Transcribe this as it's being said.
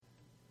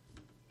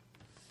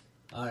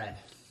All right.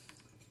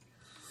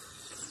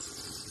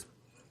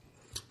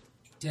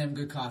 Damn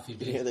good coffee,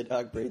 Can you hear dude. the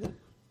dog breathing?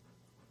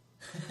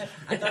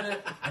 I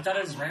thought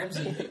it was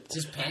Ramsey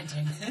just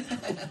panting.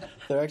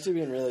 They're actually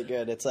being really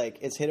good. It's like,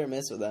 it's hit or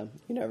miss with them.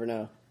 You never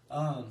know.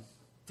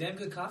 Damn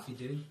good coffee,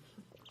 dude.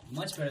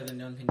 Much better than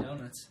Dunkin'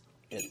 Donuts.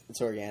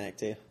 It's organic,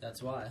 too.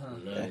 That's why, huh?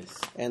 Nice.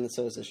 And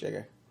so is the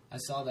sugar. I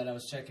saw that. I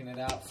was checking it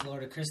out.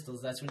 Florida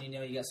Crystals. That's when you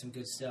know you got some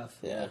good stuff.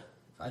 Yeah.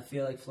 I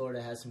feel like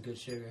Florida has some good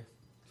sugar.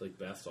 It's like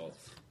bath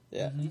salts.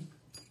 Yeah. Mm-hmm.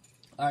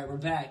 All right, we're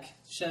back.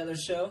 Shetler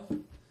Show.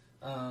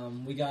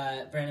 We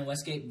got Brandon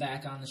Westgate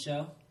back on the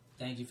show.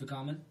 Thank you for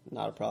coming.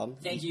 Not a problem.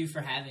 Thank you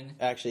for having.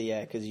 Actually,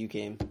 yeah, because you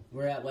came.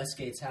 We're at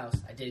Westgate's house.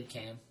 I did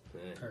cam.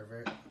 Yeah.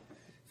 Pervert.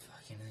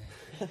 Fucking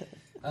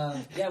A.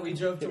 Yeah, we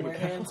drove to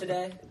Wareham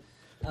today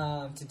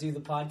to do the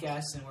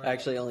podcast. And we're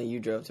Actually, only you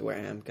drove to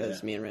Wareham because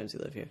Yeah. me and Ramsey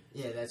live here.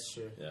 Yeah, that's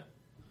true. Yeah.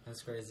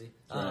 That's crazy.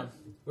 Right.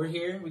 We're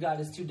here. We got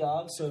his 2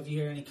 dogs. So if you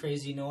hear any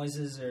crazy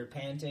noises or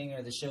panting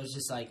or the show's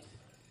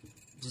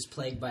just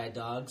plagued by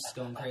dogs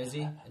going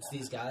crazy, it's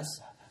these guys.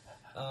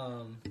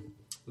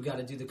 We got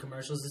to do the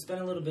commercials. It's been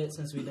a little bit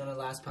since we've done our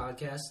last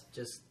podcast.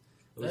 It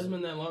hasn't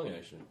been that long,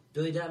 actually.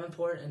 Billy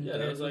Davenport and Yeah, that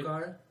Derek was like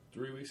Lugar.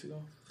 3 weeks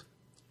ago.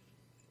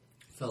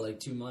 Felt like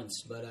 2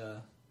 months,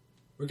 but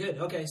we're good.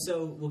 Okay,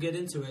 so we'll get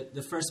into it.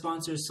 The first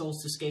sponsor is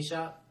Solstice Skate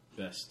Shop,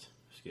 Best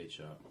skate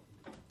shop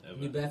ever.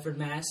 New Bedford,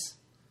 Mass.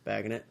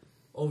 Bagging it.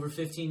 Over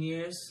 15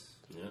 years.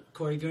 Yeah.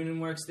 Corey Goonan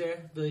works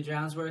there. Billy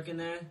Drown's working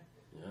there.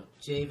 Yeah.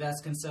 Jay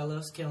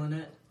Vasconcelos killing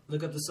it.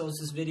 Look up the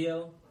Solstice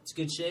video. It's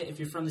good shit. If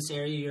you're from this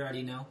area, you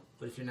already know.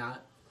 But if you're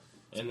not,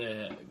 And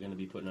they're going to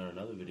be putting out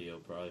another video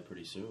probably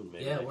pretty soon.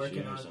 Maybe yeah, next working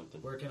year or on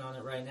something. working on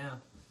it right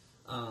now.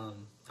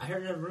 I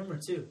heard a rumor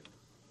too.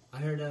 I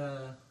heard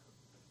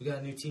we got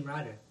a new team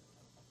rider.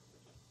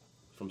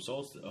 From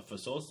Solstice, for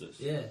Solstice.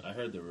 Yeah. I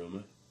heard the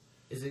rumor.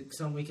 Is it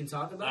something we can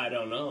talk about? I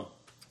don't know.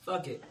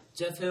 Fuck it.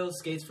 Jeff Hill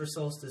skates for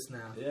Solstice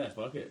now. Yeah,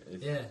 fuck it.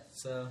 Yeah,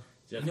 so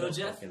Jeff you know Hill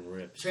Jeff? fucking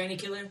rips. Tranny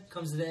killer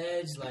comes to the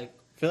edge, like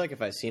I feel like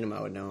if I seen him,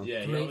 I would know.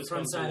 Yeah, he great always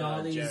comes to frontside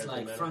ollies, Jericho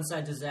like Manor.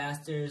 frontside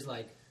disasters,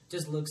 like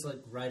just looks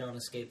like right on a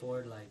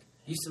skateboard. Like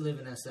used to live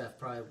in SF,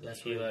 probably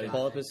that's where He, he like,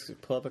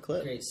 got Pull up a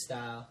clip. great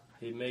style.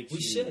 He makes We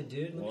you should,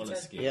 dude. Let me want to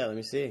check. skate. Yeah, let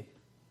me see.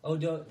 Oh,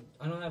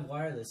 I don't have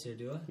wireless here,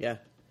 do I? Yeah.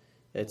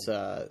 It's,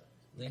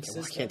 Link I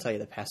system? can't tell you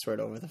the password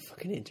over the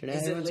fucking internet.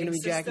 Is it Everyone's gonna be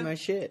link jacking system? my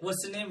shit.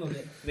 What's the name of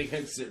it? They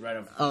can sit right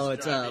up. Oh,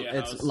 just drive to your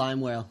it's house. Lime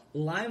Whale.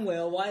 Lime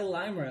Whale. Why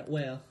Lime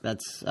Whale?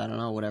 That's, I don't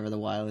know, whatever the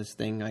wireless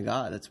thing I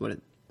got. That's what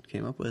it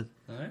came up with.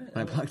 All right.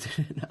 When I plugged it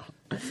in.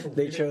 No. so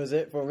They weird. chose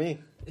it for me.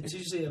 It's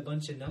usually a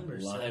bunch of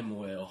numbers. so- Lime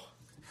whale.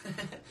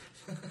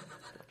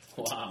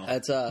 Wow.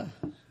 That's,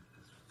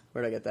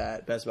 where'd I get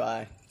that? Best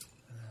Buy.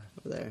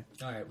 Over there.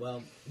 All right.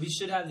 Well, we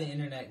should have the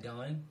internet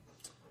going,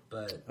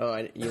 but Oh,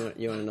 you want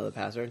to know the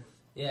password?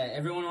 yeah,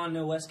 everyone want to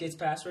know Westgate's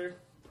password?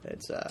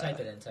 It's, Type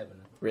it in. Type it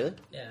in. Really?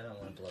 Yeah, I don't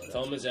want to blow it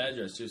Tell up. him his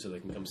address too, so they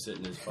can come sit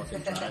in his fucking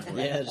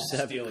driveway. Yeah, just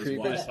have steal his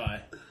creepers.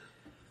 Wi-Fi.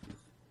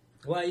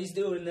 While he's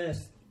doing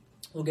this,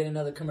 we'll get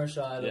another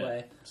commercial out of the Yeah.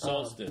 way.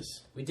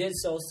 Solstice. We did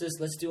Solstice.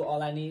 Let's do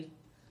All I Need.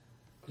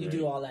 You Great.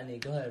 do All I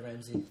Need. Go ahead,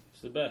 Ramsey.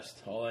 It's the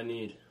best. All I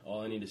need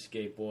is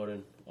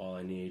skateboarding. All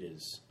I need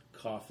is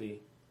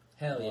coffee.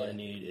 Hell All I yeah.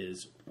 need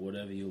is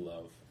whatever you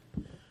love.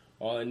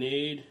 All I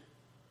need.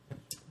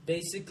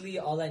 Basically,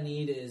 all I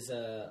need is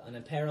an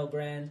apparel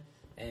brand,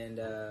 and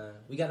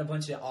we got a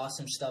bunch of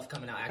awesome stuff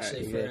coming out.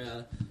 Actually,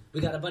 Alright,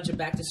 we got a bunch of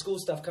back to school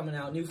stuff coming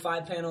out. New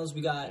 5 panels.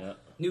 We got Yeah.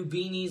 new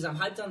beanies. I'm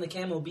hyped on the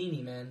camo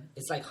beanie, man.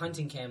 It's like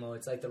hunting camo.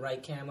 It's like the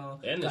right camo.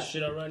 And the Got-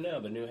 shit out right now.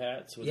 The new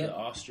hats with Yeah. the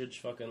ostrich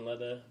fucking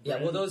leather. Yeah,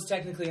 brand. well, those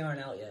technically aren't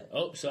out yet.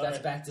 Oh, sorry. That's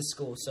back to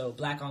school. So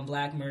black on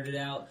black, murdered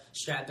out,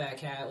 strap back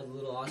hat with a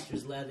little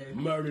ostrich leather.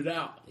 Murdered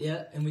out.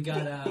 Yeah, and we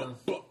got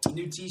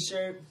new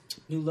T-shirt,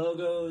 new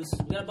logos.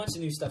 We got a bunch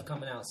of new stuff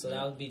coming out, so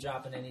that would be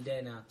dropping any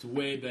day now. It's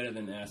way better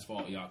than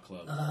Asphalt Yacht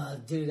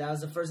Club. Dude, that was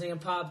the first thing that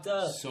popped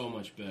up. So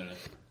much better.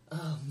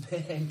 Oh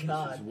man, It's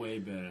God. way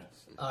better.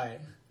 All right,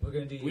 we're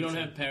gonna do. We don't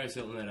YouTube. have Paris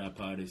Hilton at our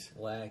parties.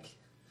 whack.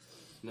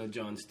 No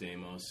John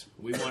Stamos.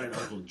 We wanted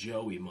Uncle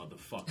Joey,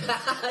 motherfucker.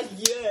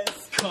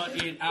 Yes, Cut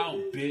it out,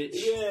 bitch.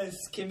 yes,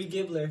 Kimmy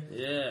Gibbler.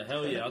 Yeah,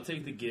 hell yeah. I'll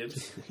take the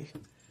Gibbs.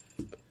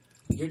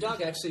 Your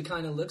dog actually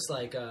kind of looks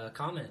like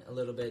Comet a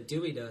little bit.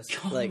 Dewey does.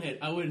 Comet.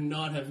 I would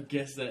not have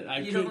guessed that. I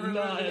You could don't remember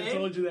not the have name?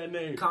 told you that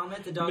name.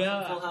 Comet, the dog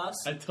No, from Full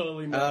House. I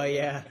totally know. Oh,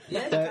 yeah.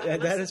 Yeah,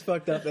 That is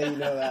fucked up that you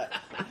know that.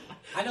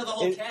 I know the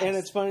whole cast. And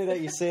it's funny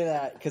that you say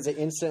that because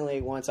instantly,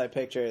 once I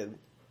pictured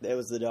it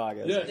was the dog.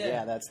 It was like, Yeah.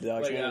 yeah, that's the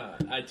dog's Like,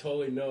 name. I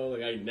totally know.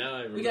 Like, I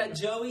remember. We got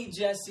Joey,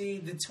 Jesse,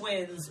 the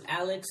twins,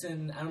 Alex,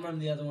 and I don't remember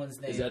the other one's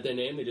name. Is that their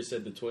name? They just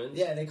said the twins?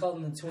 Yeah, they called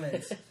them the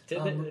twins.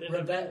 Did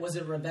they? Was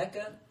it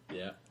Rebecca?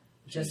 Yeah.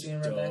 Jesse She's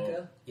and dope.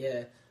 Rebecca?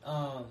 Yeah.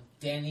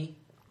 Danny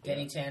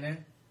Tanner.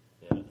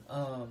 Yeah.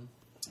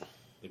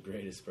 The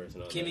greatest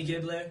person on Kimmy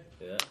that. Gibbler,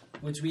 Yeah.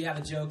 which we have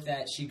a joke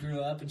that she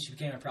grew up and she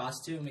became a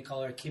prostitute, and we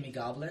call her Kimmy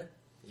Gobbler.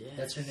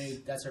 Yes.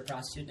 That's her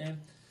prostitute name.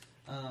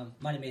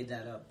 Might have made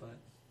that up, but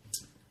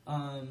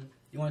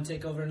You want to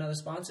take over another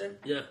sponsor?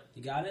 Yeah.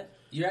 You got it?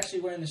 You're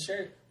actually wearing the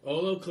shirt.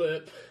 Olo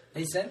Clip.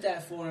 They sent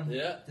that for him.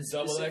 Yeah. They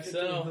Double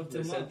specifically XL. hooked They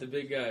him sent up. the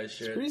big guy's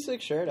It's a shirt. pretty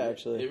sick shirt,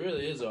 actually. It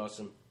really is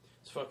awesome.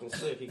 It's fucking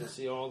sick. You can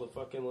see all the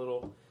fucking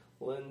little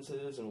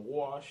lenses and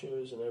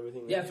washers and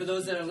everything. Yeah, for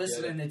those that are Yeah.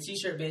 listening, the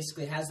T-shirt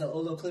basically has the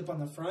Olo clip on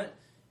the front,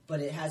 but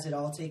it has it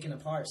all taken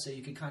apart, so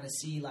you could kind of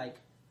see like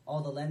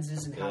all the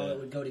lenses and how Yeah. it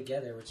would go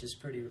together, which is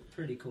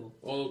pretty cool.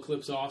 Olo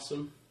Clip's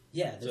awesome.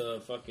 Yeah, The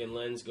fucking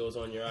lens goes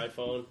on your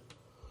iPhone.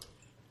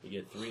 You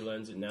get 3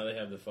 lenses. Now they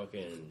have the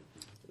fucking.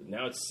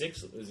 Now it's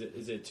 6.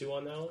 Is it 2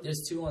 on that one?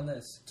 there's 2 on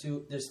this.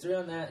 There's 3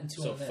 on that and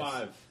 2 So on this.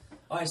 5.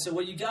 All right, so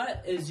what you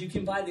got is you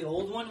can buy the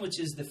old one, which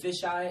is the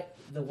fisheye,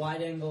 the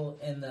wide angle,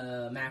 and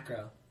the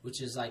macro,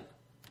 which is like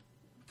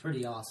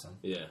pretty awesome.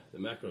 Yeah, the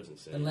macro's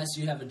insane. Unless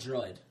you have a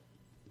Droid.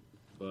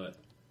 But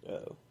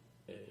Oh.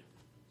 hey,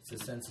 It's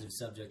a sensitive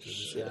subject with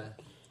this Shit.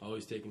 guy.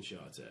 always taking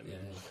shots at me.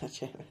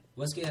 Yeah.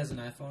 Westgate has an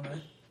iPhone,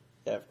 right?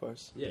 Yeah, of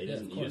course. Yeah, he Yeah,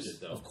 doesn't of course. use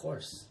it though. Of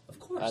course. Of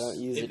course. I don't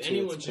use it If to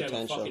anyone its should have a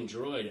potential. fucking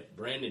droid,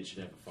 Brandon should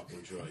have a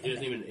fucking droid.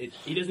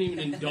 He doesn't even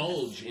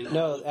indulge in. all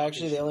No, the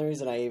actually, the fucking only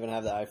reason I even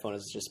have the iPhone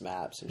is just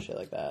maps and shit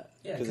like that.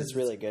 Yeah, Because 'cause it's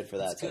really good for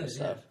that It's type good, of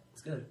stuff. yeah.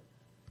 It's good.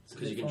 It's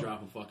because you good can phone.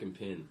 drop a fucking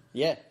pin.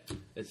 Yeah,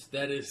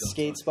 That is so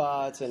skate fucking-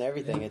 spots and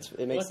everything. It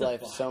makes What the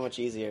life fuck? so much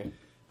easier.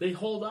 They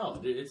hold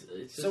out. It's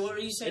just, So what were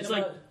you saying It's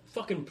about- like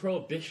fucking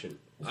prohibition.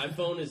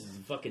 iPhone is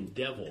the fucking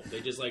devil. They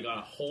just like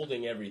are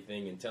holding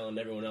everything and telling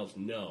everyone else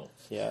no,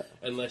 Yeah.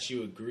 unless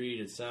you agree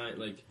to sign.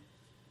 Like,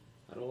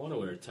 I don't want to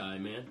wear a tie,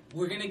 man.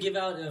 We're gonna give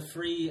out a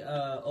free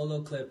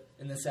Olo clip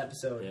in this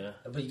episode. Yeah.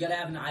 But you gotta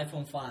have an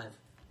iPhone 5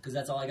 because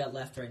that's all I got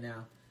left right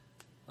now.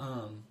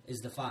 Is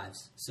the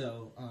 5s.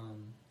 So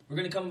we're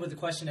gonna come up with a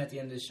question at the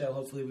end of the show.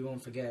 Hopefully we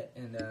won't forget.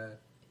 And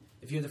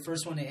if you're the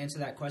first one to answer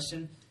that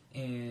question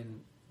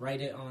and write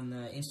it on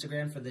the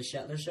Instagram for the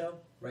Shetler Show,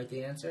 write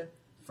the answer.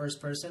 First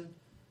person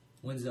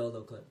wins the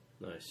Olo clip.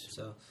 Nice.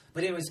 So,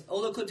 but anyways,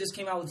 Olo Clip just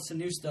came out with some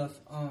new stuff.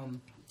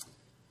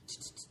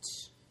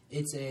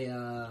 It's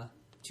a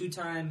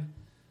 2-time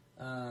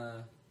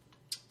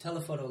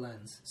telephoto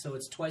lens, so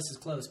it's twice as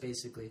close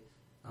basically.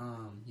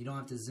 You don't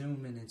have to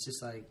zoom, and it's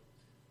just like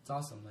it's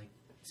awesome. Like,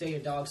 say your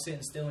dog's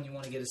sitting still and you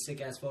want to get a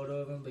sick ass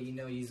photo of him, but you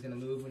know he's gonna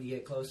move when you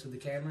get close with the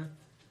camera.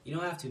 You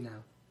don't have to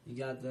now. You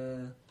got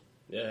the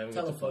Yeah, I haven't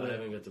got to play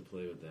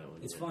with that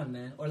one. it's yet. fun,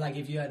 man. Or like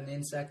if you had an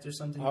insect or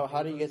something.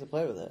 How do you get to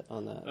play with it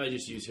on that? I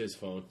just use his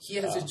phone. He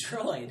has a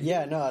Droid.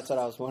 Yeah, no, that's what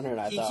I was wondering.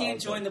 He can't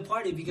join the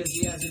party because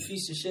he has a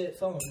piece of shit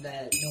phone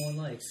that no one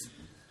likes.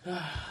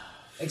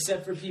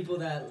 Except for people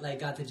that like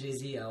got the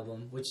Jay-Z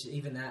album, which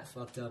even that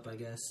fucked up, I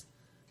guess.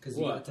 Because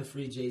you What? got the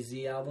free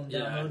Jay-Z album Yeah,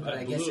 download, but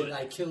I I guess blew it it.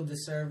 like killed the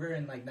server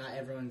and like not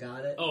everyone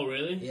got it. Oh,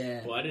 really?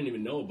 Yeah. Well, I didn't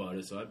even know about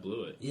it, so I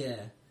blew it. Yeah.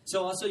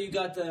 So also you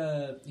got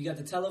the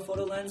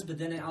telephoto lens, but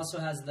then it also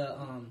has the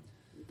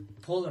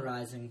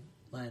polarizing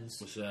lens.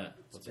 What's that?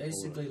 What's it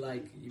Basically,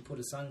 like you put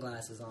a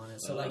sunglasses on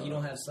it, so like you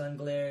don't have sun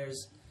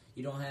glares,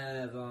 you don't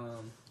have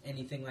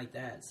anything like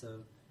that. So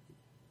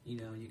you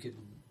know you could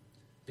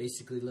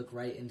basically look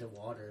right into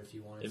water if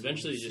you wanted.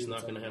 Eventually, to you're just see not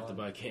what's going to have to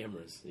underwater. buy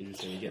cameras. You're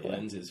just going to get Yeah.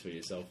 lenses for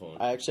your cell phone.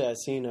 I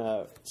seen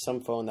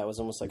some phone that was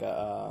almost like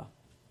a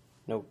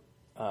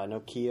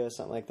Nokia,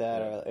 something like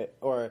that,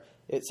 or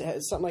it's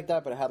something like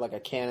that, but it had like a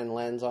Canon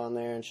lens on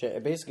there and shit.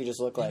 It basically just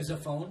looked It like was a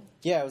phone.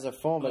 yeah, it was a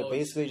phone, but Oh, it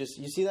basically just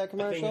you see that I think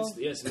commercial?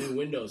 it's new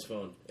Windows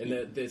phone, and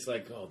it's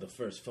like the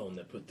first phone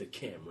that put the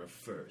camera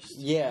first.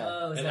 Yeah.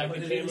 Oh, is And that like what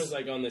the it camera's is?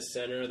 like on the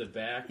center of the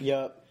back,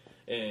 Yep.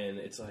 and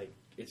it's like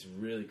it's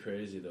really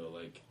crazy though.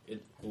 Like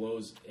it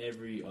blows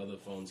every other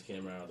phone's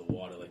camera out of the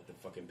water, like the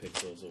fucking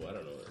pixels. Or I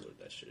don't know what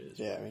that shit is.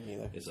 Yeah, me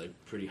neither. It's like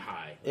pretty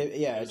high. It's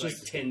it's like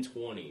just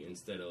 1020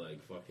 instead of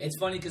like fucking. It's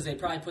funny because they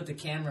probably put the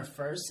camera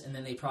first, and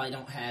then they probably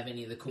don't have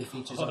any of the cool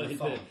features Oh, on the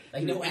phone.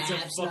 Like no it's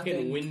apps, a fucking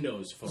nothing.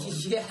 Windows phone.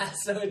 Yeah,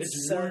 so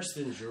It's so, worse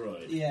than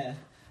Droid. Yeah,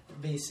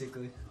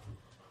 basically.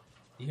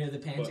 You hear the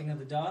panting of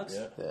the dogs?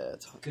 Yeah. yeah,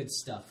 it's Good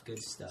stuff. Good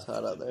stuff. It's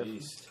hot out there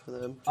Beast. for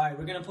them. All right,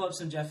 we're gonna pull up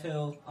some Jeff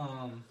Hill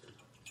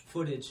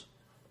footage.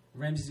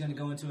 Ramsey's gonna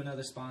go into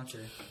another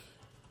sponsor.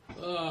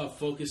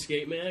 Focus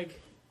Skate Mag.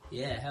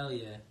 Yeah, hell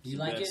yeah. You It's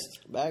like the it?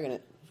 best. Bagging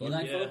it. You Fuck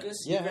like yeah. Focus?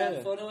 Yeah, You ever have yeah.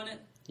 a photo in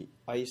it?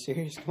 Are you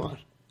serious? Come on.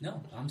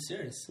 No, I'm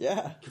serious.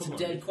 Yeah. It's Come a on.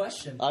 dead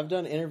question. I've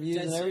done interviews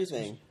Dead and serious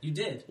everything. question. You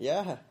did?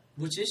 Yeah.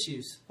 Which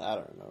issues? I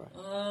don't remember.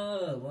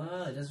 Oh,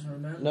 wow, it doesn't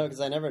remember. No,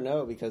 because I never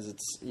know because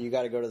you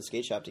got to go to the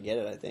skate shop to get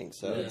it. I think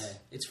so. Yeah,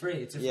 it's free.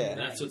 It's a free Yeah. bag.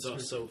 That's what's It's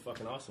free. so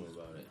fucking awesome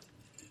about it.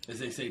 As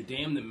they say,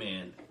 damn the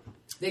man.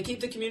 They keep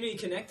the community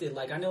connected.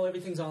 Like, I know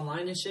everything's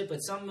online and shit, but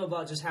something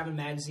about just having a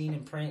magazine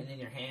and print in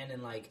your hand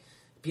and, like,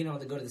 being able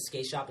to go to the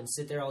skate shop and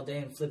sit there all day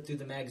and flip through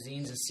the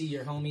magazines and see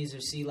your homies or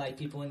see, like,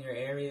 people in your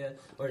area,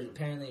 or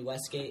apparently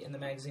Westgate in the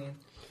magazine.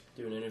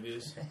 Doing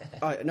interviews.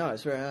 No, I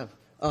swear I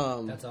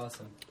have. That's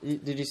awesome.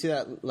 Did you see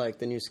that, like,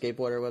 the new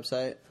skateboarder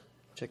website?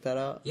 Check that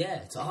out. Yeah,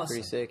 it's awesome.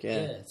 Pretty sick, yeah.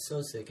 Yeah, it's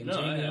so sick. And No,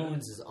 I Jamie haven't.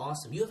 Owens is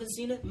awesome. You haven't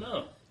seen it?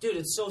 No. Dude,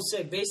 it's so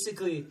sick.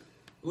 Basically,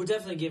 We're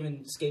definitely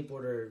giving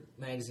Skateboarder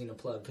magazine a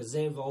plug because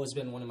they've always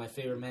been one of my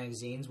favorite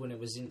magazines when it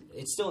was in.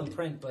 It's still in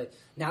print, but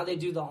now they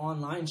do the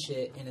online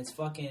shit and it's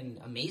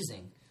fucking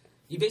amazing.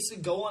 You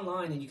basically go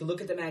online and you can look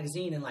at the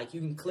magazine and like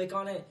you can click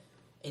on it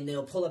and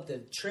they'll pull up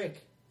the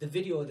trick, the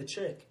video of the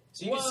trick.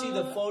 So you can see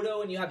the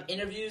photo and you have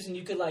interviews and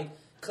you could like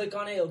click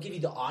on it. It'll give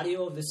you the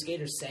audio of the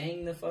skater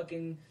saying the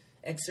fucking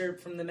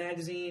excerpt from the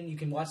magazine. You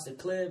can watch the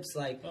clips.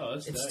 Like,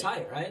 it's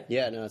tight, right?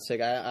 Yeah, no, it's sick.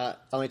 I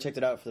only checked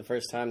it out for the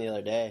first time the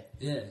other day.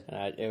 Yeah.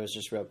 And it was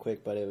just real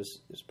quick, but it was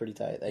pretty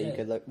tight. That you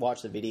could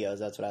watch the videos.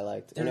 That's what I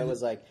liked. And it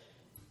was like,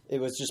 it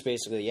was just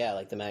basically,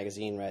 like the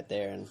magazine right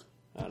there. And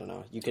I don't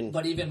know. You can,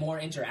 but even more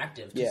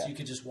interactive because you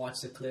could just watch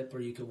the clip or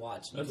you could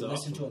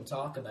listen to him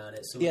talk about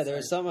it. So there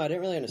was something I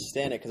didn't really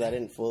understand it because I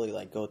didn't fully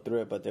like go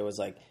through it, but there was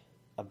like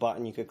a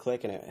button you could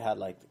click and it had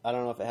like, I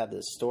don't know if it had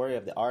the story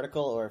of the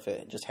article or if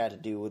it just had to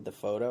do with the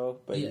photo.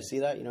 But you see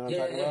that? You know what I'm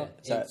talking about?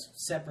 It's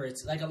separate.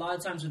 Like a lot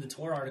of times with the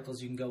tour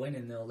articles, you can go in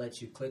and they'll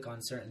let you click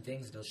on certain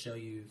things. They'll show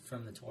you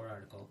from the tour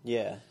article.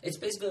 Yeah. It's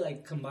basically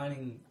like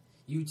combining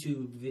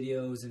YouTube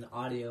videos and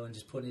audio and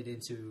just putting it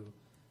into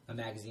a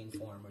magazine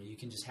form where you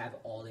can just have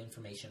all the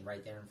information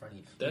right there in front of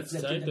you. That's you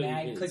flip through the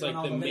mag, click on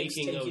all the links,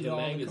 take you to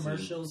all the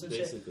commercials and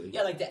basically. shit.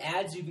 Yeah, like the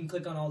ads, you can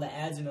click on all the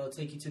ads and it'll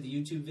take you to the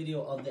YouTube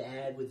video of the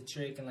ad with the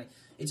trick and like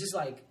it's just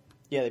like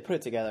they put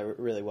it together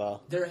really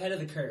well. They're ahead of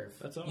the curve.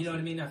 That's awesome. You know what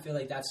I mean? I feel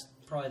like that's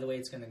probably the way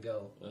it's going to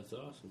go. That's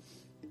awesome.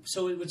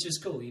 So, which is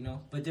cool, you know?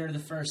 But they're the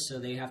first, so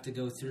they have to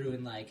go through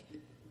and like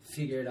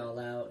figure it all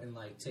out and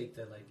like take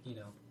the like, you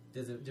know,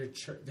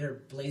 they're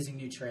blazing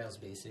new trails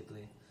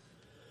basically.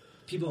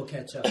 People will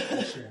catch up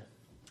for sure.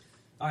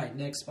 All right,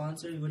 next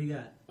sponsor. What do you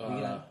got? What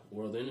you got?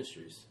 World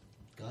Industries.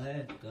 Go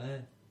ahead.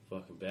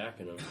 Fucking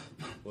backing them.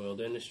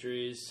 World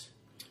Industries.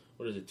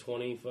 What is it?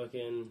 20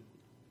 fucking.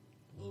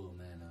 Oh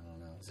man, I don't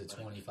know. Is it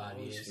 25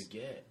 years? I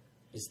forget.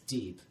 It's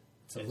deep.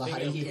 It's a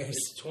lot of years.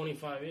 It's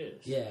 25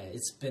 years. Yeah,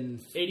 it's been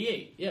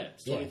 88. Yeah,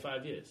 it's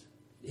 25 years.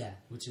 Yeah,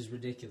 which is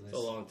ridiculous. It's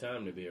a long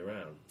time to be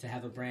around. To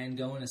have a brand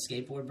going, a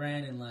skateboard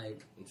brand, and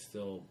like it's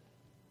still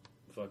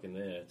fucking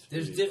there.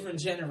 There's different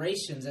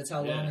generations. That's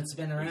how long it's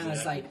been around. Exactly.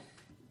 It's like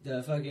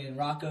the fucking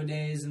Rocco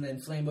days, and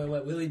then Flameboy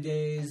Wet Willie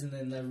days, and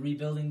then the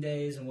rebuilding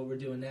days, and what we're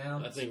doing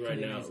now. I think right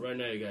now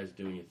you guys are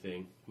doing your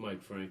thing.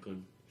 Mike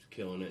Franklin is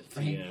killing it.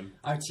 TM.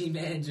 Our team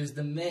manager's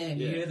the man.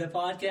 You hear the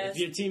podcast? If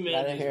your team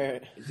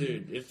manager,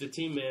 dude, if the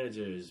team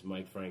manager is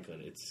Mike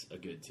Franklin, it's a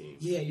good team.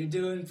 Yeah, you're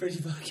doing pretty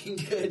fucking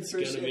good. It's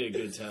gonna be a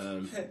good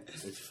time.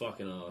 It's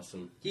fucking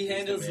awesome. He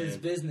handles his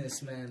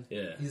business, man.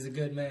 Yeah, he's a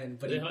good man.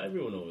 But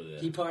everyone over there.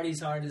 He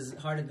parties harder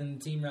than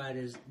the team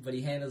riders, but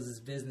he handles his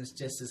business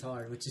just as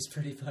hard, which is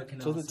pretty fucking awesome.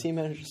 That's what the team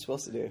manager's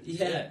supposed to do.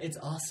 Yeah, it's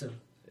awesung.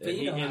 But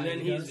he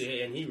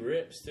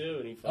rips too,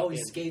 and he he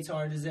skates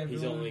hard as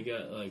everyone. He's only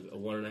got like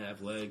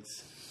 1.5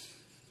 legs.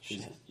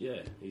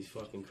 He's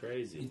fucking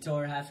crazy. He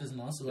tore half his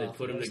muscle off. They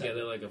put him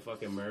together like a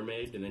fucking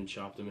mermaid and then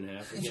chopped him in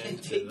half again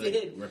they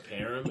did.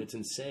 Repair him. It's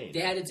insane.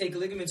 They had to take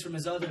ligaments from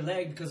his other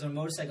leg because of a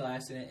motorcycle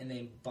accident, and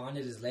they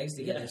bonded his legs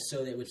together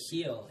so they would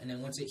heal. And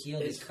then once it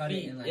healed, they cut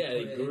it and like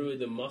they grew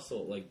the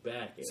muscle like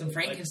back. Some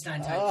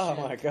Frankenstein type. Oh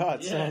shit. My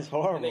god, sounds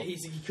horrible. And he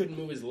couldn't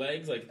move his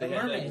legs. Like they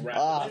had mermaid.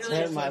 like it's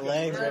hurting my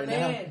legs right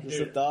now. Just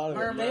the thought of it.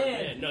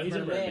 Mermaid. No, he's a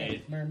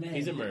mermaid. Mermaid.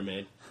 He's a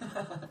mermaid.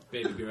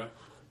 Baby girl.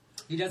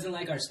 He doesn't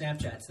like our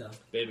Snapchats, though.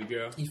 Baby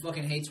girl. He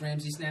fucking hates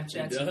Ramsey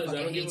Snapchats. He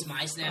fucking hates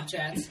my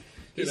Snapchats.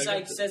 Dude, He's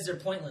like, says they're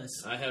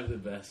pointless. I have the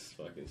best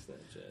fucking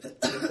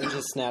Snapchat. Is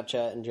just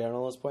Snapchat in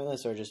general is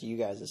pointless, or just you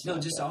guys' Snapchat? No,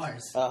 just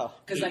ours. Oh.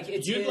 Because like,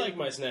 you'd like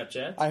my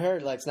Snapchat. I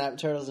heard like Snap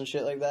Turtles and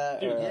shit like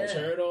that. Dude, or,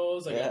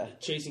 turtles,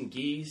 chasing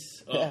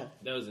geese. Oh,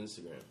 that was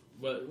Instagram.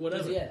 But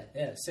whatever.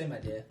 Yeah, same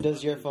idea.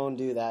 Does your phone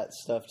do that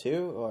stuff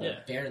too? Or? Yeah.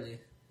 Barely.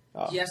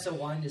 Oh. He has to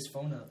wind his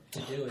phone up to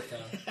do it,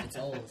 though. It's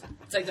old.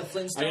 It's like the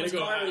Flintstones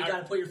car where you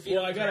gotta put your feet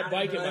on the ground. I got a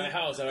bike in my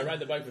house, and I ride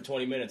the bike for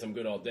 20 minutes. I'm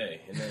good all day.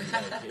 And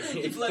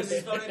then, he plugs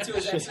his phone into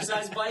his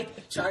exercise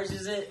bike,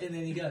 charges it, and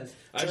then he goes.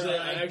 I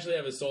actually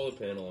have a solar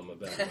panel on my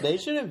back. They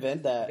should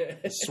invent that.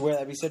 I swear,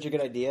 that'd be such a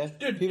good idea.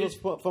 Dude, people's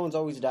phones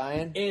always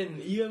dying.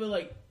 And you ever,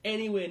 like,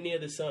 anywhere near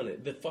the sun,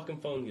 the fucking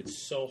phone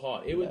gets so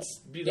hot. It would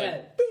be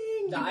like, bing!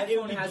 The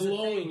iPhone has a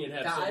thing. The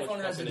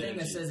iPhone has a thing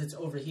that says it's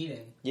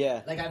overheating.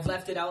 Yeah. Like I've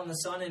left it out in the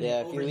sun and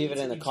if you leave it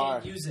in the car,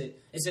 you can't use it.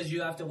 It says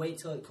you have to wait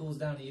till it cools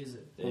down to use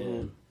it.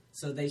 Mm-hmm.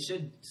 So they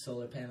should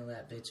solar panel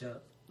that bitch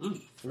up.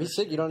 It'd be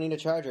sick. You don't need a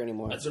charger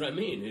anymore. That's what I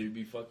mean. It'd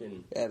be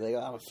fucking. Yeah, they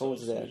got my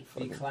phone's there.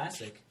 Be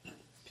classic.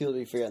 People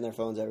be forgetting their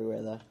phones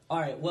everywhere though. All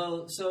right.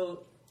 Well,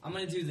 so I'm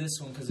gonna do this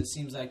one because it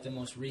seems like the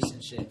most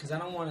recent shit. Because I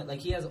don't want it. Like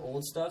he has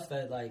old stuff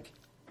that like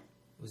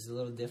was a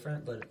little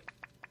different, but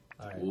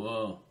all right.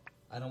 Whoa.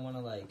 I don't want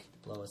to like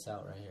blow us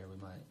out right here. We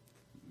might.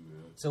 Yeah.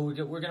 So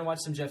we're gonna watch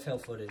some Jeff Hill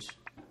footage.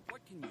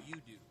 What can you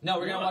do? No,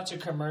 we're gonna watch a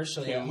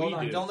commercial. Yeah, hold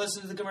on. Don't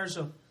listen to the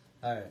commercial.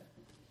 All right.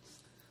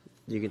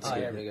 You can see. Oh,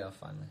 here we go.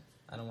 Finally,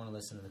 I don't want to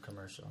listen to the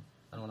commercial.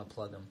 I don't want to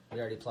plug them. We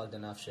already plugged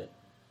enough shit.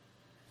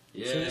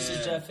 Yeah. So this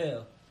is Jeff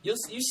Hill. You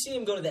see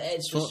him go to the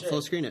edge for sure.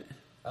 Full screen it.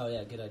 Oh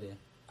yeah, good idea.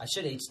 I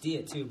should HD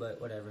it too, but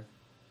whatever.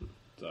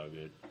 It's all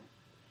good.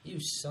 You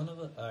son of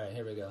a... Alright,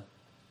 here we go.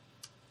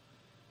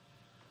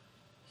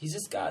 He's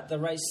just got the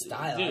right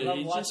style. Dude, I love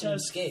he just watching him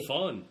has skate.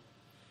 fun.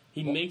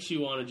 He makes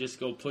you want to just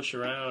go push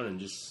around and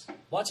just...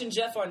 Watching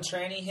Jeff on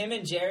tranny, him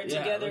and Jared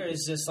together look at-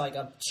 is just like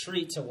a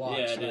treat to watch.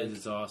 Yeah, it like, is.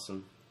 It's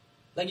awesome.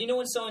 Like, you know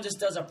when someone just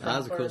does a That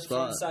was a proper cool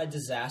spot. frontside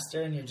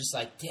disaster and you're just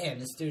like, damn,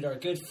 this dude are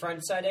good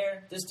frontside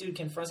air. This dude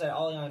can frontside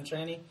ollie on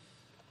tranny.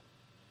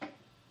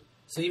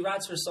 So he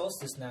rides for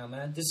Solstice now,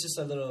 man. This is just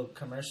a little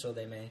commercial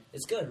they made.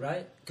 It's good,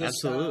 right? Good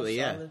Absolutely,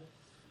 style, yeah. solid.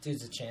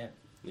 Dude's a champ.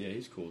 Yeah,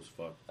 he's cool as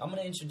fuck. I'm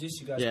gonna introduce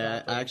you guys. Yeah,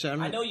 properly.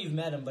 actually, I know you've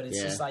met him, but it's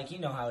Yeah. just like, you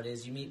know how it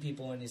is. You meet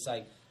people and it's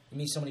like you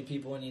meet so many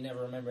people and you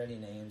never remember any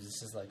names. It's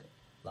just like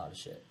a lot of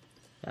shit.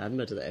 I haven't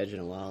been to the Edge in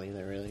a while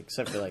either, really,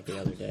 except for like the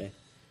other day.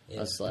 I Yeah.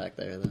 was slack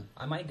there though.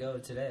 I might go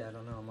today. I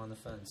don't know. I'm on the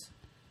fence.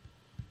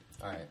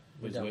 All right,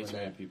 we're There's done way with too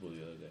many that. people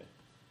the other day.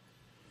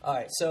 All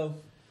right, so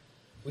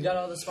we got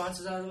all the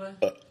sponsors out of the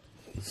way.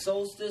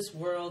 Solstice,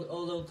 World,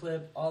 Olo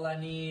Clip, All I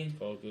Need,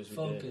 Focus. we did.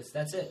 Focus.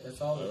 That's it.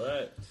 That's all. All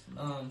right.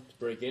 Um, Let's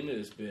break into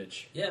this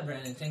bitch. yeah,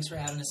 Brandon. Thanks for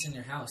having us in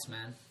your house,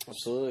 man.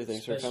 Absolutely,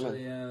 thanks for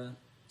coming.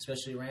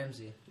 Especially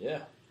Ramsey.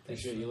 Yeah.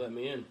 Appreciate you letting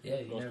me in. Yeah,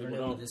 you Most never people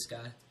know don't. with this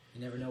guy.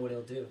 You never know what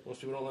he'll do.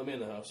 Most people don't let me in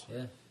the house.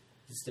 Yeah,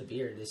 it's the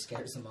beard. It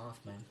scares him off,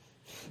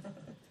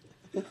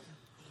 man.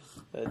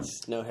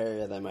 It's no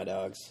hairier than my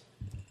dogs.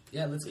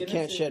 Yeah, let's You get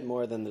can't into shed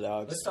more than the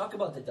dogs. Let's talk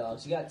about the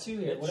dogs. You got two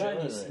here. Good What are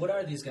showing, these? right? What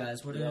are these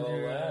guys? What are Yellow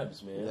their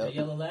Labs, man. they're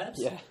yellow labs?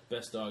 Yeah,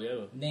 Best dog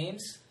ever.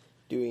 Names?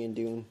 Dewey and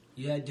Dune.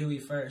 You had Dewey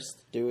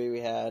first. Dewey,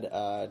 we had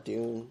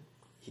Dune.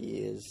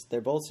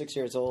 They're both 6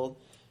 years old,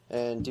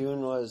 and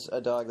Dune was a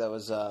dog that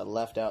was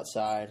left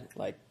outside,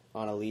 like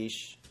on a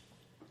leash,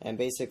 and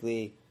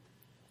basically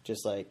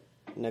just like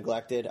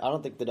neglected. I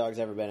don't think the dog's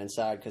ever been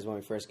inside because when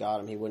we first got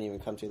him, he wouldn't even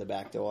come through the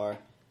back door,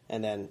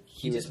 and then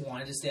He just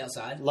wanted to stay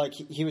outside. like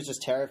he was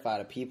just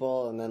terrified of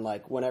people, and then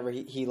like whenever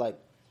he like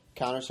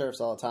counter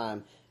surfs all the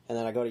time, and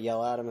then I go to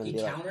yell at him and He be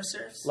counter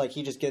surfs. like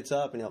he just gets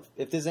up and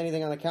if there's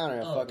anything on the counter,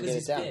 he'll Oh, fucking because get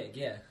he's it down. big.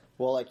 Yeah.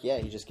 Well, like yeah,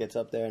 he just gets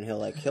up there and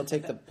he'll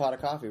take the pot of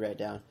coffee right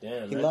down.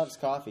 Damn, he man. loves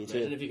coffee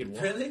Imagine too. if you could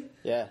walk. Really?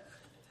 Yeah,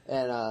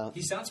 and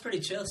He sounds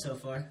pretty chill so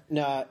far.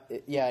 no,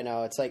 yeah,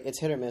 no, it's like it's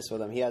hit or miss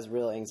with him. He has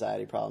real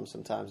anxiety problems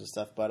sometimes and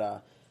stuff, but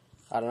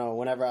I don't know.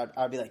 Whenever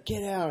I'd be like,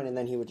 get down, and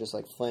then he would just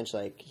like flinch,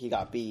 like he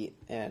got beat,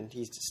 and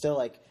he's still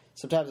like.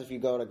 Sometimes if you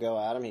go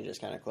at him, he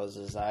just kind of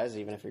closes his eyes,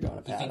 even if you're going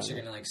to He pat thinks him.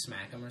 you're gonna like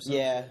smack him or something.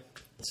 Yeah.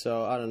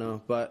 So I don't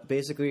know, but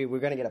basically we're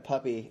gonna get a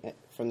puppy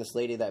from this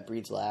lady that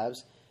breeds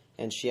labs,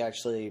 and she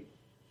actually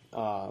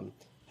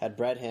had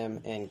bred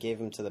him and gave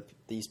him to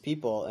these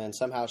people, and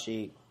somehow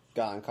she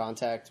got in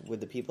contact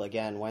with the people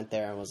again, went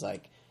there and was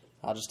like,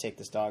 "I'll just take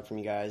this dog from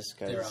you guys."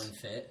 They're Cause,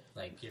 unfit.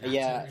 Like you're not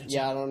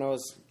yeah, I don't know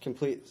his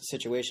complete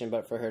situation,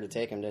 but for her to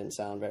take him didn't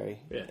sound very.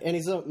 Yeah. And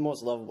he's the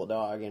most lovable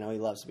dog, you know. He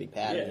loves to be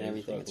patted and he's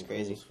everything. It's fucking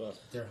crazy. cool as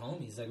fuck. They're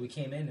homies. Like we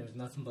came in, there was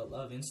nothing but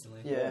love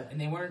instantly. Yeah.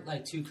 And they weren't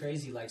like too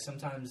crazy. Like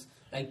sometimes,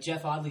 like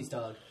Jeff Oddly's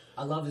dog.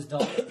 I love his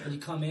dog, but you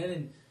come in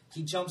and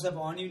he jumps up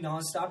on you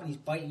nonstop and he's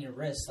biting your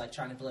wrist, like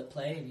trying to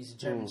play. And he's a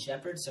German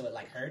Shepherd, so it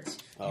like hurts.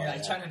 And Oh, you're like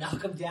yeah. trying to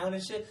knock him down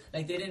and shit.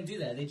 Like they didn't do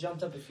that. They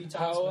jumped up a few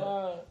times.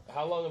 but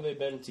How long have they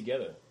been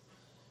together?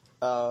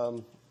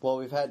 Well,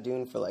 we've had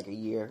Dune for like a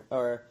year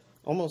or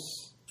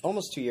almost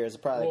 2 years,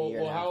 probably like a year.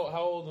 and a half.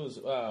 How old was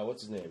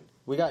what's his name?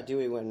 We got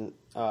Dewey when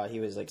he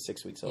was like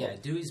 6 weeks old. yeah,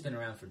 Dewey's been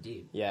around for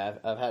deep. Yeah,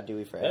 I've had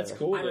Dewey forever. That's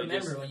cool. I they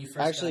remember just- when you first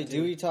Actually, got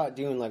Dewey taught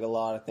Dune like a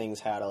lot of things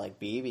how to like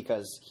be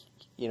because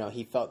you know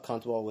he felt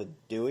comfortable with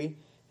Dewey,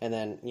 and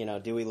then you know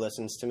Dewey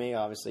listens to me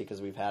obviously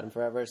because we've had him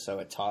forever, so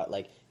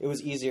it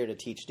was easier to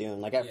teach Dune.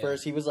 Like at Yeah.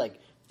 first he was like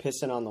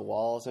pissing on the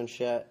walls and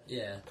shit.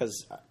 Yeah.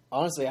 Because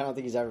honestly, I don't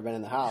think he's ever been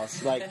in the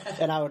house. Like,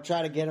 and I would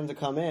try to get him to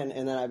come in,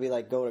 and then I'd be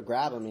like, go to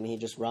grab him, and he'd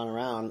just run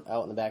around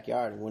out in the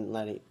backyard and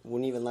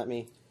wouldn't even let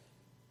me,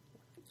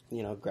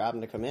 you know, grab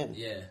him to come in.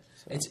 Yeah.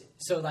 It's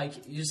so like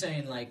you're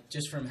saying like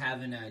just from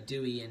having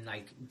Dewey and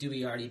like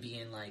Dewey already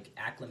being like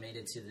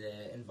acclimated to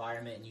the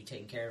environment and you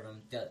taking care of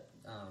him, that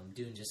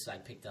Dune just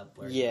like picked up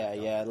where Yeah,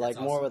 he yeah, left off. like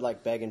That's more awesome. with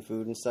like begging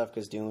food and stuff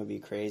because Dune would be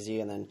crazy,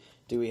 and then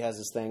Dewey has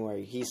this thing where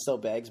he still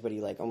begs, but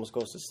he like almost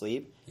goes to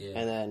sleep, Yeah.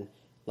 and then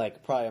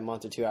like probably a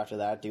month or two after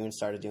that, Dune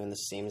started doing the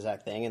same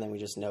exact thing, and then we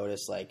just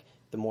noticed like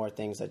the more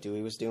things that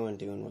Dewey was doing,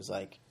 Dune was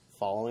like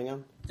following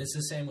him. It's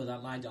the same with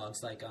my dogs.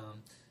 Like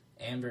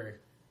Amber,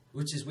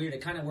 which is weird.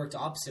 It kind of worked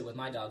opposite with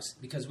my dogs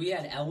because we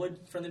had Elwood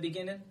from the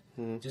beginning,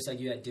 just like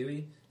you had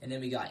Dewey, and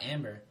then we got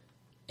Amber,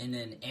 and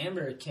then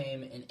Amber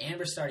came and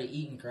Amber started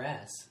eating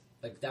grass.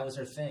 Like that was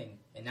her thing,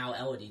 and now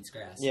Elwood eats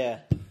grass. Yeah,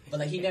 But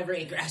like he never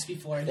ate grass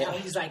before, and now Yeah.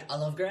 he's like, I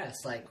love grass.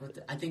 Like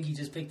I think he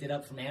just picked it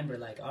up from Amber.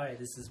 Like, all right,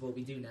 this is what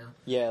we do now.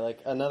 yeah. Like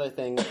another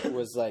thing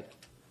was like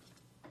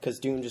because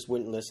Dune just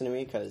wouldn't listen to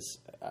me because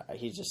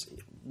he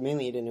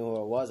didn't know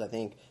who it was, I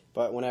think.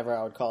 But whenever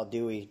I would call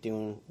Dewey,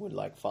 Dune would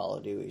like follow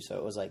Dewey, so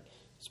it was like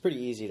it's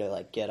pretty easy to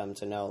like get him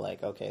to know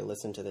like okay,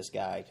 listen to this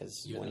guy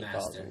because You're when the he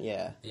calls master. him,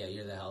 yeah. Yeah,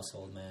 you're the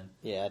household man.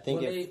 Yeah, I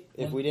think Well,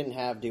 if we didn't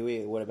have Dewey,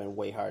 it would have been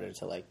way harder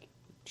to like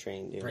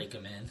train Dewey. Break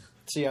him in.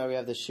 See how we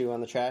have the shoe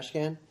on the trash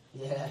can?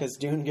 Yeah. because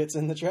Dune gets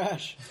in the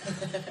trash.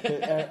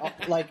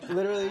 Like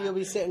literally, you'll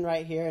be sitting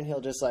right here, and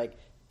he'll just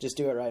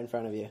do it right in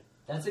front of you.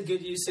 That's a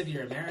good use of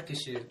your America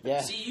shoe.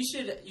 Yeah. See,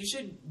 you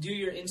should do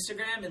your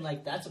Instagram and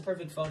like that's a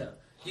perfect photo.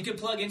 You could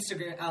plug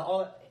Instagram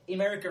all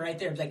America right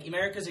there. Like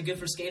Americas are good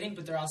for skating,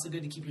 but they're also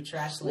good to keep your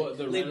trash What,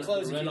 the lid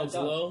closed. if you Reynolds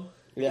don't. Low?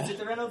 Yeah. Is it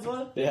the Reynolds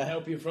Low? They Yeah.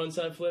 help you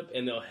frontside flip,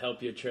 and they'll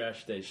help your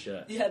trash stay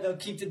shut. Yeah, they'll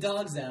keep the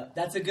dogs out.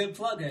 That's a good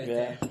plug right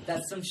there.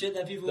 That's some shit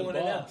that people The want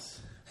to know. boss.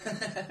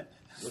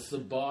 What's the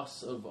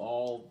boss of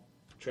all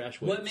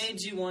trash weights? What made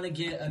you want to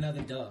get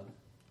another dog?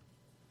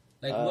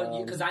 Like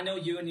what? Because I know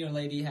you and your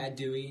lady had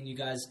Dewey, and you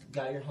guys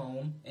got your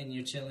home, and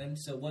you're chilling.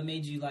 So what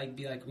made you like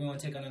be like, we want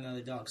to take on another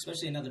dog,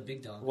 especially another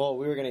big dog? Well,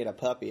 we were gonna get a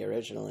puppy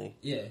originally,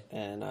 Yeah,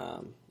 and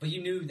but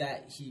you knew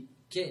that he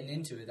getting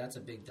into it. That's a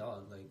big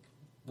dog. Like,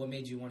 what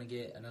made you want to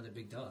get another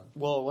big dog?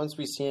 well, once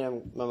we seen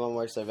him, my mom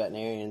works at a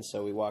veterinarian,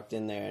 so we walked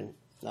in there,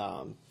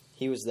 and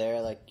he was there,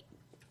 like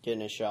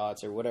getting his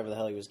shots or whatever the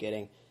hell he was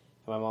getting.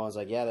 And my mom was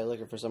like, "Yeah, they're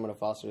looking for someone to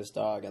foster this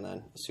dog." And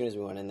then as soon as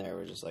we went in there,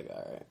 we were just like,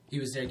 "All right." He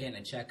was there getting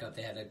a checkup.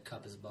 They had to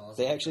cup his balls.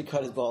 They actually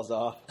cut his balls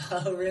off.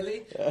 Oh,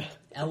 really? Yeah.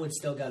 Elwood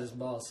still got his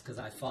balls because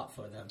I fought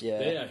for them. Yeah.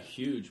 They are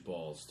huge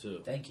balls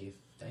too. Thank you.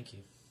 They're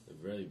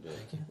really big,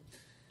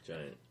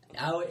 giant.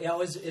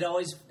 It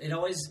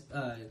always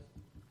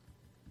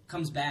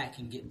comes back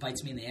and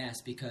bites me in the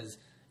ass because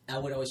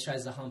Elwood always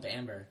tries to hump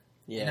Amber.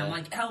 Yeah. And I'm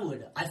like,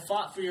 Elwood, I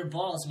fought for your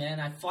balls, man.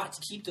 I fought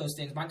to keep those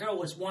things. My girl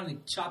was wanting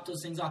to chop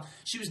those things off.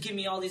 She was giving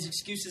me all these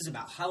excuses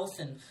about health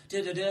and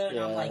da-da-da. And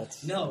I'm like,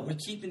 no, we're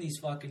keeping these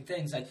fucking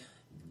things. Like,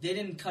 they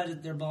didn't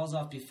cut their balls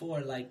off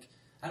before. Like,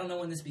 I don't know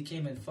when this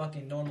became a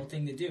fucking normal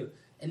thing to do.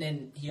 And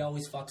then he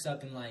always fucks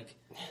up and, like,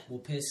 will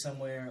piss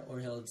somewhere or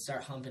he'll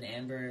start humping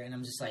Amber. And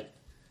I'm just like,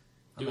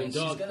 Doing she's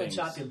dog gonna things.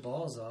 chop your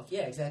balls off.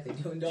 Yeah, exactly.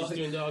 Just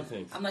doing dog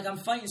things. I'm like, I'm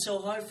fighting so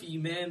hard for you,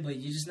 man, but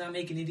you're just not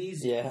making it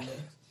easy. Yeah.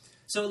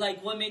 So,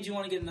 like, what made you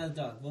want to get another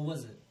dog? What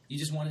was it? You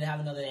just wanted to have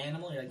another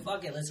animal? You're like,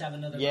 fuck it, let's have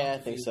another Yeah, I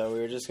monkey think feed. so. We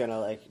were just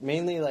gonna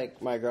mainly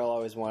my girl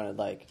always wanted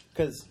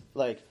because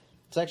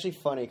it's actually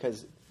funny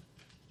because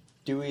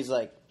Dewey's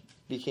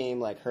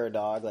became her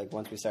dog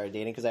once we started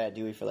dating because I had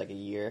Dewey for a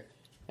year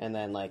and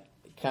then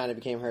kind of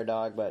became her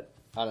dog, but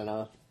I don't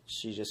know.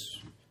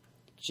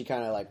 She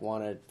kind of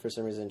wanted, for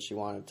some reason she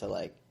wanted to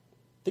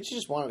I think she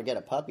just wanted to get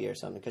a puppy or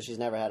something because she's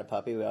never had a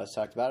puppy. We always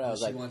talked about it. I was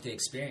She like, wanted the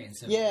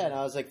experience. Of yeah, and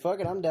I was like, fuck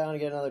it, I'm down to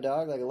get another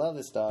dog. I love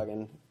this dog,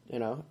 and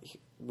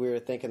we were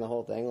thinking the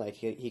whole thing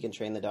he can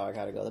train the dog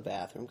how to go to the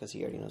bathroom because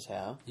he already knows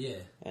how. Yeah.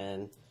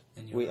 And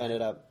you're we right.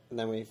 ended up, and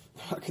then we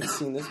fucking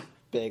seen this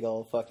big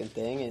old fucking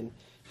thing, and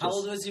How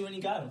old was he when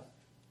you got him?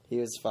 he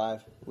was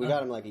 5. We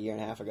got him a year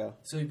and a half ago.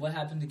 So what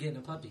happened to getting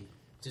a puppy?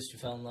 Just you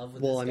fell in love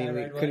with Well, this I guy mean,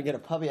 we right away? couldn't get a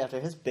puppy after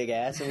his big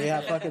ass, and we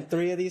have fucking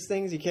 3 of these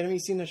things. You kidding me? You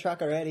seen the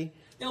truck already?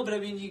 No, but I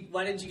mean,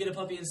 why didn't you get a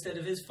puppy instead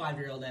of his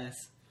 5-year-old ass?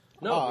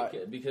 No,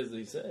 because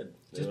they said.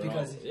 Just They were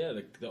because-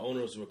 the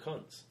owners were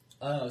cunts.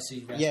 Oh, so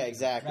you rescued Yeah,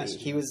 exactly.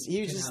 rescued He him. was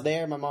Couldn't just help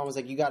there. My mom was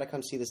like, "You got to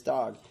come see this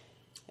dog,"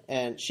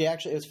 and she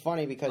actually. It was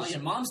funny it. because Oh, your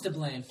mom's to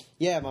blame.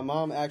 yeah, my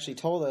mom actually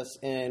told us,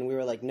 and we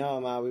were like, "No,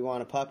 Ma, we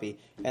want a puppy."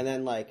 And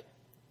then like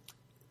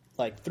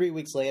 3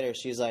 weeks later,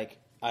 she's like,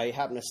 "I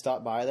happened to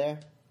stop by there."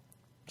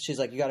 She's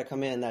like, "You got to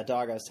come in. That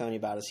dog I was telling you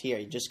about is here.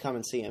 You just come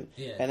and see him."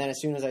 Yeah. And then as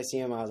soon as I see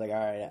him, I was like, "All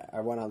right."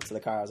 I went out to the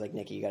car. I was like,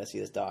 "Nikki, you got to see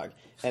this dog."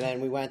 And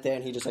then we went there,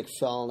 and he just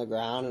fell on the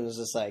ground, and was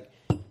just like,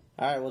 "All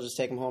right, we'll just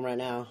take him home right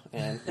now."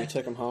 And we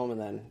took him home, and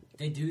then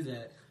They do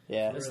that.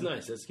 yeah, That's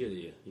nice. That's good of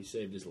you. You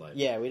saved his life.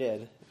 yeah, we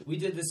did. We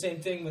did the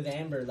same thing with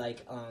Amber,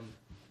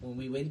 when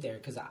we went there,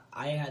 because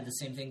I had the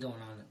same thing going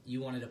on.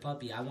 You wanted a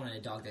puppy, I wanted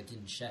a dog that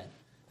didn't shed.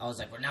 I was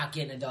like, we're not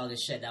getting a dog that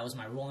shed. That was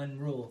my one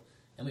rule.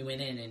 And we went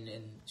in, and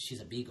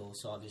she's a beagle,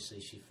 so obviously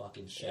she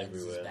fucking sheds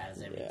Everywhere. as bad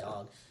as every Yeah.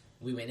 dog.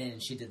 We went in,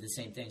 and she did the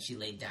same thing. She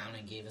laid down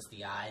and gave us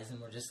the eyes, and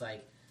we're just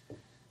like,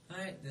 all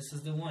right, this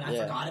is the one. I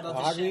Yeah. forgot about Well, the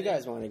how come you shedding.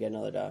 guys want to get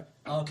another dog?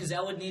 Oh, because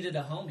Elwood needed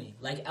a homie.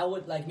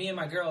 Elwood, me and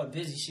my girl are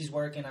busy. She's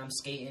working, I'm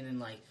skating,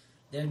 and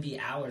there'd be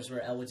hours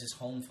where Elwood's just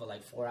home for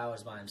 4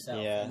 hours by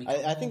himself. Yeah, And we come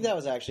I think home- that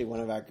was actually one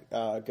of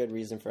our good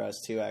reason for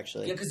us too.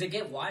 Actually, Yeah, because they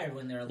get wired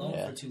when they're alone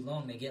Yeah. for too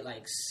long. They get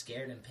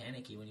scared and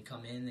panicky when you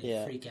come in. They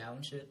Yeah. freak out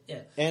and shit.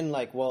 Yeah. and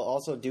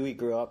also Dewey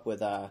grew up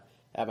with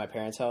at my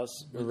parents'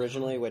 house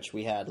originally, which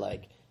we had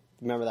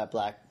remember that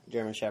black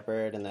German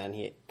Shepherd, and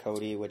then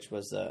Cody, which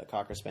was the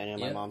Cocker Spaniel,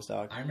 my Yep. mom's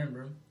dog, I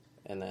remember him.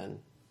 and then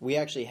we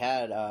actually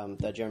had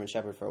that German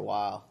Shepherd for a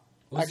while.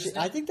 What was his Actually,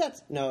 I name?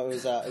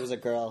 think it was a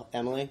girl,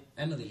 Emily.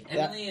 Emily,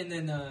 That- and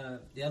then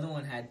the other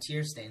one had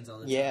tear stains all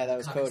the time. Yeah, that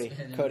was Cocker Cody.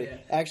 Spaniel, Cody. yeah.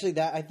 Actually,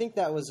 I think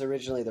that was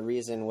originally the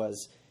reason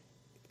was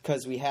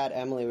because we had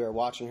Emily. We were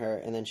watching her,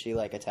 and then she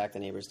attacked the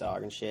neighbor's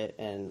dog and shit.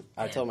 And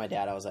I Yeah. told my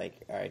dad, I was like,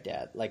 "All right,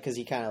 Dad," because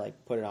he kind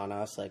of put it on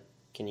us,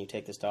 "Can you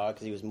take this dog?"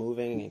 Because he was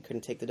moving and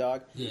couldn't take the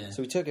dog. Yeah.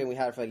 So we took it. and We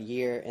had it for a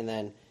year, and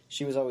then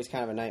she was always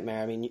kind of a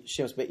nightmare. I mean,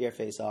 she almost bit your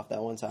face off that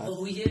one time.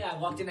 Oh yeah, I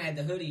walked in. I had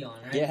the hoodie on.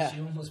 Right? Yeah.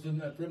 She almost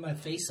ripped my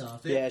face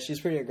off. Yeah,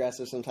 she's pretty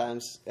aggressive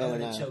sometimes. I would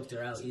And, have choked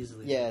her out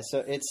easily. yeah, so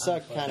it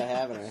sucked Unfunny. kind of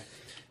having her.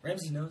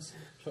 Ramsey knows.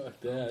 Fuck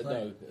that.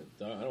 Play.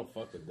 Dog, I don't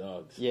fuck with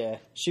dogs. Yeah,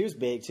 she was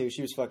big too.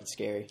 She was fucking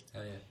scary.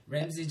 Oh yeah.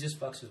 Ramsey just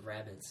fucks with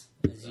rabbits.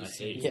 As you I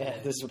see. hate Yeah,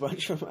 there's a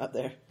bunch of them out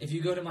there. If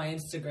you go to my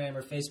Instagram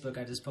or Facebook,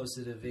 I just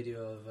posted a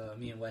video of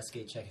me and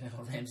Westgate checking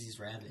out Ramsey's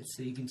rabbits,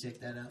 so you can check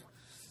that out.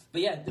 But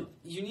yeah,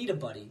 you need a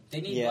buddy.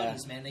 They need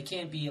buddies, man. They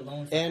can't be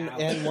alone for hours.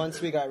 And once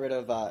we got rid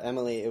of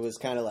Emily, it was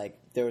kind of like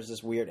there was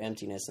this weird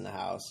emptiness in the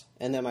house.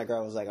 And then my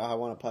girl was like, "Oh, I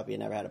want a puppy. I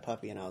never had a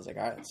puppy." And I was like,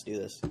 "All right, let's do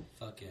this."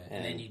 Fuck yeah.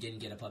 And then you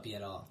didn't get a puppy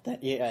at all. Then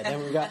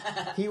we got.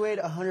 He weighed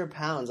 100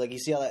 pounds. Like you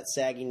see all that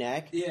saggy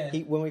neck. Yeah.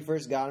 When we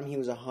first got him, he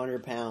was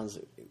 100 pounds,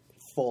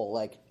 full,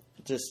 like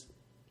just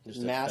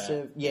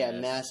massive. Yeah,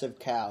 massive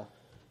cow.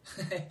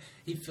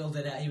 He filled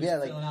it out. He was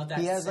filling out that.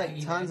 He has like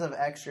saggy tons neck. of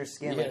extra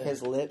skin. Like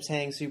his lips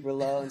hang super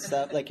low and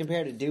stuff. Like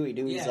compared to Dewey,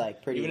 Dewey's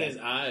like pretty. Even like, his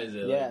eyes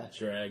are like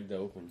dragged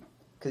open.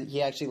 Cause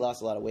he actually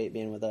lost a lot of weight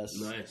being with us.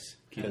 Nice.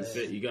 Keep him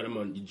fit. You got him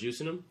on. You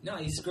juicing him? No,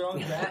 he's growing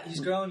grass. He's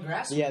growing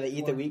grass. Yeah, they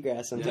eat the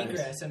wheatgrass sometimes.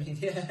 Wheatgrass. I mean,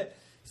 yeah,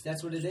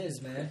 that's what it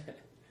is, man.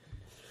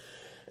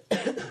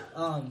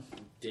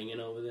 Dinging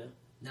over there.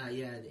 Nah,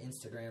 yeah, the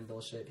Instagram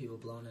bullshit. People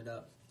blowing it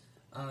up.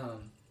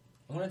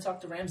 I want to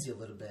talk to Ramsey a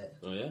little bit.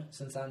 Oh yeah.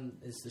 Since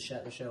it's the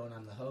Shetler Show and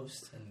I'm the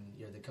host and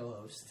you're the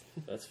co-host.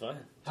 That's fine.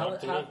 Talk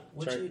to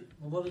me.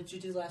 What did you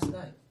do last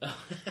night?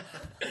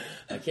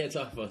 I can't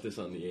talk about this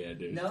on the air,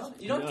 dude. No,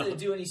 you don't have to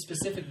do any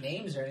specific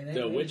names or anything.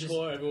 The witch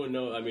whore. Everyone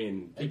know. I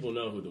mean, people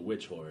know who the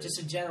witch whore is. Just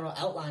a general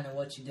outline of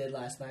what you did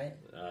last night.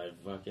 I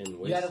fucking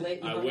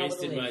You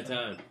wasted my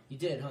time. You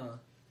did, huh?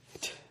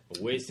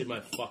 I wasted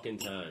my fucking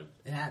time.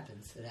 It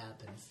happens. It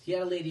happens. He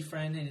had a lady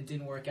friend and it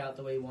didn't work out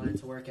the way he wanted it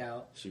to work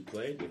out. She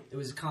played me. It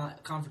was a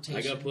confrontation.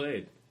 I got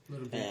played. A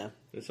little bit. Yeah.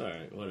 It's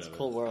alright. Whatever. It's a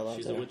cool world out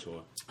She's there. a witch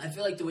whore. I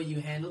feel like the way you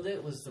handled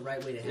it was the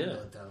right way to handle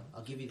it, though.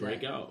 I'll give you that.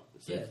 Break out.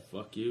 Say,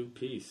 fuck you.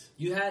 Peace.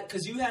 You had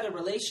a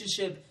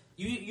relationship.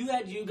 You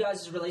had you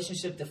guys'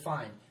 relationship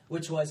defined,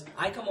 which was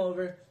I come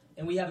over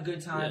and we have a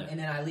good time and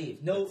then I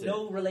leave.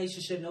 No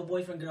relationship, no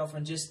boyfriend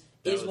girlfriend. Just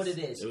what it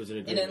is. It was an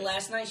agreement. And then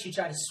last night she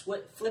tried to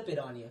flip it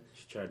on you.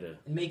 She tried to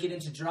and make it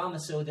into drama,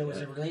 so there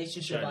was a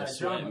relationship out of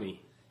drama. Me.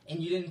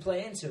 And you didn't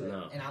play into it.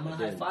 No, and I'm gonna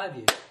high five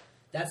you.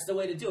 That's the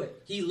way to do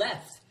it. He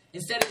left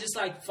instead of just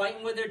like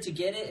fighting with her to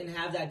get it and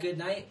have that good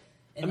night.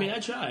 I mean, I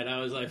tried. I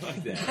was like, fuck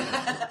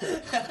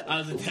that. I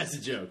was like, that's a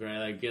joke, right?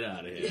 Like, get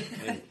out of here.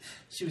 And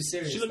she was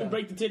serious. She let me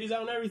break the titties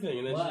out and everything.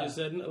 And then Wow. she just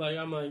said, like,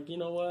 I'm like, you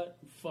know what?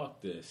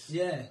 Fuck this.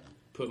 Yeah.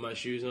 Put my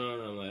shoes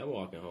on. I'm like, I'm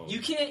walking home. You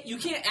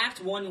can't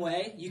act one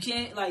way. You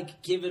can't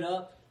like give it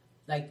up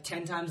like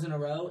 10 times in a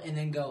row and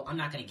then go, I'm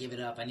not going to give it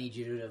up. I need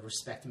you to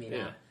respect me now.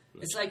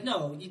 Yeah. It's like,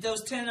 no,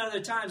 those 10 other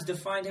times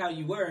defined how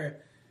you were.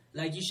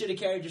 Like, you should have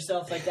carried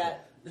yourself like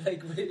that.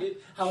 Like,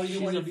 how you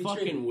want to be She's a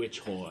fucking treated.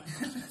 witch whore.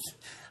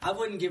 I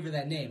wouldn't give her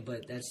that name,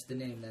 but that's the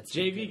name. That's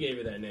JV gave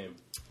her that name.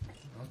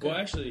 Okay. Well,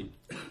 actually,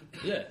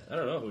 yeah, I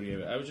don't know who gave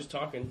it. I was just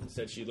talking,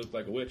 said she looked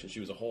like a witch and she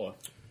was a whore.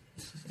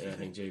 And I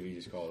think JV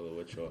just called her the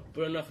witch whore.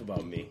 But enough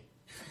about me.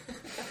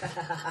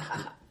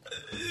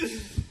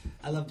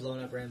 I love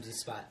blowing up Ramsey's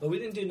spot. But we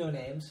didn't do no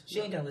names. She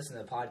ain't going to listen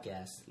to the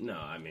podcast. No,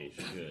 I mean,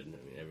 she should. I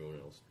mean, everyone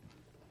else.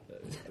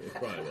 It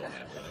probably will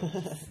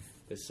happen.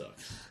 It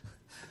sucks.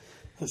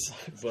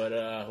 But,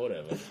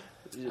 whatever.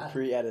 You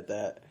pre-edit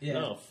that. Yeah.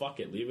 No, fuck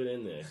it. Leave it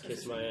in there.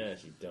 Kiss my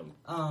ass, you dumb.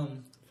 All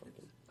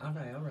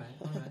right.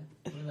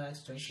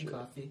 Relax, drink some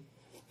coffee.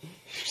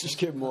 Just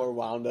get more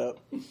wound up.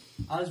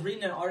 I was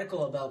reading an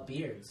article about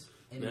beards,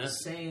 and Yeah.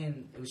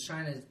 it was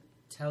trying to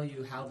tell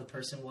you how the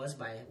person was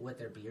by what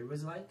their beard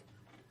was like.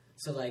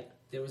 So, like,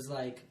 there was,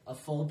 like, a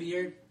full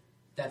beard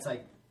that's,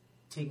 like,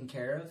 taken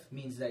care of,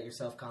 means that you're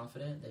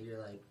self-confident, that you're,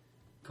 like,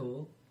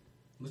 cool.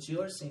 Which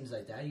yours seems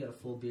like that. You got a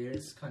full beard.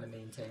 It's kind of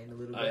maintained a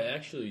little bit. I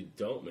actually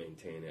don't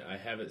maintain it. I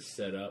have it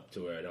set up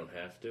to where I don't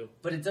have to.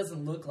 But it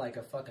doesn't look like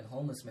a fucking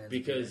homeless man's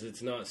Because beard.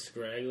 it's not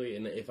scraggly,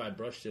 and if I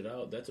brushed it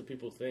out, that's what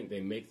people think.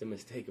 They make the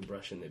mistake of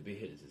brushing their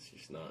beards. It's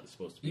just not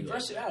supposed to be You like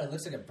brush it that. out, it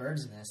looks like a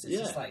bird's nest.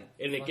 It's just like...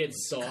 and it fucking-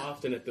 gets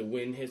soft, and if the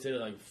wind hits it, it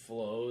like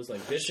flows.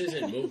 Like, this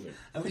isn't moving.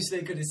 I wish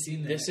they could have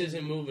seen that. This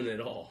isn't moving at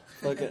all.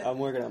 Look, I'm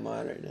working on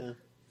mine right now.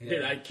 Yeah.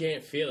 Dude, I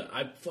can't feel it.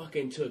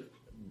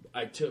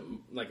 I took,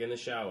 like, in the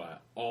shower,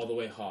 all the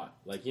way hot.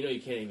 Like, you know,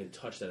 you can't even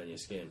touch that on your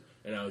skin.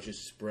 And I was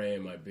just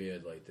spraying my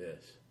beard like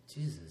this.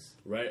 Jesus.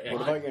 Right?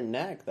 What about your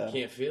neck, though? I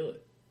can't feel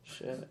it.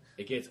 Shit.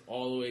 It gets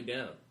all the way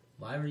down.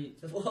 Why were you...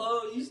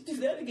 Whoa, you do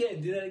that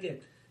again.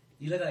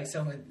 You look like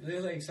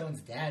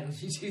someone's dad when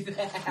you do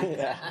that.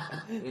 Yeah.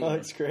 Oh,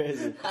 it's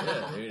crazy.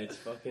 Yeah, dude,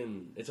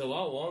 it's a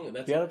lot longer.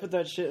 That's You gotta put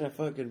that shit in a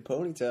fucking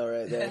ponytail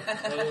right there.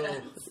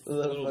 a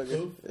little fucking,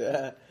 poof.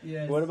 yeah.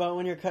 Yes. What about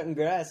when you're cutting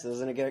grass?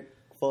 Doesn't it get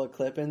full of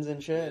clippings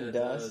and shit Yeah, and it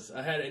dust? does.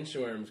 I had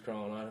inchworms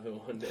crawling out of it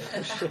one day.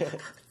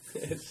 Shit.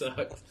 It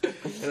sucked.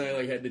 And I,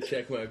 like, had to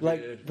check my beard.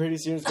 Like, pretty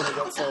soon it's gonna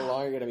get so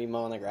long you're gonna be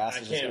mowing the grass. I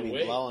It's just can't gonna be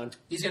wait. blowing.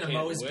 He's gonna Can't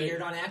mow his wait.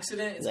 beard on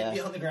accident. It's Yeah. gonna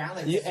be on the ground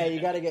like Hey,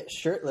 you gotta get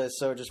shirtless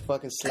so it just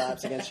fucking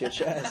slaps against your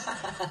chest.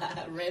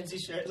 Ramsey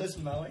shirtless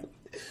mowing.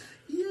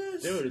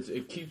 Yes. Dude,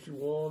 it keeps you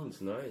warm.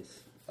 It's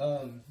nice.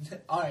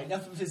 All right,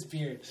 enough of his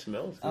beard.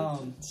 Smells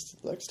good.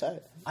 Looks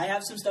tight. I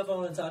have some stuff I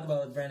want to talk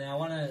about with Brennan.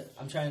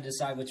 I'm trying to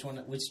decide which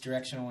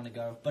direction I want to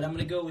go, but I'm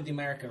gonna go with the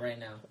America right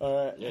now.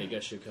 All right. Yeah, you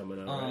got shit coming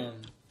out, right?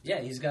 Yeah,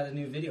 he's got a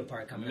new video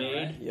part coming out,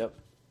 right? Yep.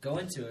 Go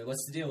into it.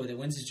 What's the deal with it?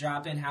 When's it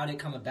dropping? How did it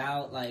come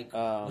about? Like,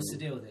 what's the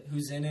deal with it?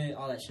 Who's in it?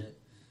 All that shit.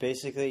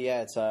 Basically,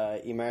 yeah, it's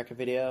a America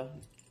video.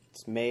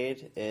 It's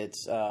made.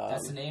 It's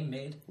That's the name,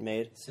 Made.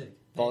 Made. Sick.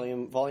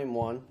 Volume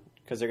 1,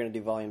 because they're gonna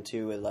do Volume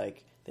 2 with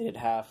like they did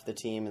half the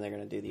team and they're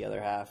gonna do the other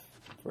half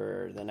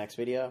for the next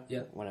video.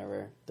 Yep.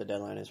 Whenever the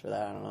deadline is for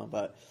that, I don't know.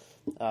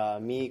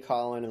 But me,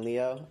 Colin, and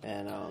Leo,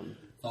 and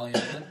Volume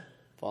 1.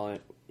 Volume.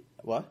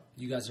 What?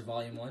 You guys are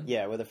Volume 1.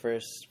 Yeah, we're the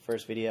first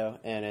video,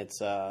 and it's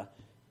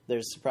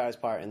there's a surprise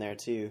part in there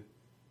too.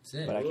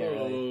 Sick. But I can't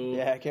really.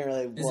 Yeah, I can't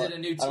really. Is it a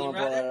new I don't team wanna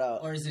blow that rider,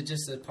 out. or is it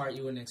just a part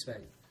you wouldn't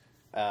expect?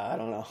 I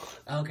don't know.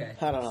 Okay.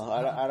 I don't know.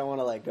 I don't want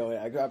to like go.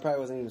 I probably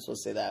wasn't even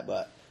supposed to say that,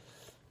 but.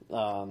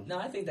 No,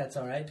 I think that's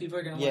all right. People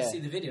are going to want Yeah. to see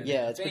the video.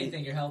 Yeah, If it's anything,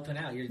 pretty- you're helping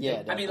out. Yeah, I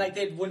mean, definitely. like,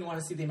 they wouldn't want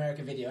to see the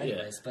American video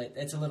anyways, but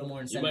it's a little more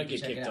You incentive might to get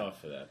check it kicked out. off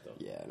for that, though.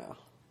 Yeah, no.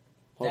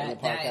 Hoping That-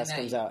 the that- podcast that-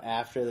 comes out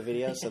after the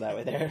video, so that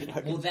way they're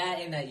fucking Well, that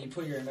and that you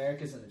put your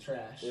Americas in the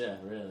trash. Yeah,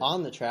 really.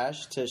 on the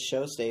trash to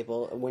show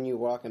staple when you're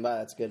walking by.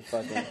 That's good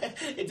fucking.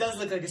 It does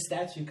look like a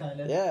statue, kind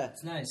of. Yeah.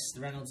 It's nice.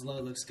 The Reynolds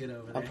logo looks good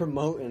over I'm there.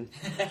 promoting.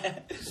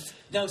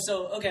 No,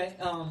 so, okay,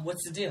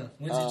 what's the deal?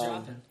 When's it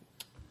dropping?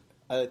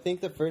 I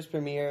think the first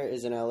premiere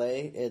is in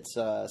LA. It's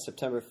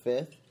September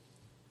 5th,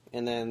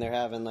 and then they're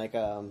having like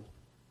having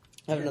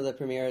other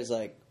premieres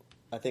like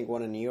I think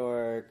one in New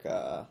York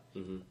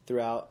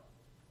throughout.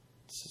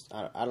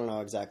 I don't know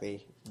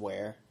exactly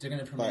where. They're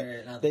going to But premiere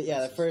it in other the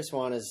places. first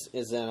one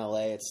is in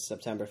LA. It's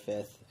September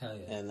 5th. Hell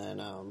yeah. And then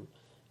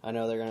I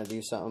know they're gonna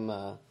do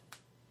something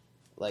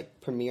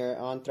like premiere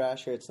on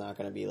Thrasher. It's not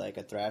gonna be like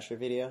a Thrasher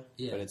video,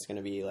 Yeah. but it's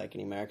gonna be like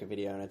an America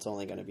video, and it's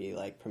only gonna be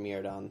like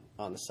premiered on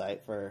the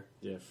site for.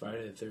 Yeah,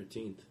 Friday the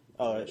 13th.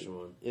 Oh, Actual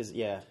one.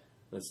 yeah.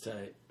 That's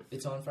tight.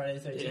 It's on Friday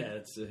the 13th? Yeah,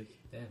 that's sick.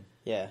 Damn.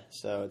 Yeah,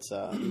 so it's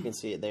you can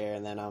see it there,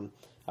 and then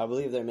I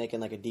believe they're making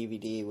like a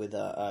DVD with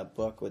a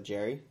book with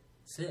Jerry.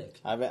 Sick.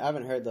 I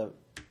haven't heard the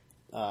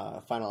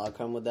final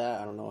outcome with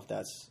that. I don't know if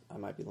that's. I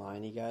might be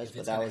lying, to you guys, If but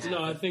it's that gonna was. happen.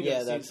 No, I think Yeah, I've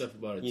seen that's- stuff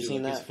about it, you too.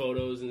 seen Like his that?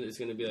 photos, and it's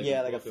going to be like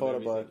Yeah, a like a book of photo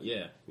everything. book.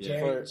 Yeah, yeah. Jerry,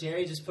 For-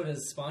 Jerry just put a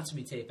sponsor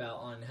me tape out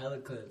on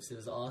Heliclips. It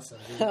was awesome.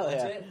 Did you Hell watch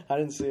yeah! it? I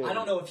didn't see it. I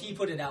don't know if he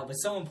put it out, but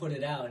someone put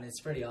it out, and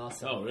it's pretty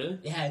awesome. Oh, really?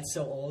 Yeah, it's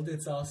so old.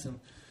 It's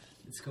awesome.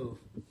 It's cool.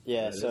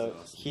 Yeah, That is so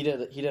awesome. he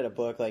did a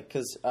book like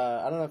because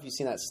I don't know if you've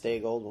seen that Stay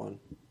Gold one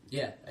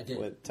Yeah, I did.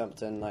 with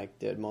Templeton like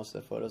did most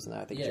of the photos and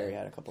that. I think Yeah. Jerry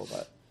had a couple,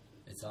 but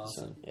It's so,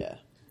 awesome. yeah,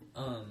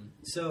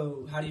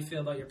 So how do you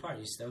feel about your part?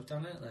 You stoked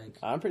on it? Like,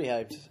 I'm pretty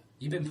hyped.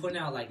 you've been putting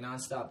out like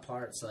nonstop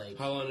parts, like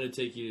How long did it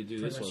take you to do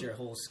pretty this much one? your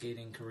whole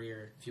skating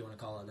career, if you want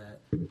to call it that.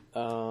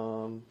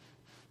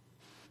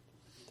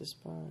 This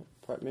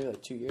part maybe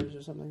like 2 years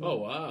or something. Oh,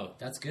 wow.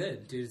 That's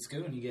good, dude. It's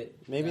good when you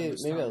get maybe that much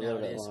a time little bit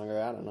nowadays.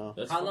 longer. I don't know.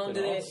 That's How long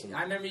fucking did awesome. it?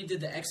 I remember you did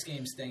the X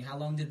Games thing. How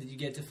long did you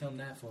get to film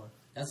that for?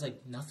 That's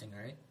like nothing,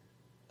 right?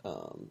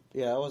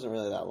 Yeah, it wasn't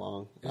really that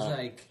long. It was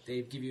like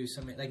they give you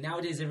some like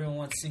nowadays everyone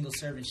wants single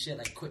serve and shit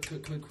like quick.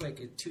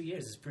 2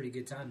 years is a pretty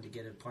good time to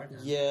get a part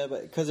done. Yeah,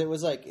 but because it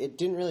was like it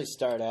didn't really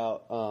start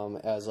out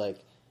as like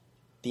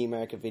the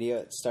America video.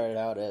 It started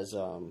out as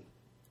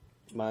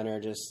Minor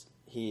just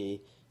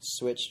he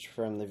switched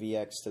from the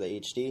VX to the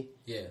HD,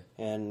 Yeah.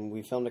 and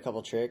we filmed a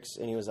couple tricks.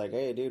 And he was like,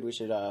 "Hey, dude, we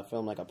should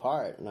film like a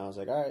part." And I was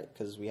like, "All right,"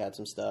 because we had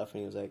some stuff. And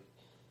he was like,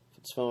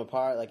 "Let's film a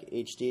part like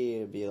HD.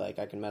 It'd be like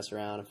I can mess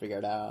around and figure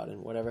it out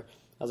and whatever."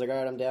 I was like, "All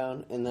right, I'm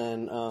down." And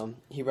then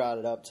he brought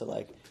it up to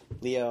like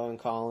Leo and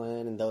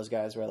Colin, and those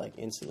guys were like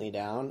instantly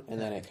down. And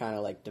then it kind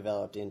of like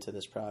developed into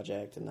this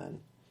project, and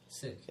then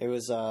Sick. it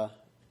was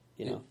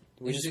you know.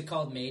 We Is just, it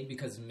called Made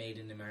because Made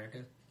in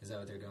America? Is that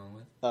what they're going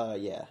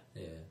with? yeah.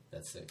 Yeah,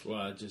 that's sick. Well,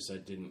 I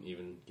didn't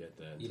even get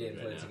that. You didn't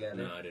right put it now. together?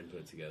 No, I didn't put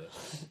it together.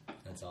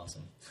 That's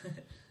awesome.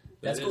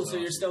 That's That cool. is So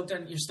you're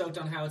awesome. stoked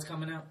on how it's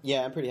coming out?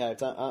 Yeah, I'm pretty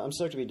hyped. I'm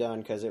stoked to be done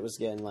because it was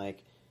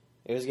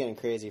getting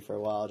crazy for a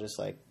while, just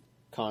like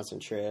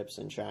constant trips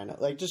and trying to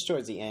like just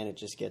towards the end it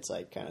just gets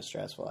like kind of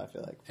stressful. I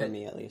feel like for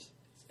me at least.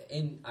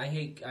 And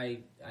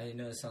I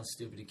know it sounds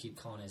stupid to keep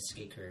calling it a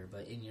skate career,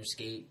 but in your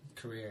skate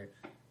career,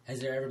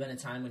 has there ever been a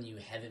time when you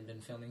haven't been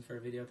filming for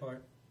a video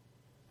part?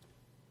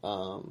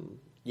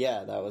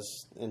 Yeah, that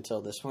was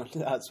until this one.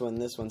 That's when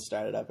this one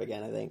started up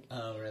again, I think.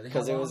 Oh, really?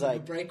 Because How it long was of a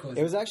like break was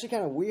it was actually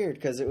kind of weird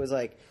because it was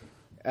like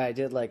I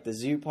did like the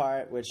zoo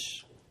part,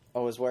 which I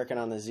was working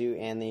on the zoo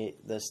and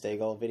the Stay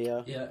Gold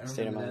video. Yeah, I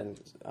State of remember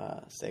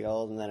Mind, Stay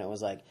Gold, and then it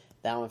was like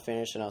that one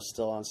finished and I was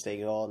still on Stay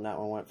Gold, and that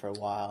one went for a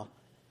while,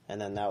 and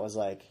then that was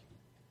like,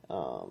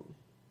 I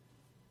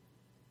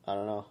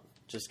don't know,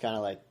 just kind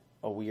of like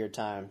a weird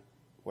time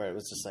where it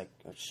was just like,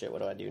 oh shit,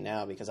 what do I do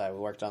now? Because I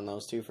worked on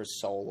those two for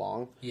so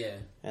long. Yeah.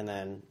 And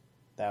then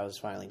that was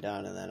finally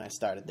done, and then I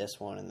started this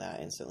one, and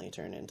that instantly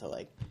turned into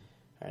like, all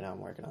right, now I'm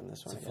working on this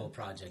It's one a again. full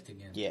project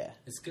again. Yeah,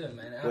 It's good,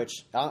 man.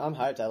 which I'm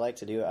hyped. I like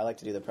to do. I like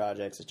to do the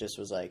projects. It just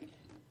was like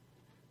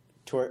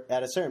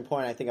at a certain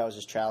point, I think I was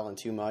just traveling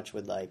too much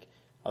with like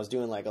I was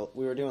doing like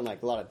we were doing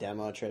like a lot of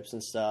demo trips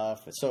and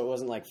stuff, so it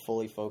wasn't like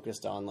fully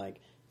focused on like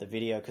the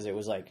video because it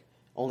was like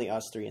only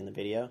us three in the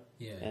video,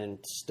 and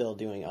still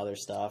doing other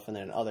stuff, and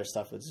then other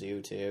stuff with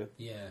Zoo too.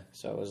 Yeah.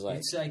 So it was like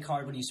it's like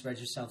hard when you spread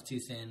yourself too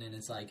thin, and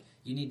it's like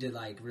you need to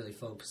like really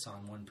focus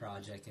on one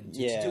project and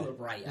just do it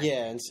right.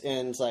 And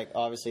it's like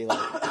obviously like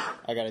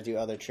I got to do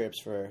other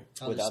trips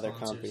with other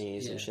sponsors.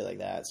 companies and shit like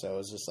that. So it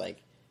was just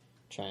like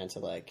trying to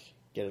like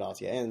get it all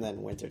together. And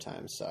then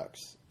wintertime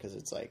sucks because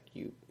it's like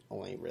you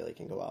only really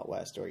can go out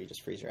west or you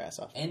just freeze your ass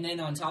off. And then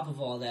on top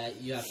of all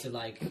that, you have to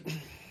like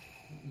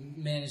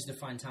manage to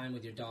find time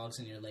with your dogs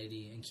and your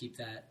lady and keep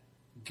that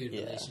good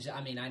relationship.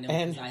 I mean, I know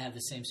because I have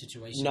the same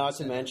situation. Not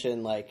to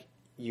mention, like,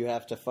 you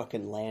have to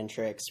fucking land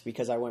tricks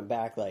because I went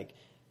back, like,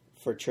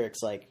 for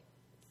tricks, like,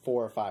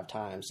 4 or 5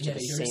 times to the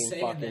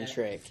same fucking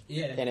trick.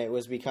 Yeah. And it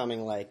was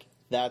becoming, like,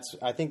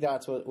 I think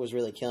that's what was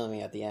really killing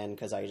me at the end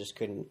because I just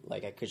couldn't,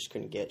 like, I just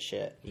couldn't get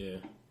shit. Yeah.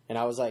 And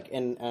I was like,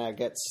 and I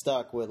get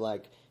stuck with,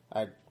 like,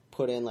 I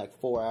put in, like,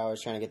 4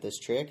 hours trying to get this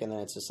trick, and then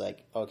it's just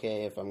like,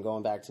 okay, if I'm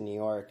going back to New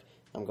York,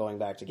 I'm going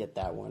back to get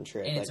that one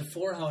trick. And like, it's a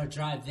 4-hour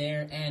drive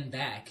there and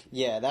back.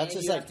 Yeah, that's and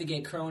just you like have to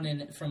get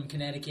Cronin from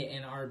Connecticut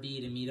and RB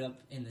to meet up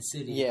in the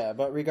city. Yeah,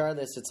 but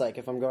regardless, it's like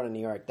if I'm going to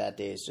New York that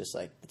day, it's just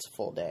like it's a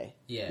full day.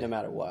 Yeah, no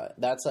matter what.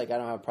 That's like I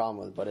don't have a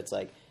problem with, but it's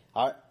like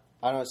I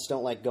just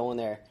don't like going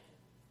there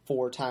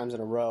 4 times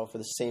in a row for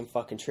the same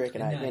fucking trick,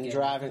 and I've been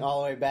driving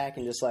all the way back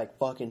and just like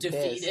fucking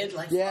defeated. Pissed.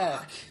 Like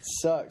fuck.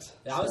 Sucks.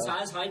 I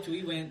was hyped.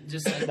 We went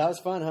just like that was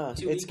fun, huh?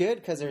 It's good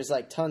because there's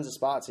like tons of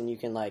spots and you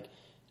can like.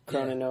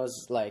 Cronin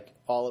knows like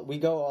we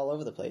go all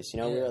over the place, you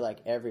know. We were like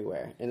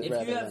everywhere. And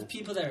if you have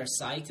people that are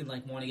psyched and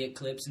like want to get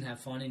clips and have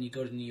fun, and you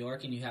go to New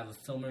York and you have a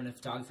filmer and a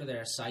photographer that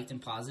are psyched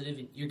and positive,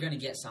 you're gonna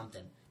get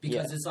something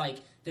because it's like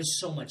there's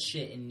so much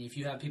shit, and if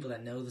you have people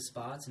that know the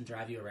spots and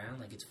drive you around,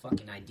 like it's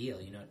fucking ideal,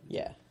 you know.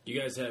 Yeah.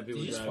 You guys have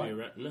people driving you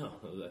around? No,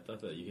 I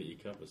thought that you hit your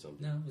cup or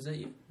something. No, was that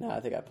you? No, I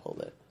think I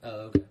pulled it. Oh,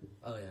 okay.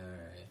 Oh yeah, all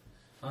right.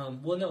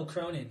 Well, no,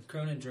 Cronin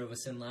drove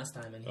us in last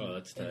time, and he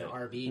in the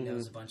RB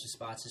knows a bunch of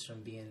spots just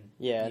from being.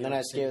 Yeah, and then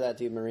I scared that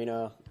dude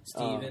Marino.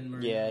 Steven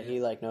Marino. Yeah,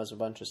 he like knows a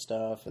bunch of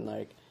stuff, and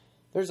like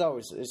there's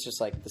always it's just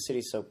like the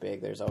city's so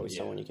big. There's always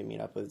someone you can meet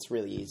up with. It's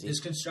really easy.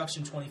 There's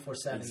construction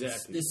 24/7.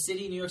 Exactly. This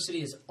city, New York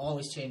City, is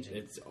always changing.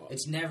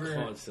 It's never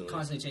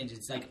constantly changing.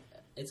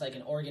 It's like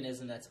an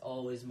organism that's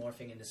always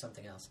morphing into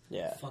something else.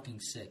 Yeah, fucking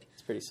sick.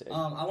 It's pretty sick.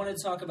 I wanted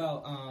to talk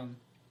about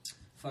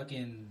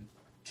fucking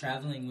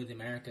traveling with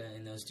America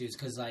and those dudes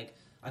because like.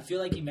 I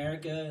feel like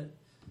America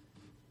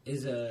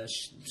is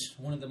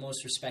one of the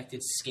most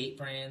respected skate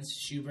brands,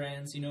 shoe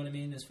brands, you know what I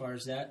mean, as far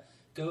as that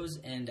goes.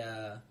 And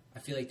I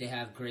feel like they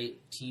have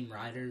great team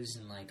riders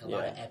and like a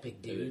lot of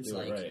epic dudes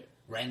like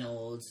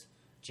Reynolds,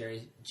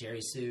 Jerry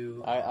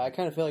Sue. I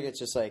kind of feel like it's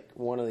just like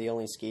one of the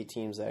only skate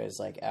teams that is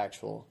like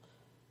actual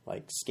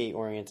like skate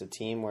oriented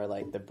team where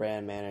like the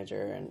brand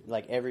manager and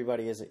like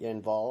everybody is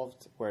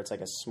involved where it's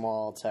like a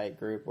small tight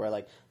group where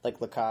like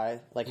Lakai,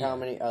 like how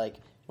many like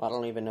I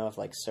don't even know if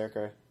like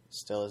Circa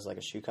still is like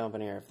a shoe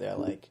company or if they're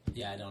like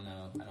I don't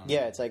know.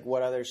 Yeah, it's like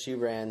what other shoe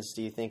brands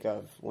do you think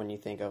of when you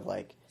think of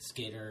like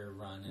Skater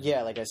Run?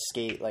 Like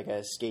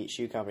a skate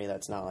shoe company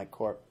that's not like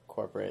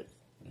corporate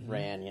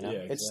ran, you know. Yeah,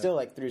 exactly. It's still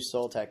like through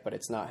Soltech, but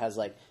it's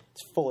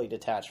it's fully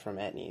detached from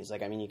Etnies.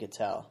 Like I mean, you could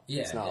tell.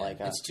 Yeah, it's not like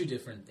it's too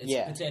different. It's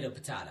potato.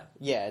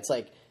 Yeah, it's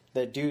like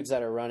the dudes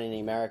that are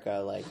running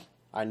America. Like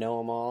I know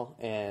them all,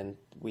 and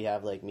we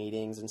have like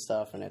meetings and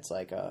stuff, and it's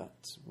like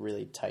it's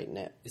really tight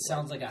knit. It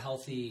sounds like a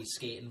healthy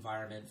skate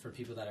environment for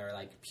people that are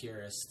like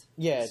purist.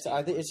 Yeah,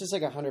 it's just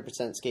like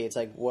 100% skate. It's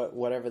like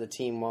whatever the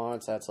team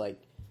wants. That's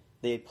like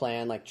they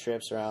plan like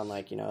trips around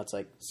like it's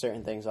like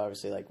certain things.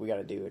 Obviously, like we got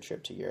to do a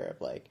trip to Europe.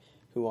 Like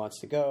who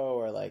wants to go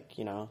or like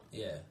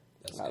Yeah.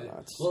 That's I good.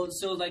 Know, well,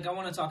 so like I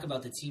want to talk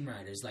about the team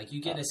riders. Like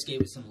you get to skate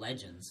with some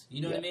legends.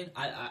 You know what I mean?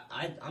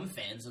 I'm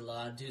fans of a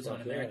lot of dudes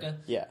on America.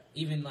 Yeah.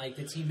 Even like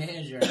the team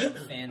manager, I'm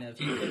a fan of.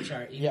 He's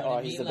Pritchard.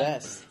 He's the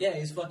best. Yeah,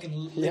 he's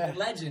fucking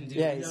legend, dude.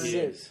 Yeah, he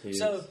is.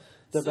 So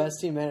the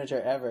best team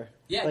manager ever.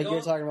 Yeah, like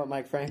you're talking about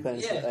Mike Franklin.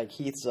 Yeah. Like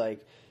Heath's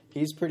like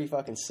he's pretty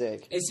fucking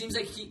sick. It seems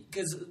like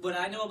because what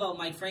I know about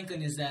Mike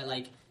Franklin is that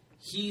like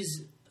he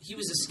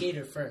was a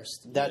skater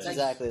first. That's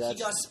exactly that.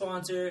 He got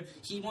sponsored.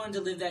 He wanted to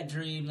live that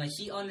dream. Like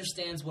he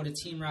understands what a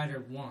team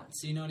rider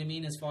wants. You know what I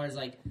mean? As far as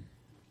like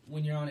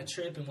when you're on a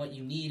trip and what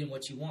you need and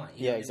what you want.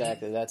 You know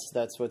exactly. I mean?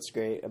 That's what's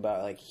great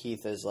about like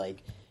Heath is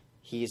like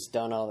he's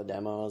done all the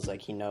demos.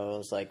 Like he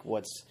knows like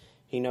what's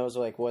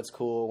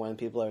cool when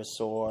people are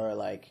sore.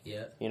 Like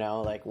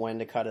like when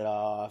to cut it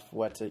off,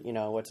 what to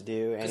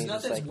do. Because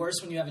nothing's worse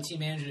when you have a team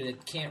manager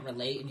that can't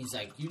relate and he's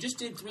like, "You just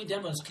did 3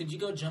 demos. Could you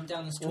go jump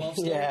down this 12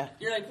 stair?" Yeah.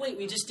 You're like, "Wait,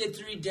 we just did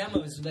 3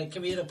 demos. Like,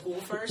 can we hit a pool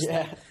first? Yeah.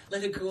 Like,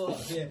 let it cool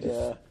off."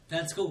 Yeah.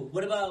 That's cool.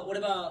 What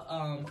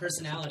about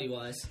personality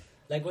wise?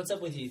 Like, what's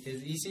up with Heath?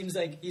 He seems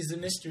like he's a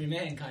mystery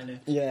man, kind of.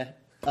 Yeah.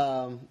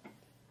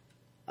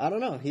 I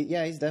don't know.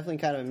 He's definitely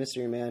kind of a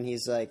mystery man.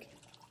 He's like,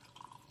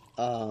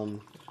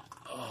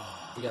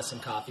 We got some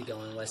coffee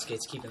going.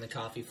 Westgate's keeping the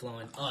coffee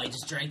flowing. Oh, I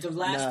just drank the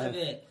last of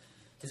it.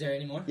 Is there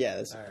any more? Yeah,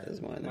 there's All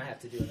right. one. Might have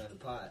to do another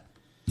pot.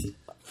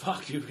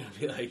 Fuck, you're gonna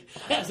be like,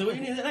 yeah, so what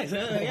do you need next?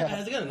 Yeah,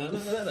 how's it going?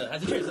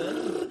 How's it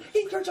going?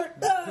 Heath Kirchart!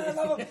 Ah, I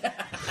love him!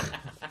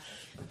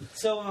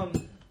 So,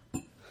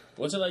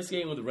 What's it like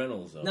skating with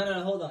Reynolds, though?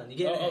 no, hold on. You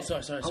get Oh,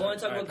 sorry. I want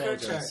to talk I about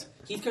Kirchart. apologize.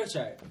 Heath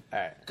Kirchart. All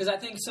right. Because I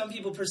think some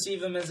people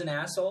perceive him as an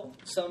asshole.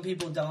 Some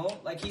people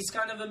don't. Like, he's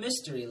kind of a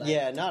mystery. Like,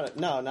 Yeah, not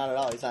at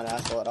all. He's not an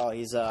asshole at all.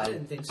 He's I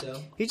didn't think so.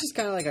 he's just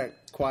kind of like a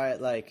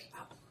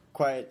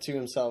quiet to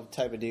himself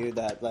type of dude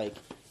that like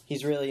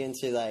he's really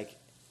into like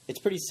it's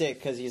pretty sick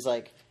because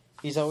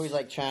he's always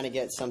like trying to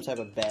get some type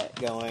of bet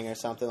going or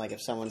something. Like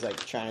if someone's like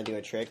trying to do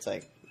a trick, it's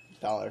like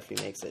 $1 if he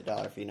makes it,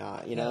 $1 if he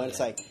not. You know, Hell it's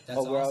yeah. like That's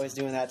we're awesome. always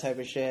doing that type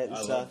of shit and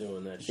I stuff. love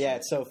doing that shit. Yeah,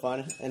 it's so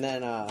fun. And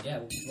then Yeah,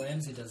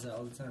 Ramsey does that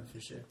all the time, for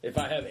sure. If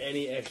I have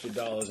any extra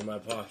dollars in my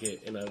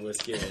pocket and I was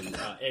skating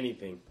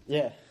anything,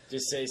 yeah.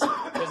 just say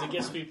something. Because it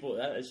gets people,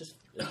 it's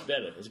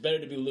better. It's better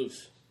to be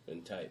loose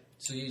than tight.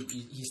 So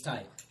he's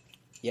tight.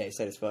 Yeah, he's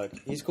tight as fuck.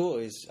 He's cool.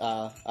 He's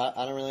I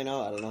don't really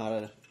know. I don't know how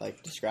to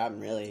like describe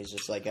him really. He's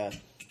just like a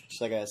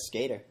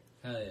skater.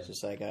 Hell yeah.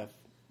 Just like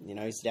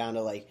he's down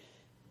to like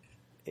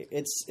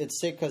it's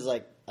sick because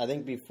like I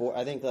think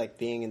like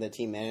being the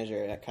team manager,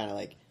 it kind of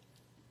like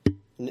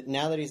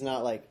now that he's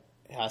not like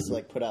has to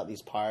like put out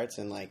these parts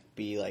and like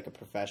be like a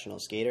professional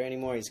skater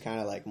anymore. He's kind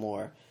of like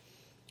more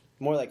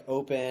like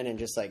open and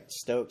just like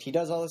stoked. He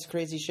does all this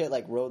crazy shit,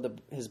 like rode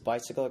his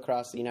bicycle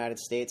across the United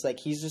States. Like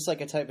he's just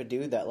like a type of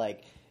dude that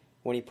like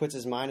when he puts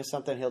his mind to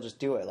something, he'll just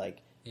do it. Like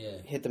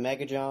hit the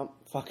mega jump,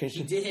 fucking.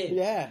 He did.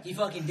 Yeah, He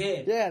fucking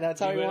did. yeah. That's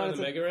how he went wanted on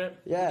the to. mega ramp?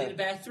 Yeah, He did a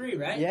back three,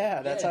 right?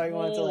 yeah. That's how he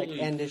wanted to like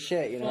Holy end his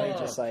shit. You know, he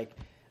fuck. just like.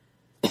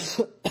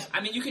 I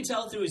mean, you could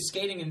tell through his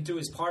skating and through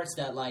his parts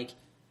that, like,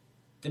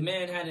 the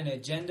man had an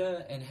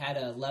agenda and had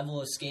a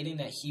level of skating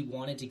that he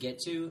wanted to get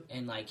to.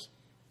 And, like,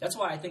 that's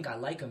why I think I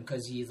like him,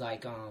 because he's,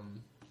 like,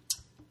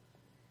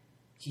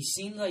 he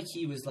seemed like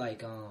he was,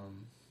 like,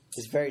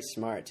 He's very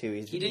smart too.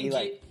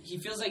 he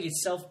feels like he's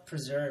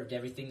self-preserved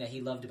everything that he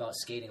loved about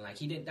skating. Like,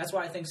 he did. That's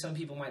why I think some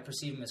people might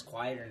perceive him as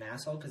quiet or an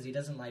asshole, because he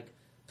doesn't, like,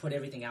 put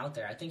everything out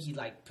there. I think he,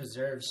 like,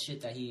 preserves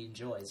shit that he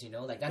enjoys, you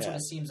know? Like, that's what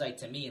it seems like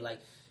to me. Like,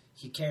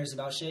 he cares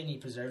about shit and he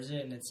preserves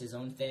it and it's his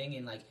own thing,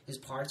 and like his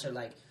parts are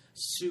like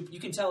super. You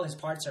can tell his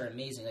parts are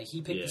amazing. Like he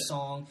picked the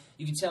song.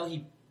 You can tell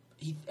he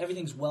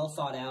everything's well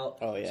thought out.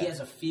 Oh yeah. He has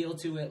a feel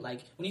to it.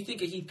 Like when you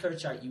think of Heath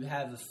Kirchart, you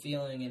have a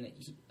feeling and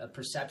a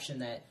perception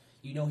that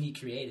you know he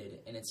created,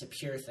 and it's a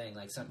pure thing,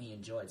 like something he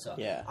enjoyed. So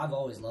Yeah. I've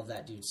always loved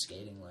that dude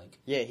skating. Like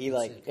he that's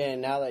like sick.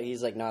 and now that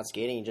he's like not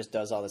skating, he just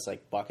does all this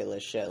like bucket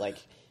list shit. Like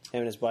him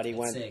and his buddy That's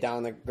went sick.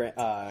 down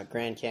the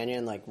Grand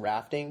Canyon like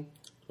rafting,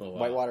 Oh, wow.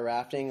 whitewater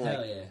rafting. Like,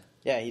 Hell yeah.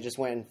 Yeah, he just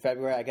went in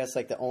February. I guess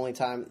like the only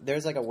time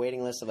there's like a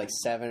waiting list of like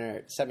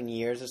 7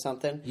 years or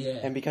something. Yeah.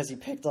 And because he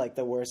picked like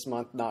the worst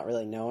month, not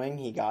really knowing,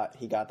 he got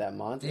that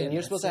month. Damn, and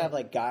you're that's supposed to have sick.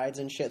 like guides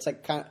and shit. It's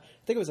like I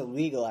think it was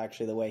illegal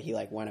actually the way he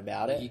like went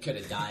about it. He could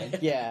have died.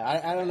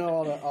 Yeah, I don't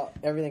know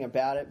everything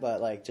about it, but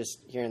like just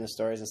hearing the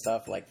stories and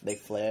stuff, like they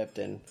flipped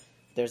and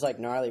there's like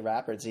gnarly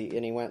rapids.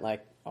 He went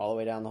like all the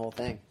way down the whole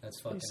thing. That's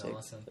fucking sick.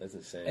 awesome. That's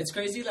insane. It's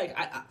crazy. Like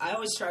I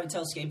always try to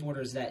tell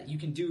skateboarders that you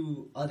can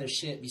do other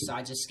shit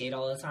besides just skate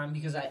all the time,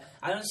 because I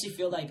honestly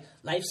feel like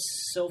life's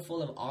so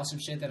full of awesome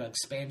shit that'll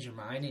expand your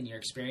mind and your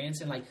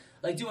experience, and like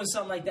doing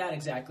something like that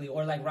exactly,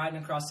 or like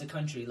riding across the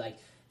country, like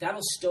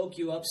that'll stoke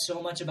you up so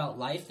much about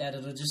life that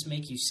it'll just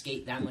make you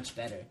skate that much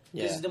better.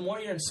 Because Yeah. the more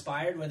you're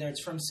inspired, whether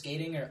it's from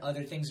skating or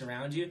other things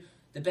around you,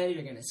 the better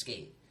you're gonna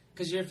skate.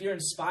 Because if you're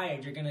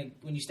inspired, you're gonna,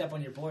 when you step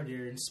on your board,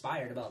 you're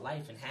inspired about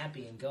life and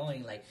happy and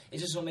going. Like it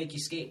just will make you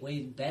skate way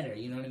better.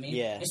 You know what I mean?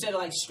 Yeah. Instead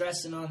of like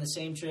stressing on the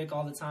same trick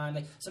all the time.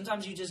 Like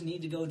sometimes you just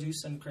need to go do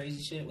some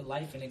crazy shit with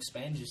life and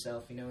expand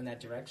yourself. You know, in that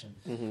direction.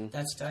 Mm-hmm.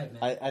 That's tight,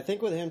 man. I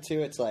think with him too,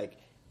 it's like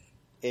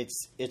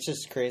it's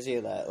just crazy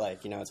that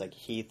like, you know, it's like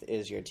Heath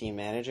is your team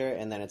manager,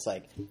 and then it's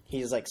like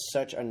he's like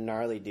such a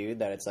gnarly dude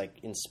that it's like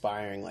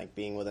inspiring, like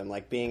being with him,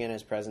 like being in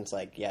his presence,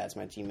 like yeah, it's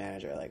my team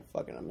manager, like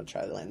fucking I'm gonna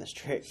try to land this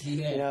trick.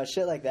 Yeah. You know,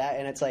 shit like that.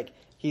 And it's like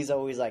he's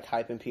always like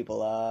hyping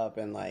people up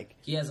and like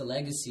He has a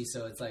legacy,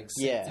 so it's like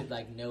sick Yeah. to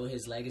like know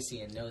his legacy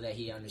and know that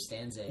he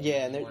understands it.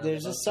 yeah, and you wanna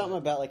there's live just up to something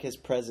it. about like his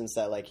presence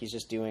that like he's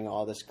just doing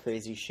all this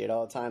crazy shit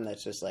all the time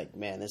that's just like,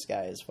 man, this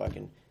guy is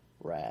fucking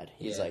rad.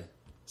 He's Yeah. like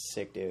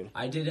sick dude.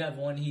 I did have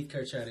one Heath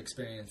Kirchart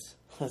experience.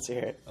 Let's hear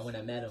it. When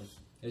I met him.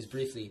 It was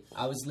briefly.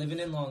 I was living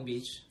in Long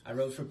Beach. I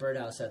rode for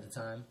Birdhouse at the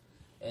time,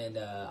 and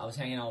I was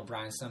hanging out with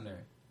Brian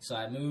Sumner. So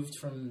I moved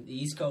from the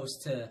East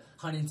Coast to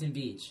Huntington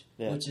Beach,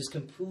 Yeah. which is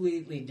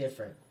completely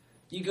different.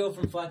 You go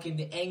from fucking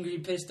the angry,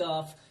 pissed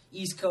off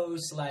East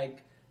Coast, like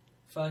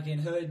fucking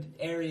hood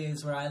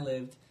areas where I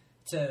lived,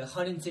 to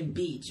Huntington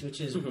Beach, which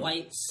is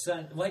white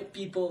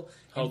people,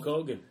 Hulk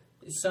Hogan.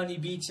 sunny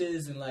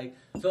beaches, and like.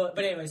 But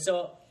anyway,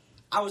 so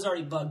I was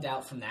already bugged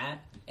out from that.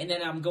 And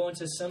then I'm going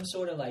to some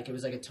sort of like, it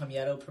was like a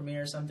Tomieto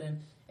premiere or something.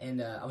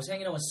 And I was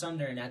hanging out with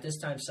Sumner, and at this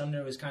time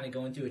Sumner was kind of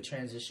going through a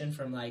transition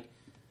from like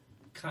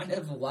kind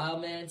of a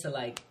wild man to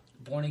like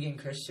born again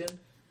Christian.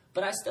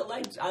 But I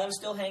was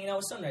still hanging out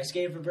with Sumner. I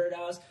skated for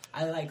Birdhouse.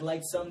 I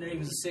liked Sumner. He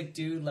was a sick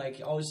dude,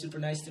 like always super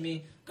nice to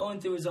me, going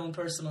through his own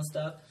personal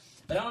stuff.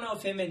 But I don't know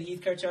if him and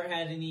Heath Kirchart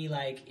had any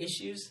like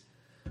issues.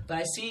 But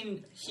I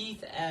seen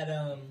Heath at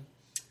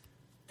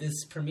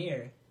this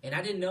premiere, and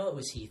I didn't know it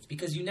was Heath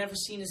because you never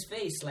seen his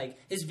face. Like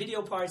his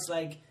video parts,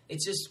 like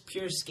it's just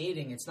pure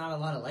skating. It's not a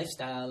lot of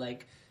lifestyle.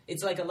 Like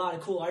it's like a lot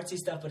of cool artsy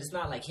stuff, but it's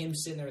not like him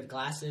sitting there with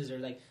glasses or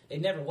like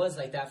it never was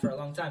like that for a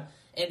long time.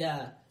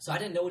 And so I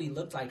didn't know what he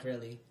looked like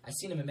really. I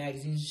seen him in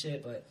magazines and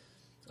shit, but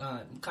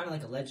kind of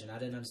like a legend. I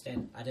didn't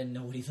understand. I didn't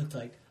know what he looked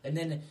like. And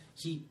then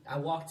I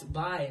walked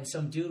by and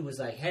some dude was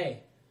like,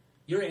 "Hey,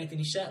 you're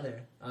Anthony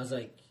Shetler." I was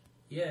like,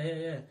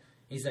 "Yeah."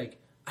 He's like,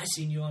 "I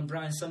seen you on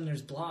Brian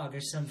Sumner's blog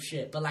or some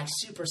shit," but like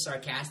super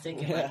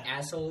sarcastic and like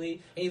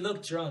assholey. And he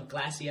looked drunk,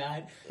 glassy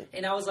eyed,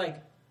 and I was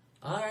like,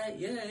 "All right,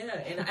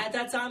 yeah." And at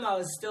that time, I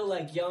was still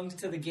like young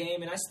to the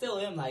game, and I still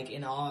am like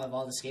in awe of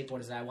all the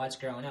skateboarders that I watched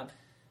growing up.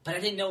 But I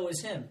didn't know it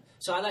was him,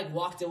 so I like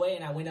walked away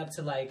and I went up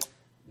to like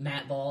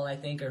Matt Ball, I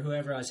think, or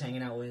whoever I was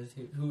hanging out with,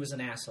 who was an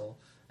asshole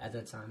at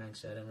that time.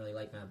 Actually, I didn't really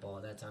like Matt Ball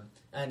at that time,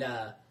 and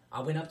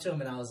I went up to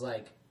him and I was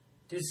like,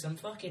 "Dude, some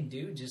fucking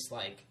dude just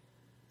like."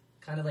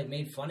 Kind of like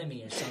made fun of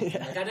me or something.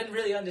 Like I didn't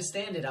really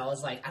understand it. I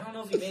was like, I don't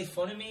know if he made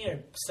fun of me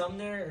or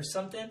Sumner or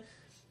something.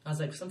 I was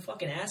like, some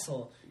fucking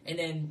asshole. And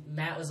then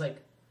Matt was like,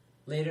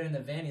 later in the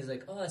van, he's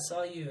like, "Oh, I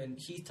saw you and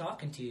Heath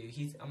talking to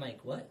you." I'm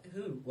like, "What?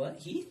 Who? What?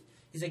 Heath?"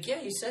 He's like, "Yeah,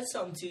 he said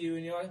something to you."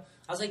 And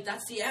I was like,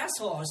 "That's the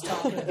asshole I was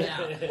talking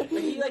about."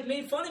 But he like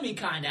made fun of me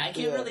kind of. I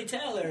can't really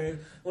tell or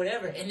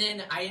whatever. And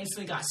then I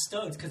instantly got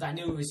stoked because I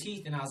knew it was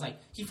Heath. And I was like,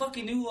 he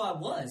fucking knew who I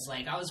was.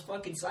 Like, I was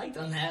fucking psyched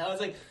on that. I was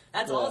like,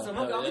 that's awesome.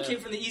 I'm a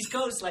kid from the East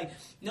Coast. Like,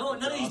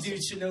 none of these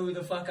dudes should know who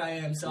the fuck I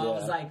am. So I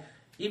was like,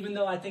 even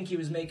though I think he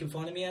was making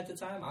fun of me at the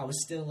time, I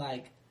was still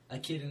like a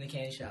kid in the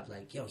candy shop.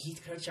 Like, yo,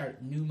 Heath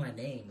Kirchart knew my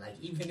name. Like,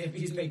 even if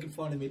he's making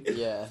fun of me.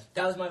 Yeah.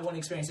 That was my one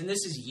experience. And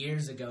this is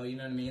years ago, you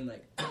know what I mean?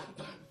 Like,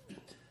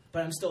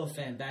 but I'm still a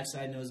fan.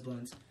 Backside nose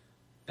blunts,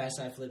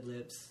 backside flip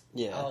lips.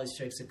 Yeah. All his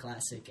tricks are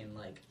classic. And,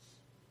 like,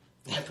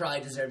 I probably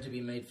deserved to be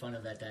made fun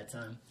of at that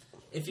time.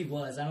 If he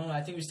was. I don't know.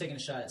 I think he was taking a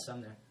shot at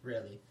Sumner,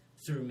 really,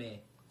 through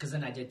me. Because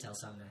then I did tell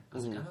Sumner. I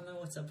was like, I don't know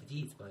what's up with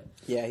Heath, but...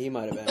 Yeah, he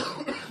might have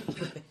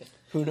been.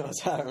 Who knows?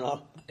 I don't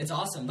know. It's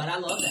awesome, but I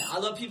love that. I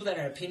love people that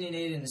are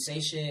opinionated and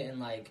say shit, and,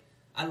 like,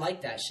 I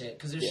like that shit,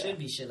 because there should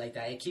be shit like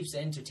that. It keeps it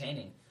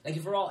entertaining. Like,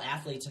 if we're all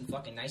athletes and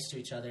fucking nice to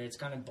each other, it's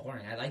kind of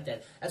boring. I like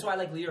that. That's why I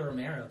like Leo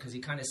Romero, because he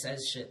kind of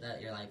says shit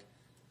that you're like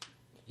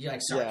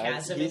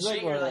sarcasm and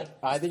shit.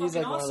 I think he's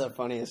like one of the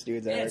funniest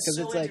dudes ever. Because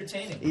it's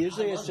like,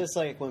 usually it's just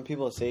like when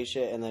people say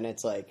shit, and then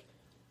it's like,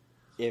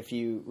 if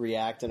you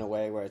react in a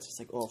way where it's just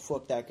like, oh,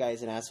 fuck, that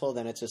guy's an asshole,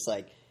 then it's just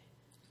like,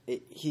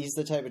 he's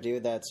the type of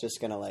dude that's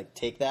just going to, like,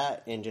 take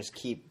that and just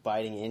keep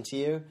biting into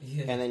you,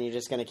 and then you're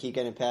just going to keep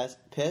getting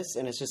pissed,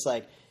 and it's just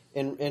like,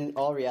 in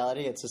all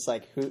reality, it's just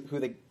like,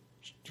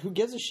 who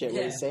gives a shit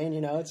what he's saying,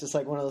 you know? It's just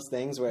like one of those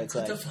things where it's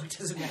what like... the fuck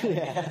does it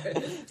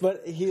matter?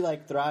 But he,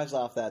 like, thrives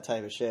off that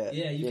type of shit.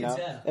 Yeah, you can know?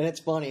 tell. And it's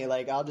funny,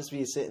 like, I'll just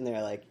be sitting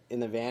there, like, in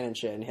the van and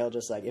shit, and he'll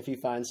just, like, if he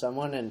finds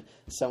someone and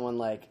someone,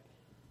 like,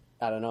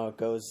 I don't know,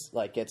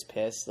 gets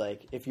pissed,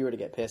 like, if you were to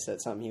get pissed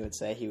at something he would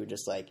say, he would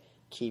just, like,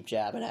 keep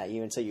jabbing at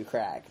you until you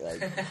crack.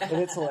 Like, and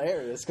it's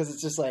hilarious, because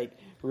it's just, like,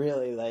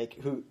 really, like,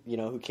 who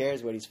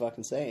cares what he's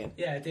fucking saying?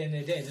 Yeah, at the end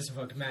of the day, it doesn't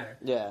fucking matter.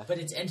 Yeah. But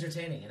it's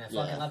entertaining, and I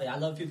fucking love it. I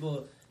love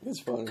people...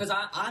 It's fun. Because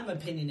I'm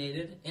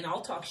opinionated, and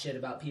I'll talk shit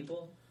about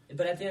people,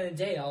 but at the end of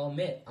the day, I'll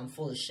admit I'm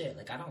full of shit.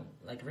 Like, I don't...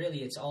 Like,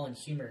 really, it's all in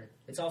humor.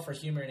 It's all for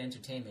humor and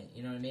entertainment,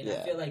 you know what I mean? Yeah.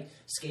 I feel like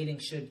skating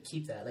should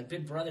keep that. Like,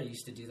 Big Brother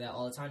used to do that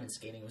all the time, and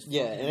skating was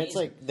Yeah, fucking and amazing. it's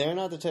like, they're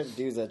not the type of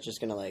dudes that's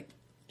just gonna, like,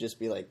 just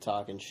be, like,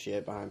 talking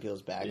shit behind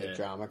people's back, like,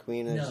 drama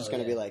queen, and it's just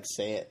gonna be, like,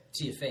 say it.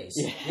 To your face.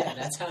 Yeah. Yeah,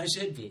 that's how it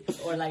should be.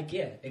 Or, like,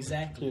 yeah,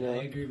 exactly. You know?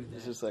 I agree with that.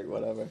 It's just like,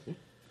 whatever.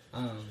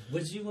 What were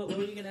you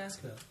going to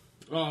ask about?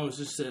 Oh, I was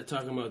just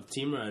talking about the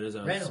team riders. I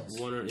was Reynolds.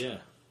 wondering,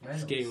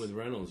 Reynolds. skating with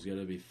Reynolds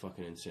gotta be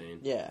fucking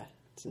insane. Yeah,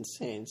 it's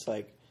insane. It's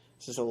like,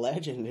 it's just a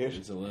legend, dude.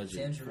 He's a legend. It's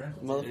Andrew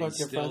Reynolds.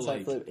 Motherfucker frontside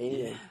like, flip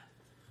anything.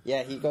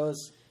 Yeah,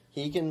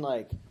 he can,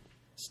 like,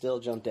 still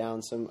jump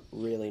down some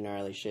really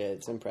gnarly shit.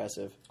 It's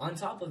impressive. On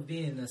top of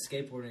being a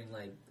skateboarding,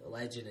 like,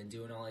 legend and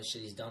doing all that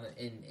shit he's done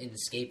in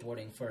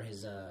skateboarding for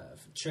his,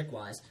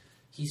 trick-wise,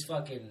 he's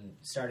fucking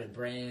started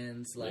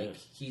brands, like,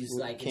 he's,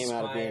 like, came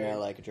inspired. out of being,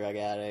 like, a drug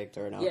addict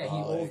or an Yeah,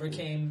 alcoholic. he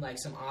overcame, like,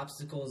 some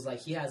obstacles. Like,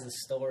 he has a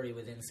story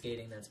within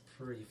skating that's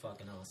pretty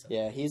fucking awesome.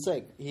 Yeah, he's,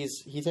 like,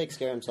 he takes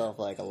care of himself,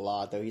 like, a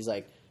lot, though. He's,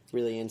 like,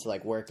 really into,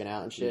 like, working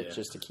out and shit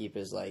just to keep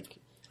his, like...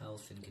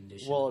 Health and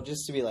condition. Well,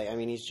 just to be like, I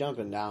mean, he's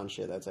jumping down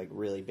shit that's like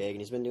really big, and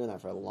he's been doing that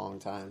for a long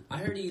time. I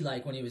heard he,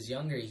 like, when he was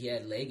younger, he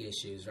had leg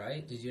issues,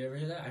 right? Did you ever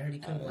hear that? I heard he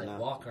couldn't, like,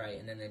 walk right,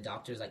 and then the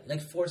doctors,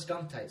 like Forrest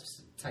Gump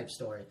type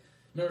story.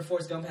 Remember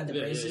Forrest Gump had the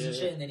braces and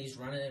shit, and then he's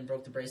running and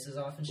broke the braces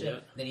off and shit? Yeah.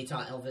 Then he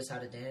taught Elvis how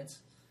to dance?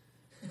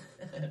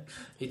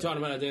 He taught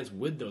him how to dance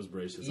with those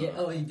braces Yeah. on.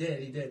 Oh, he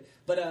did.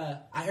 But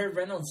I heard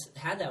Reynolds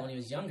had that when he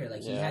was younger.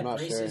 Like he Yeah, had I'm not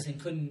braces sure.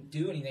 and couldn't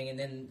do anything, and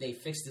then they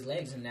fixed his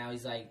legs, and now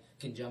he's like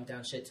can jump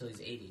down shit till he's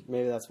 80.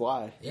 Maybe that's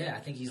why. Yeah, I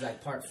think he's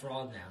like part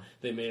frog now.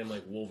 They made him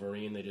like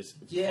Wolverine. They just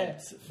Yeah,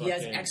 pumped he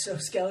has fucking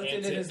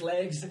exoskeleton in his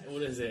legs.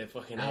 What is it?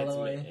 Fucking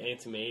Alloy.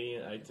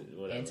 antimanian?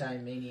 Whatever.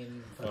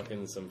 Anti-manian.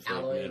 Fucking some fake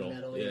alloy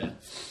metal. Yeah. Yeah.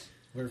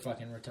 We're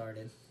fucking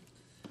retarded.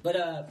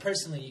 But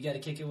personally, you got to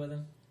kick it with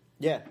him.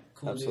 Yeah,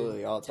 Cool absolutely,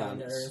 dude. all the Down time.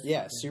 to earth.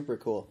 Yeah, super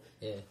cool.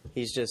 Yeah.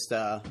 He's just,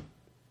 I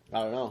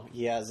don't know.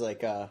 He has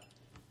like a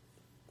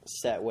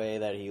set way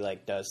that he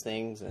like does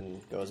things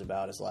and goes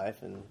about his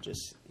life, and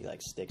just he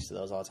like sticks to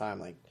those all the time.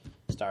 Like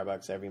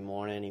Starbucks every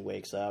morning, he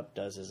wakes up,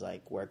 does his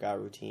like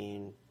workout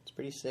routine. It's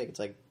pretty sick. It's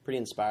like pretty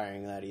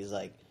inspiring that he's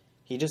like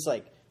he just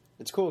like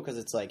it's cool because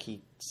it's like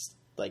he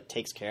like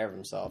takes care of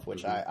himself,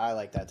 which I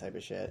like that type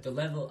of shit. The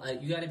level,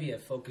 you got to be a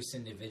focused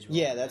individual.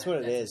 Yeah, that's what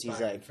it is. He's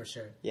inspiring like for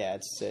sure. Yeah,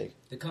 it's sick.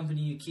 The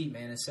company you keep,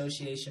 man,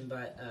 association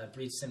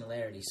breeds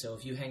similarity. So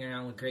if you hang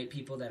around with great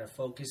people that are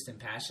focused and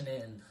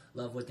passionate and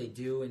love what they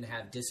do and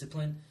have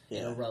discipline,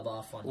 Yeah. it'll rub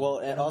off on Well, you.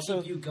 and It'll also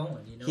keep you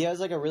going. You know, He has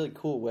like a really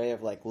cool way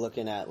of like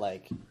looking at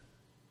like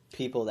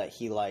people that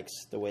he likes,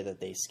 the way that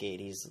they skate.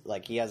 He's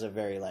like he has a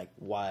very like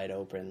wide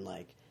open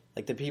like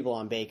the people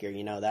on Baker.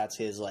 You know, that's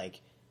his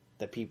like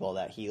the people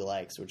that he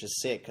likes, which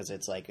is sick because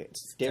it's like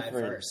it's different.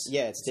 diverse.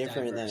 Yeah, it's It's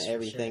different diverse, than for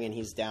everything, sure. and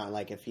he's down.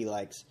 Like if he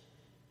likes,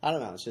 I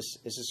don't know. It's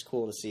just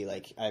cool to see.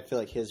 Like I feel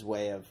like his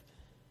way of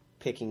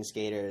picking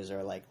skaters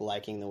or like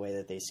liking the way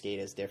that they skate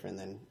is different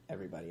than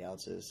everybody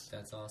else's.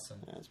 that's awesome.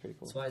 Yeah, it's pretty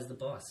cool. That's why he's the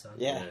boss, son.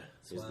 Yeah.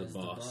 That's he's why the he's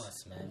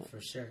boss. man, for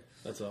sure.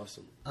 That's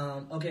awesome.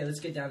 Okay, let's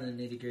get down to the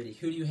nitty gritty.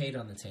 Who do you hate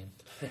on the team?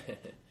 I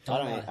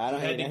don't lie. I don't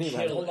Had hate to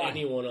anybody. kill Don't lie.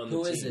 anyone on the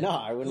Who team. is it? No,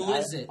 I wouldn't. Who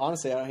is it?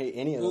 Honestly, I don't hate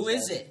any of those Who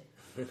is guys. it?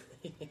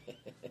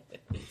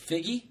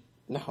 Figgy?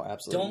 No,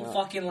 absolutely Don't not.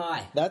 fucking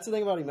lie. That's the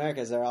thing about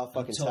America is they're all I'm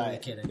fucking totally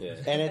tight. kidding. Yeah.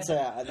 And it's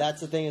that's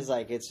the thing is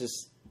like it's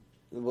just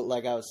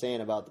like I was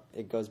saying about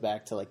it goes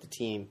back to like the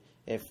team.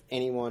 If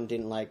anyone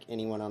didn't like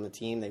anyone on the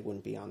team, they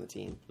wouldn't be on the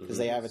team because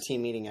they have a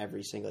team meeting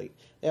every single.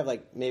 They have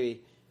like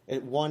maybe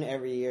one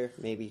every year,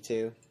 maybe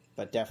two,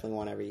 but definitely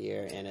one every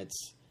year, and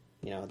it's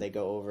they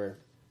go over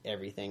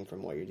everything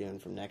from what you're doing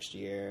from next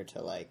year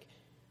to like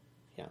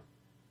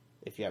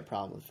if you have a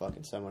problem with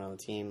fucking someone on the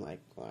team, like,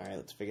 all right,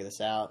 let's figure this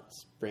out.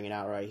 Let's bring it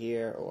out right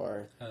here,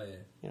 or Oh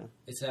yeah.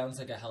 It sounds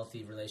like a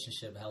healthy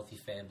relationship, healthy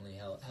family,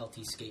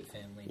 healthy skate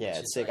family. yeah, which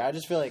it's is, sick. like, I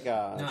just feel like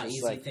not just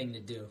easy like, thing to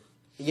do.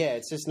 yeah,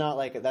 it's just not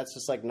like that's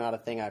just like not a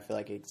thing I feel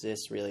like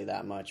exists really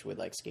that much with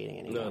like skating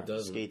anymore. No, it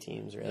doesn't. Skate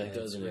teams really. Yeah, it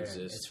doesn't it's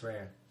rare. exist. It's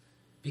rare.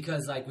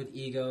 Because like with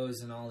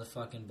egos and all the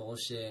fucking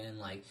bullshit and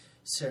like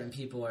certain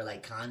people are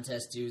like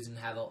contest dudes and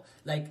have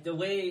like the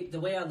way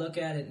I look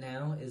at it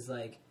now is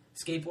like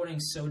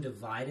skateboarding's so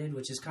divided,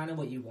 which is kind of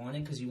what you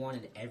wanted because you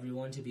wanted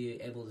everyone to be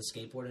able to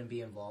skateboard and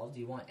be involved.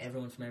 You want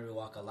everyone from every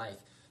walk of life.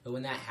 But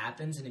when that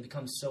happens and it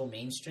becomes so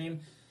mainstream,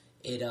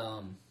 it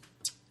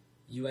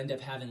you end up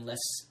having less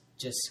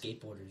just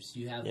skateboarders.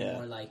 You have Yeah.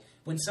 more like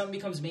when something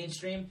becomes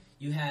mainstream,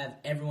 you have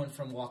everyone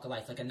from walk of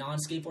life. Like a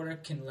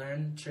non-skateboarder can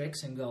learn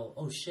tricks and go,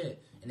 "Oh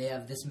shit." And they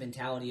have this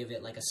mentality of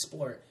it like a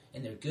sport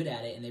and they're good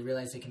at it and they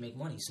realize they can make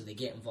money, so they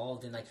get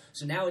involved in like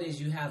so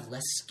nowadays you have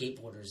less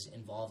skateboarders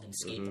involved in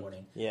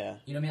skateboarding. Yeah.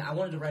 You know what I mean? I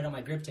wanted to write on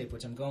my grip tape,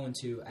 which I'm going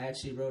to. I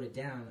actually wrote it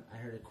down. I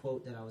heard a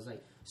quote that I was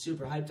like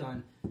super hyped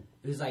on.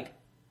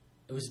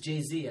 It was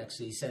Jay-Z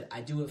actually. He said,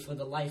 "I do it for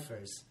the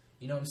lifers."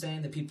 You know what I'm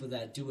saying? The people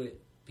that do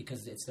it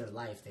because it's their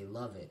life. They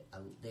love it.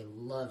 They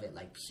love it,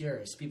 like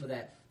purists. People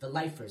that the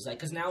lifers, like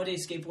because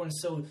nowadays skateboarding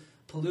is so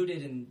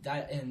polluted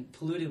and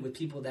polluted with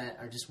people that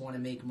are just want to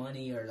make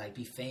money or like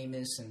be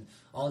famous and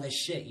all this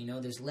shit. You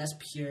know, there's less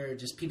pure,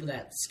 just people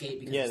that skate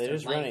because Yeah, it's they're their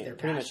just life, running their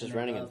pretty much passion, just their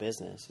running a love.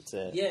 business. It's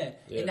it. Yeah.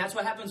 Yeah. And that's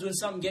what happens when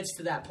something gets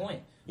to that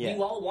point. Yeah.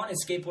 We all wanted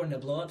skateboarding to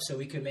blow up so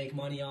we could make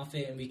money off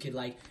it and we could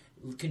like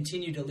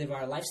continue to live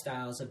our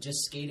lifestyles of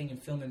just skating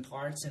and filming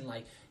parts and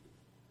like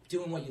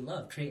doing what you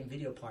love, creating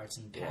video parts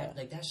and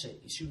like that shit,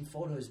 shooting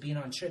photos, being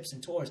on trips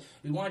and tours.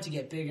 We want it to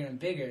get bigger and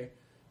bigger,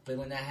 but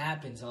when that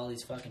happens, all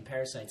these fucking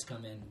parasites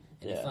come in and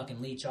they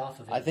fucking leech off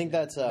of it. I think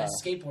that's Less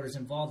skateboarders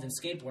involved in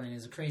skateboarding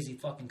is a crazy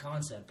fucking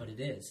concept, but it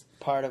is.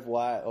 part of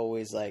why I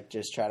always like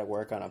just try to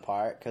work on a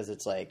part because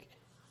it's like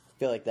I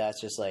feel like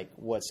that's just like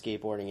what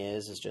skateboarding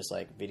is just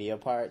like video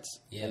parts,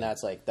 Yeah. and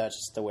that's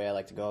just the way I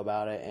like to go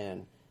about it,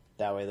 and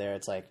that way there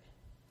it's like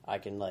I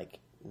can like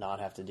not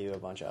have to do a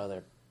bunch of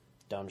other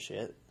dumb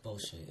shit.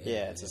 Bullshit.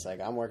 Yeah, it's just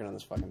like I'm working on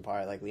this fucking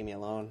part. Like, leave me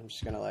alone. I'm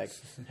just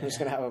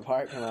gonna have a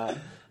part come out.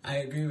 I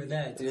agree with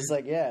that, dude. It's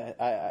like, yeah,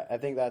 I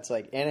think that's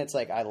like, and it's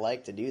like I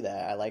like to do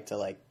that. I like to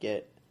like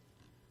get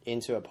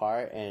into a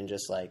part and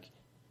just like,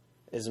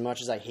 as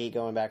much as I hate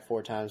going back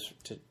 4 times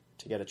to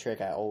get a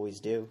trick, I always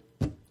do.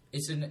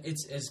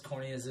 It's as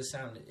corny as this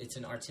sounds. It's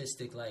an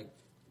artistic like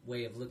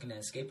way of looking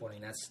at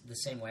skateboarding. That's the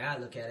same way I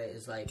look at it.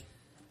 Is like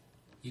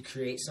you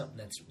create something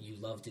that you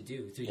love to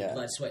do through your Yeah.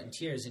 blood, sweat, and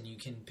tears, and you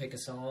can pick a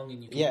song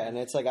and you can. Yeah, and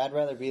it's like I'd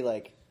rather be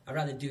like I'd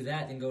rather do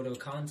that than go to a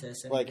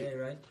contest every Like, day,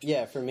 right?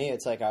 Yeah, for me,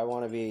 it's like I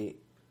want to be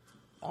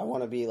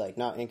like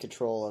not in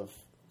control of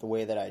the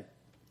way that I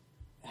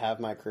have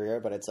my career,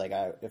 but it's like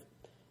if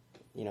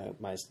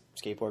my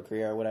skateboard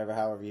career or whatever,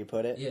 however you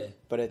put it. Yeah.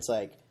 But it's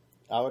like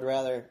I would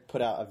rather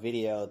put out a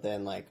video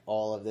than like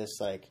all of this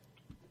like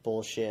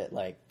bullshit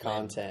like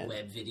content,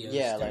 Web videos,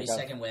 yeah,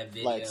 30-second web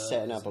videos, like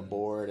setting up a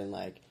board and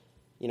like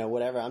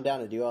whatever. I'm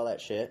down to do all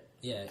that shit.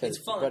 Yeah, it's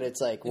fun. But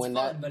it's like when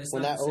fun, but it's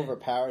when not that the same.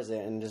 overpowers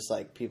it and just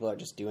like people are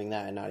just doing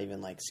that and not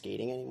even like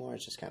skating anymore,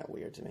 it's just kind of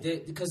weird to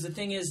me. Because the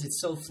thing is,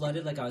 it's so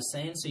flooded, like I was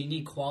saying, so you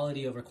need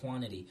quality over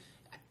quantity.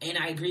 And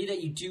I agree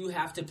that you do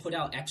have to put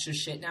out extra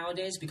shit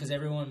nowadays because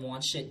everyone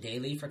wants shit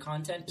daily for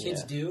content.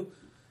 Kids do.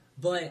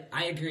 But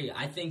I agree.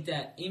 I think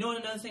that,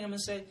 another thing I'm going to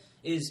say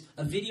is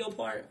a video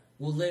part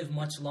will live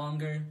much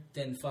longer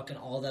than fucking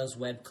all those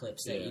web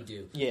clips that you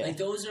do. Yeah. Like,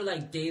 those are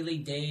like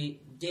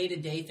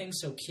day-to-day things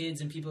so kids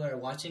and people that are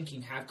watching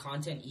can have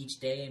content each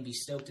day and be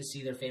stoked to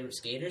see their favorite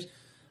skaters.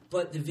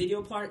 But the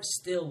video part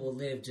still will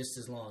live just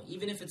as long,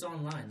 even if it's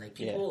online. Like,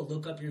 people will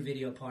look up your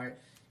video part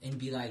and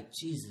be like,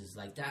 Jesus,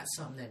 like, that's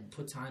something that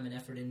put time and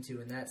effort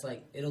into, and that's,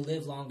 like, it'll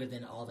live longer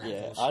than all that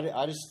bullshit.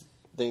 I just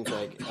think,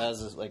 like,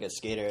 as a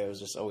skater, it was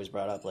just always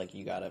brought up, like,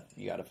 you gotta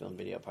film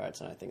video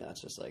parts, and I think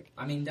that's just, like...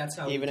 I mean, that's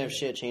how... Even if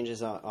shit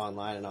changes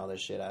online and all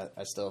this shit,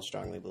 I still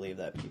strongly believe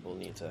that people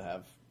need to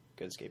have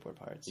good skateboard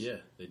parts. Yeah,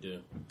 they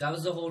do. That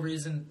was the whole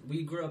reason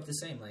we grew up the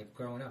same, like,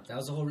 growing up. That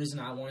was the whole reason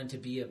I wanted to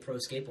be a pro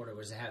skateboarder,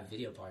 was to have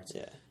video parts.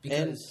 Yeah.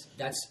 Because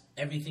that's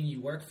everything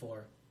you work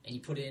for. And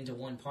you put it into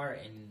one part,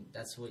 and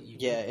that's what you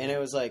do. Yeah, and it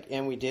was like,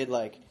 and we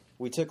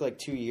took like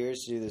 2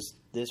 years to do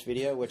this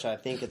video, which I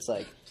think it's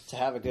like, to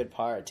have a good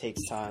part, it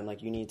takes time.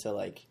 Like, you need to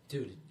like...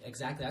 Dude,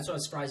 exactly. That's why I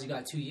was surprised you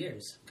got 2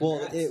 years.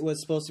 Congrats. Well, it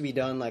was supposed to be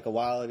done like a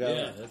while ago.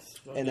 Yeah, that's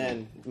fucking... And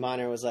then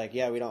Miner was like,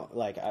 yeah, we don't,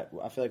 like, I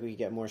feel like we could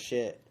get more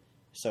shit.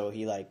 So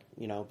he like,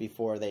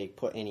 before they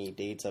put any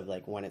dates of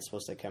like when it's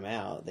supposed to come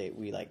out,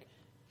 we like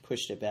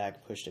pushed it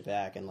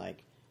back, and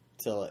like,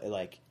 till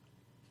like...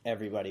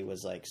 everybody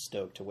was like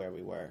stoked to where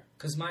we were.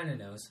 Because Miner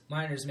knows.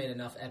 Miner's made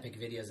enough epic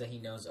videos that he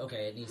knows,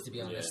 okay, it needs to be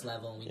on this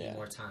level and we need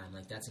more time.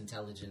 Like, that's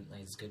intelligent.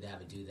 Like, it's good to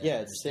have it do that. Yeah,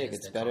 it's sick.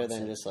 It's better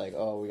than just like,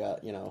 oh, we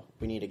got,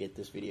 we need to get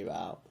this video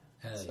out.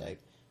 Hell it's yeah. like,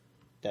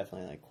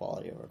 definitely like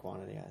quality over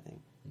quantity, I think.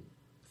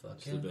 Fuck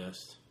It's yeah. the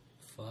best.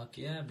 Fuck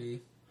yeah,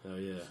 B. Hell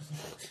yeah.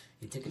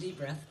 You took a deep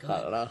breath. Go I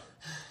ahead. don't know.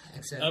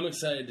 Except, I'm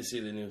excited to see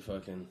the new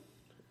fucking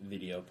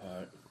video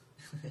part.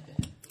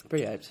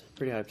 Pretty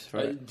hyped for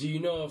it. Do you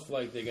know if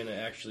like they're gonna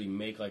actually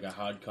make like a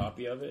hard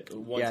copy of it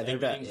once Yeah, I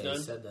think that- everything's yeah, he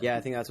done? said that. Yeah, I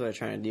think that's what they're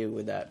trying to do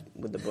with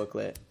the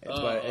booklet.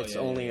 But it's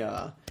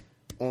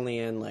only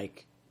in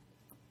like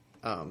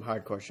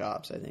hardcore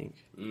shops, I think.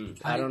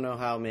 I don't know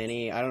how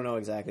many. I don't know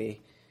exactly.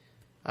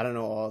 I don't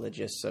know all the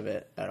gists of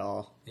it at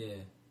all. Yeah.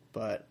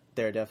 But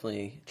they're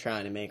definitely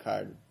trying to make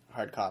hard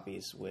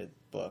copies with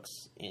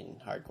books in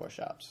hardcore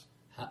shops.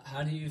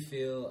 How do you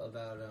feel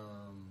about,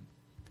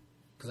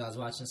 because I was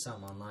watching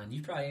something online.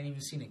 You probably ain't even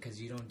seen it because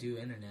you don't do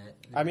internet.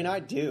 I mean, I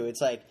do.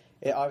 It's like,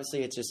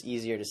 obviously it's just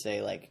easier to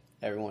say, like,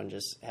 everyone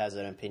just has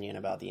an opinion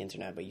about the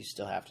internet, but you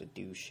still have to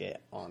do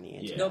shit on the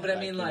internet. No, but I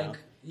mean, you know? like,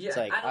 yeah. It's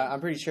like, I don't-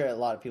 I'm pretty sure a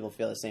lot of people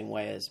feel the same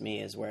way as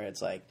me, is where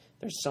it's like,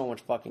 there's so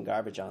much fucking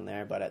garbage on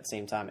there, but at the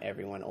same time,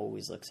 everyone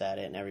always looks at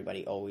it, and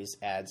everybody always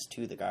adds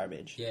to the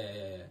garbage. Yeah.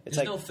 It's There's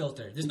like- no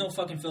filter. There's no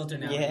fucking filter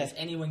now. Yeah. Because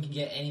anyone can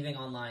get anything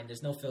online.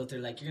 There's no filter.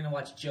 Like, you're going to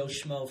watch Joe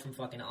Schmo from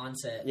fucking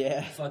Onset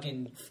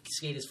fucking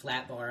skate his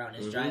flat bar out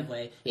in his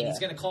driveway, and Yeah. he's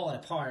going to call it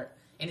apart.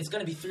 And it's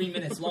going to be 3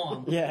 minutes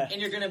long. Yeah. And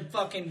you're going to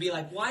fucking be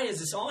like, why is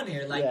this on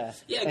here? Like,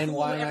 yeah, and cool,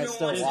 why am I everyone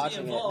still wants to be watching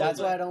it? involved, That's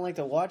but- why I don't like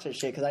to watch that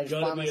shit, because I just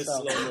Gotta find be a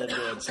myself... slow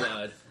board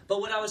slide. But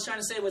what I was trying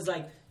to say was,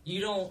 like,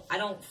 I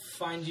don't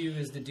find you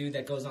as the dude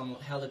that goes on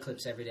hella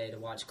clips every day to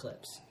watch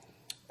clips.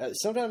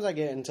 Sometimes I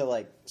get into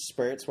like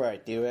spurts where I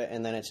do it,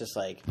 and then it's just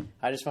like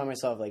I just find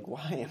myself like,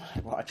 why am I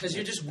watching? Because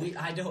you're just you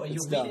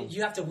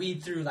have to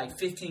weed through like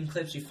 15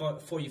 clips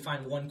before you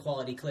find one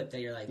quality clip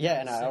that you're like, yeah,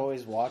 and I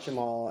always watch them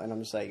all, and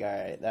I'm just like, all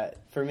right, that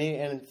for me.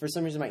 And for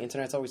some reason, my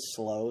internet's always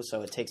slow,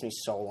 so it takes me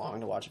so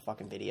long to watch a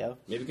fucking video.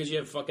 Maybe because you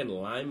have fucking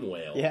Lime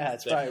Whale. Yeah,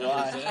 that's probably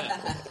What the hell is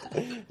why.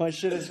 that? My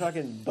shit is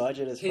fucking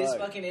budget as his fuck.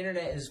 fucking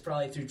internet is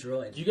probably through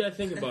Droid. You gotta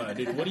think about it,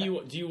 dude. What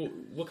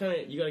what kind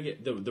of, you gotta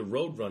get the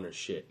Roadrunner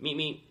shit.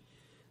 Meet.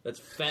 That's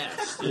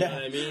fast. You know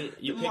what I mean?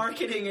 The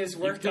marketing is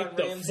worked you on picked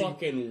the Ramsey.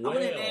 fucking I'm gonna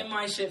whale. name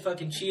my shit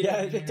fucking Cheetah. Yeah,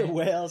 I picked the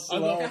whale I'm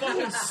slow. the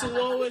fucking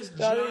slowest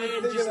I didn't even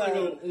giant, think just like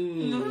about a...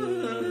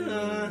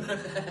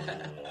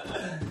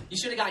 You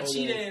should have got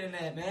Cheetah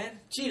internet, man.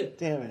 Cheetah.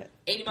 Damn it.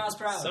 80 miles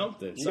per hour.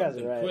 Something You guys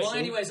are right. quick. Well,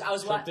 anyways, I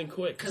was Something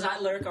quick. because I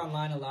lurk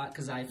online a lot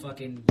because I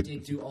fucking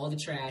dig through all the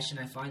trash and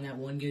I find that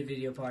one good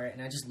video part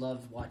and I just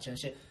love watching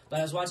shit. But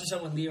I was watching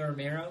something with Leo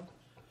Romero.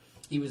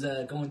 He was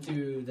going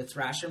through the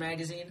Thrasher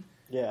magazine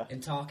Yeah.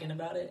 and talking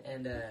about it,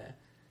 and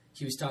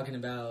he was talking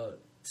about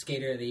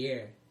Skater of the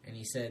Year, and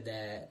he said,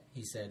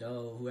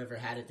 oh, whoever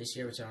had it this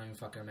year, which I don't even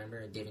fucking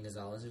remember, David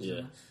Gonzalez or something.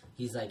 Yeah.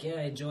 He's like, yeah,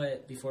 enjoy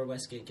it before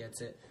Westgate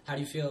gets it. How do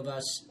you feel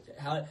about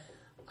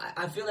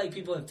I feel like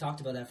people have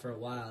talked about that for a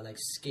while, like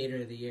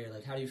Skater of the Year.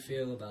 Like, how do you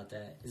feel about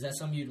that? Is that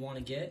something you'd want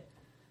to get?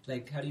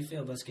 Like, how do you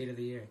feel about Skater of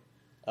the Year?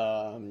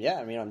 Yeah,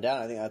 I mean, I'm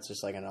down. I think that's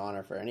just like an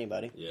honor for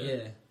anybody.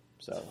 Yeah.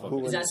 So,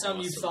 Is that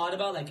something you've thought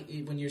about? Like,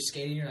 when you're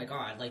skating, you're like, oh,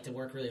 I'd like to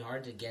work really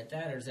hard to get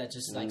that? Or is that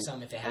just like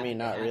something if it happens? I mean,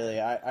 not really.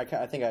 I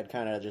think I'd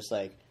kind of just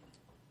like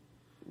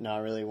not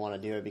really want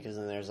to do it because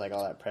then there's like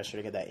all that pressure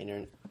to get that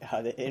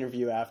the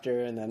interview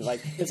after, and then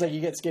like it's like you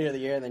get Skater of the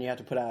Year and then you have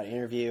to put out an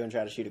interview and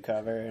try to shoot a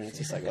cover, and it's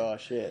just like, oh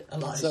shit,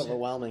 it's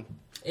overwhelming.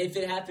 If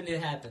it happened,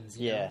 it happens.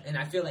 You Yeah. know? And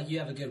I feel like you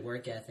have a good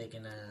work ethic,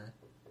 and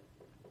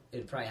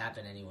it'd probably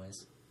happen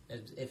anyways.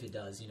 If it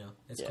does, you know,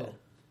 it's cool.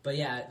 But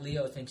yeah,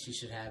 Leo thinks you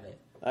should have it.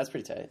 That's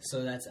pretty tight.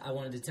 So I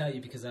wanted to tell you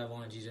because I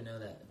wanted you to know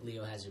that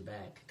Leo has your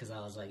back. Because I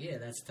was like, yeah,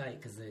 that's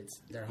tight because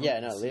they're homies. Yeah,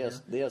 no,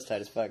 Leo's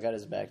tight as fuck. Got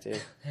his back too.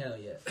 Hell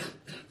yeah.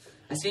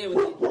 I see it with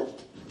you.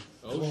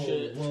 Oh whoa,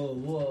 shit!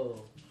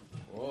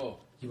 Whoa.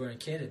 You weren't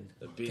kidding.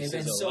 The beast They've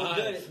been is so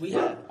alive.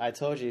 good. I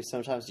told you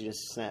sometimes he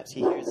just snaps.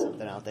 He hears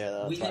something out there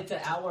though. We hit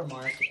the hour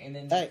mark and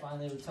then Hey.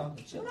 finally we're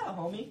talking. Chill out,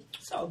 homie.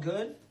 It's all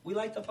good. We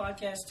like the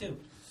podcast too.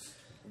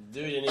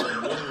 Dude, you didn't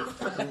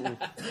even move.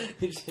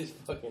 He's just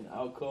fucking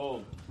out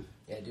cold.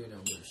 Yeah, dude, no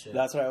move shit.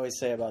 That's what I always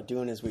say about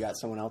doing is we got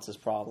someone else's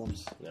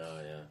problems. No,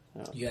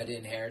 yeah. You had to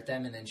inherit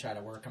them and then try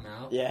to work them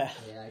out. Yeah.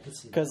 Yeah, I could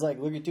see that. Because like,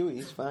 look at Dewey,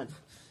 he's fine.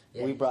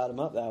 Yeah. We brought him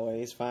up that way.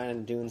 He's fine.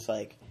 And Dune's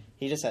like,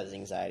 he just has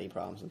anxiety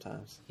problems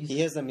sometimes. He's- He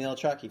hears the meal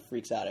truck, he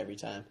freaks out every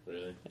time.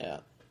 Really? Yeah.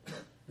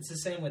 It's the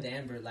same with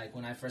Amber. Like,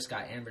 when I first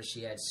got Amber,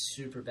 she had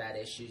super bad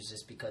issues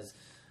just because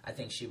I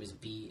think she was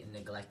beat and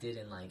neglected.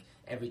 And, like,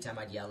 every time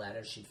I'd yell at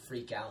her, she'd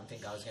freak out and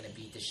think I was going to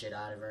beat the shit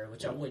out of her,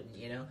 which I wouldn't,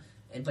 you know?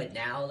 But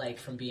now, like,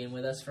 from being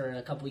with us for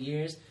a couple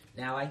years,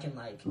 now I can,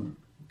 like,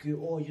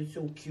 oh, you're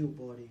so cute,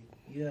 buddy.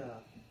 Yeah.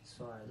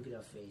 Sorry, look at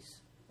her face.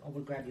 I'm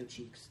going to grab your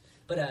cheeks.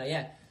 But,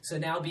 yeah, so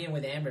now being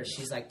with Amber,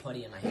 she's, like,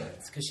 putty in my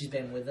hands because she's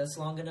been with us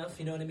long enough,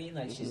 you know what I mean?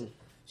 Like,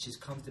 she's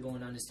comfortable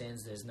and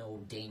understands there's no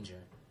danger.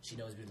 She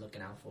knows we're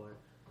looking out for her.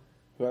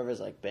 Whoever's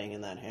like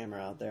banging that hammer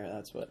out there,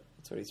 that's what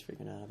he's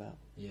freaking out about.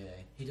 Yeah,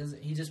 he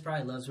doesn't. He just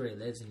probably loves where he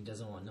lives, and he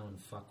doesn't want no one to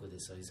fuck with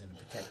it. So he's gonna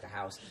protect the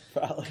house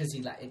Probably.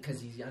 because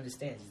he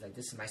understands. He's like,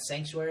 this is my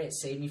sanctuary. It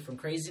saved me from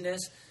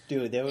craziness.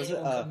 Dude, there was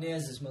Anyone come near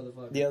this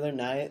motherfucker. the other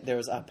night there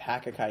was a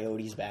pack of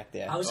coyotes back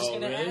there. I was just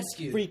gonna really? ask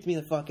you. Freaked me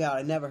the fuck out.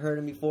 I never heard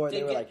them before.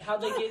 They were like,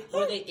 how'd they get?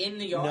 Were they in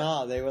the yard?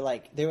 no, they were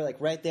like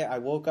right there. I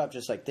woke up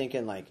just like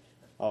thinking like,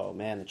 oh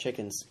man, the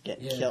chicken's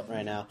getting killed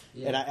right now.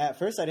 Yeah. And at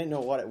first I didn't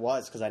know what it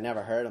was because I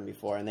never heard them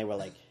before, and they were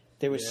like.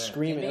 They were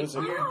screaming. They It was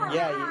make like, weird-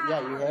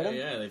 you heard them?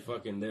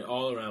 Yeah, they're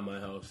all around my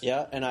house.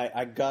 Yeah, and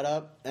I got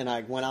up and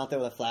I went out there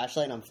with a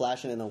flashlight and I'm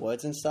flashing in the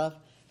woods and stuff,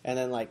 and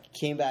then like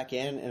came back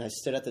in and I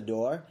stood at the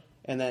door,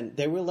 and then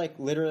they were like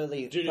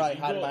literally Dude, probably if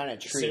you hiding go- behind a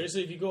tree.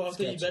 Seriously, if you go out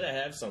there, you Sketchy. better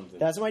have something.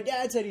 That's what my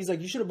dad said. He's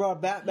like, you should have brought a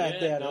bat back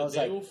there, and I was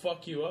they like, will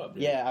fuck you up.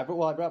 Dude. yeah. I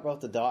brought both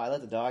the dog. I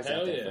let the dogs Hell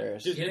out there yeah.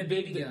 first. Dude, Get a they're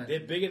BB big. gun. They're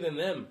bigger than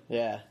them.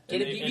 Yeah.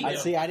 Get a And BB they're I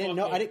see. I didn't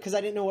know. fucking- Because I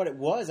didn't know what it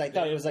was. I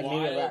thought it was like maybe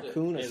a wild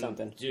raccoon or and-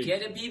 something. Dude,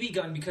 Get a BB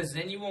gun because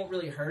then you won't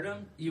really hurt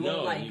him. You no,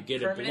 won't like you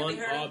get a permanently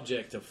blunt hurt him.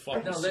 object to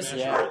fucking No, smash listen.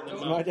 you Yeah. right in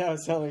the My mouth. dad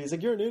was telling me. He's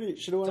like, you're an idiot.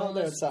 Should have went out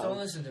there and Don't something.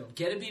 listen to him.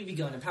 Get a BB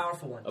gun, a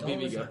powerful one. Don't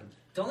BB listen gun. to him.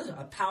 Don't listen.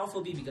 A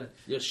powerful BB gun.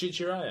 You'll shoot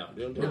your eye out.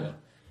 Don't do No. that.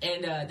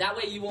 And that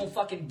way you won't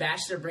fucking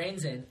bash their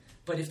brains in.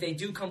 But if they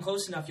do come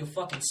close enough, you'll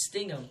fucking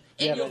sting them.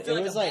 And Yeah, you'll but feel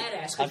it like a was like- badass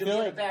I because feel you'll be in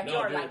like- the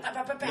backyard No, like, bah,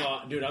 bah, bah, bah.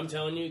 No, dude, I'm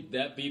telling you,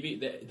 that BB,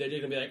 they're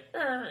just gonna be like,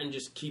 "Arr," and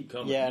just keep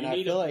coming. Yeah, you and I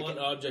need feel a like- blunt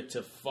object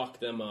to fuck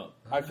them up.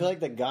 I feel like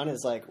the gun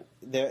is like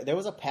there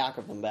was a pack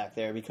of them back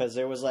there because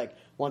there was like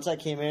once I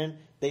came in,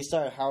 they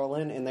started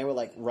howling and they were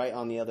like right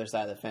on the other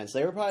side of the fence.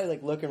 They were probably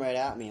like looking right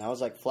at me. I was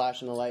like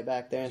flashing the light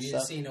back there and You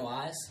stuff. didn't see no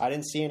eyes? I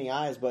didn't see any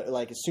eyes, but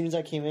like as soon as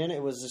I came in,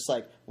 it was just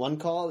like one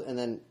call and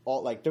then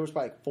all like there was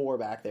probably like 4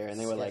 back there and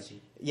they were like,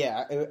 Sketchy.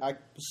 yeah, I was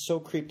so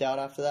creeped out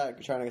after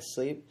that trying to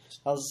sleep.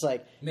 I was just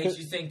like, Makes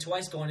you think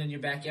twice going in your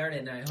backyard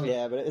at night, huh?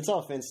 yeah, but it's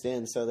all fenced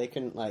in, so they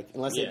couldn't like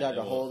unless they Yeah, dug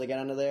they a hole won't. to get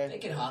under there. They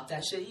can hop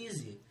that shit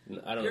easy.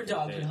 I don't Your think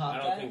dog they, can hop I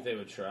don't that. think they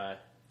would try.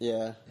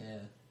 Yeah. Yeah.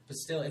 But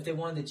still, if they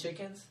wanted the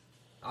chickens,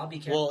 I'll be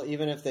careful. Well,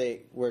 even if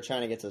they were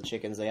trying to get to the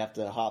chickens, they have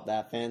to hop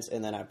that fence,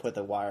 and then I put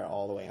the wire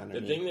all the way The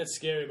underneath. thing that's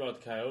scary about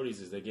the coyotes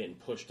is they're getting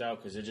pushed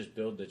out because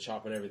they're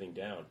chopping everything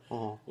down.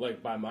 Uh-huh.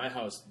 Like by my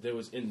house, there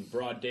was in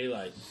broad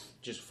daylight,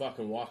 just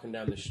fucking walking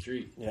down the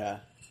street, Yeah.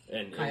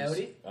 and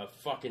Coyote? it was a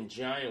fucking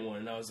giant one,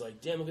 and I was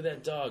like, "Damn, look at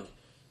that dog!"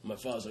 And my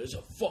father's like, "It's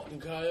a fucking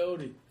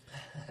coyote."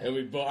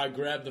 And I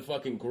grabbed the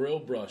fucking grill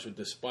brush with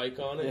the spike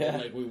on it, Yeah.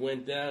 and like we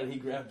went down, and he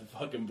grabbed the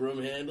fucking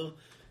broom handle,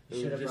 and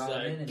we Should've were just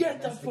brought him in like, and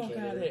 "Get the fuck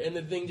domesticated out of him." here!" And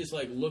the thing just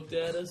like looked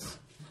at us,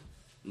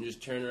 and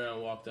just turned around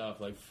and walked off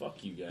like,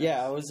 "Fuck you guys."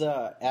 Yeah, I was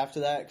after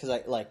that because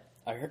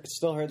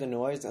still heard the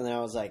noise, and then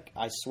I was like,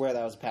 I swear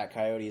that was a pack of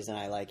coyotes, and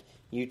I like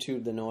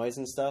YouTubed the noise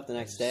and stuff the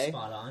next day.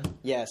 Spot on.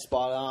 Yeah,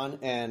 spot on.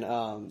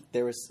 And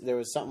there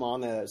was something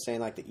on there that was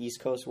saying like the East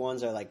Coast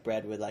ones are like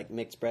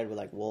mixed bred with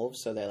like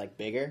wolves, so they're like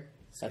bigger.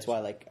 That's why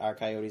like our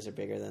coyotes are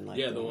bigger than like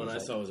Yeah, the one ones, I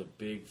like- saw was a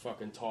big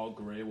fucking tall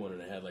gray one,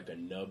 and it had like a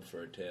nub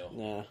for a tail.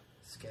 Yeah.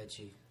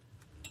 Sketchy.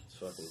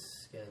 fucking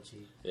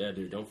sketchy. Yeah,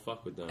 dude, don't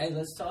fuck with them. Hey,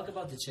 let's talk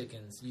about the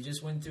chickens. You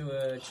just went through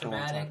a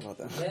traumatic. talk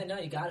about that. Yeah,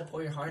 no, you got to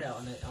pour your heart out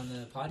on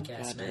the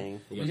podcast, God man. dang.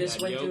 You You got just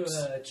bad went yolks?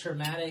 through a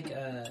traumatic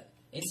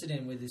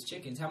incident with his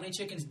chickens. How many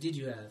chickens did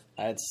you have?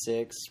 I had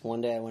 6.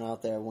 One day I went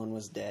out there, one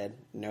was dead.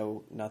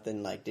 No,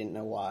 nothing, like, didn't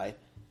know why.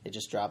 It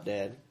just dropped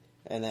dead.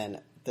 And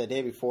then the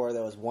day before,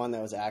 there was one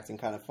that was acting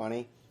kind of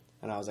funny.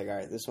 And I was like, all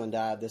right, this one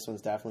died. This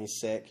one's definitely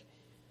sick.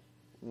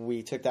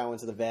 We took that one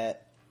to the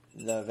vet.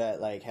 The vet,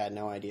 like, had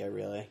no idea,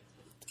 really.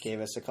 Gave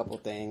us a couple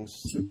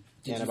things,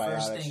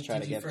 antibiotics, to try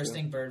to get first through.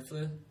 think bird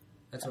flu?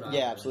 That's what I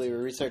Yeah, absolutely.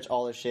 We researched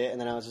all this shit, and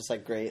then I was just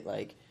like, great,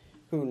 like,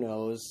 who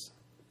knows?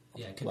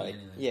 Yeah, it could Like, be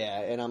anything.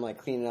 yeah, and I'm like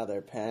cleaning out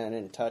their pen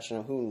and touching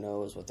them. Who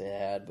knows what they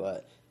had?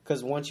 But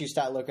because once you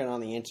start looking on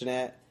the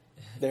internet,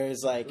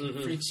 there's like,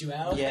 Freaks you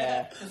out?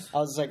 yeah, I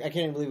was like, I can't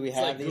even believe we It's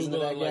have like these in Google,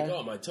 the I'm like,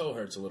 backyard. oh, my toe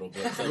hurts a little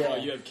bit. It's like, Yeah. oh,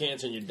 you have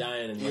cancer and you're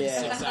dying in like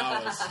Yeah. 6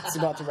 hours. It's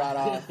about to rot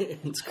off.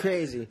 It's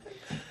crazy.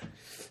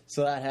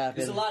 So that happened.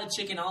 There's a lot of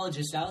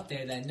chickenologists out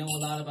there that know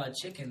a lot about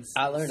chickens.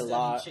 I learned a Study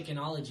lot.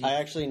 Chickenology. I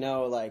actually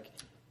know like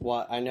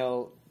what I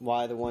know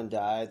why the one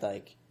died.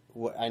 Like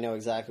I know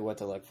exactly what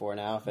to look for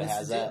now if it What's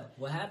has the deal? that.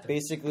 What happened?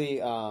 Basically,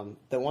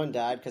 the one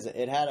died because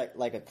it had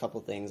a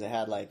couple things. It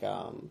had like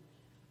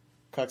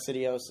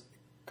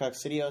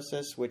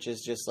coccidiosis, which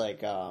is just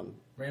like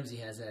Ramsey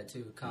has that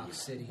too.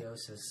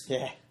 Coccidiosis.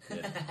 yeah,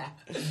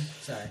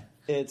 Sorry.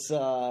 it's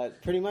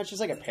pretty much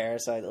just like a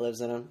parasite that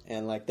lives in them,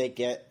 and like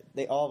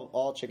they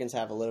all chickens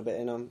have a little bit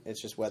in them.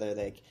 It's just whether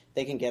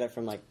they can get it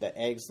from like the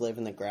eggs live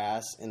in the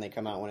grass and they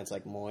come out when it's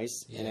like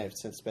moist, and Yeah.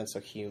 since it's been so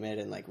humid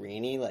and like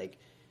rainy, like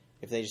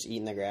if they just eat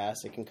in the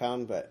grass, it can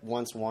come. But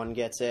once one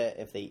gets it,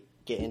 if they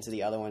get into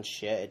the other one's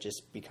shit, it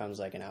just becomes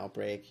like an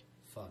outbreak.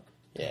 Fuck.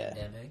 Yeah.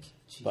 Pandemic.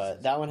 Jesus.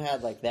 But that one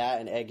had like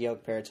that and egg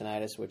yolk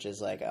peritonitis, which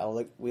is like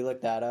we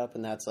looked that up,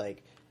 and that's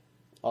like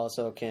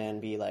also can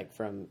be like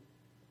from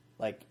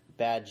like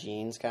bad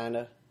genes, kind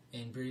of.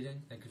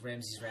 Inbreeding, like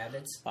Ramsey's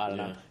rabbits. I don't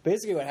Yeah. know.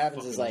 Basically, what happens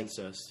Fucking is like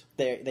incest.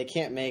 they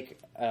can't make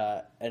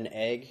an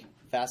egg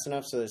fast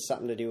enough, so there's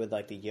something to do with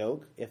like the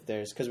yolk. If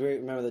there's because we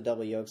remember the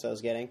double yolks I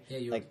was getting. Yeah,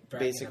 you like were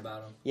bragging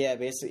about them. Yeah,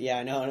 basically, yeah,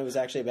 I know, and it was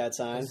actually a bad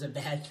sign. It was a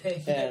bad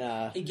thing.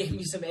 And, he gave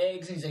me some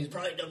eggs, and he's like,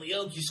 "Probably double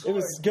yolk. You It scored."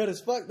 was good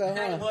as fuck though.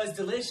 And it Huh? was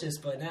delicious,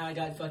 but now I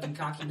got fucking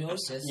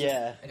cockinosis.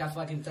 Yeah. I got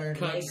fucking third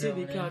Cock leg City,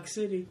 growing in. Cock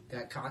City.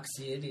 Got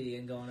coccidity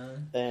going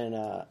on.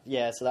 And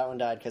yeah, so that one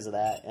died because of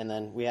that. And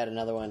then we had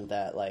another one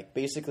that like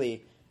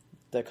basically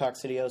the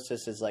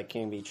coccidiosis is like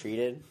can be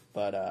treated,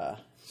 but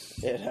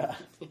it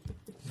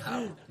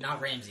No,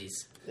 not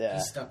Ramsey's. Yeah.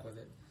 He's stuck with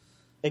it.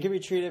 it can be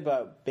treated,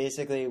 but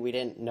basically we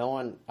didn't. No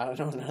one, I don't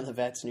know, none of the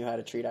vets knew how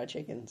to treat our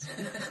chickens.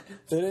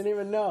 They didn't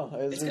even know.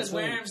 It was It's because insane.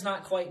 Wareham's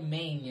not quite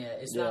Maine yet.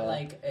 It's not Yeah.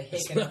 like a hick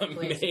It's enough not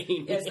place.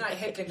 Maine. Yeah, it's not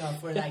hick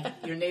enough where like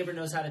your neighbor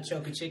knows how to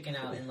choke a chicken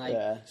out and like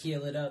Yeah.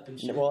 heal it up and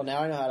shit. Well,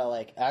 now I know how to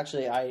like.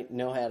 Actually, I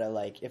know how to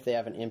like if they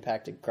have an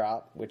impacted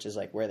crop, which is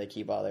like where they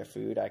keep all their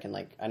food. I can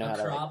like I know a how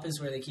to. Like, crop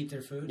is where they keep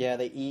their food. yeah,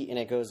 they eat and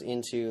it goes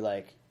into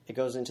like it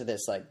goes into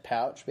this like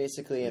pouch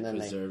basically, and then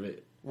they preserve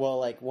it. well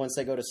like once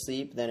they go to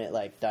sleep, then it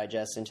like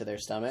digests into their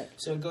stomach.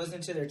 So it goes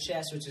into their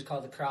chest, which is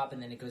called the crop,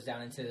 and then it goes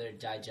down into their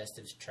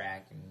digestive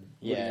tract. And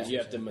Yeah. You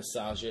have to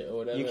massage it or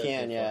whatever. You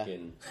can, if it yeah.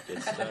 fucking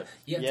gets stuck.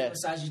 You have Yeah. to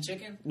massage your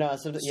chicken. No,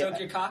 so Stroke yeah,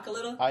 your cock a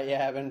little.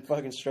 yeah, I've been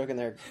fucking stroking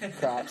their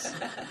crops.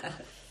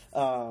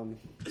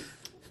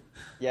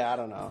 Yeah, I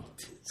don't know.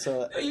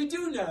 So Oh, you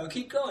do know.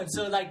 Keep going.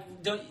 So,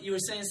 like, don't you were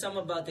saying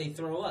something about they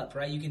throw up,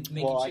 right? You can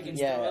make well, your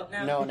chickens throw up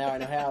now. no, now I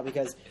know how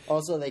because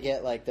also they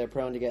get like they're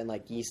prone to getting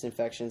like yeast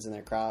infections in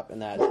their crop,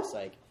 and that just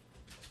like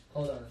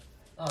Hold on.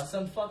 Oh,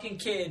 some fucking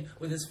kid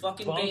with his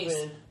fucking Bumping.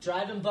 bass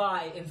driving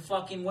by in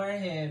fucking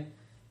Wareham,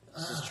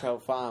 this is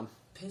Trout Farm.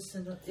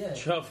 pissing. Yeah,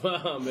 Chop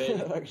on,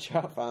 man. Like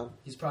Trout Farm.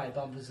 he's probably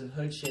bumping some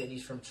hood shit. And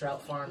he's from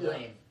Trout Farm Yeah.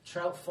 Lane.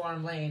 Trout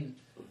Farm Lane.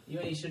 You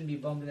know he shouldn't be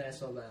bumping that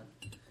so loud.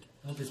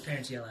 I hope his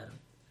parents yell at him.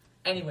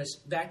 Anyways,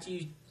 back to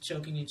you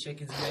choking your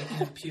chickens and making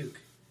them puke.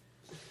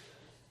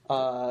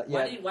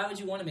 Yeah. Why would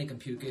you want to make them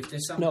puke if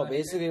there's something? No, like that?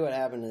 basically what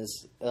happened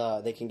is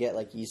they can get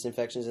like yeast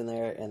infections in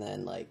there, and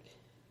then like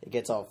it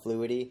gets all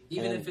fluidy.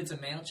 Even and if it's a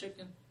male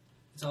chicken,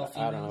 it's all I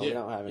female. don't know. We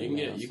don't have any you can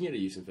get males. you can get a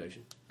yeast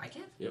infection. I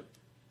can. Yep.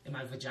 In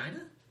my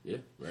vagina. Yeah,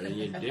 right in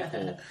your dick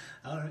hole.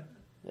 All right.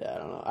 Yeah, I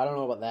don't know. I don't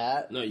know about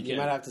that. No, you You can't.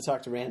 might have to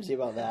talk to Ramsey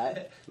about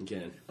that. You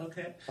can.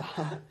 Okay.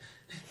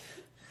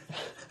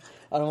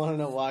 I don't want to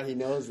know why he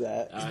knows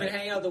that. He's been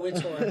hanging out with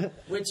the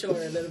witch whore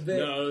a little bit.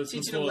 No, it's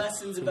teaching him before-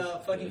 lessons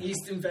about fucking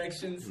yeast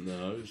infections.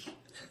 No. It's,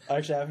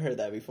 Actually, I've heard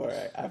that before.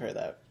 I've heard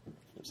that.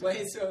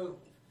 Wait, so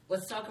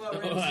let's talk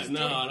about Ramsey's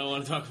no, dick. I don't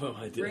want to talk about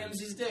my dick.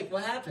 Ramsey's dick.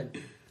 What happened?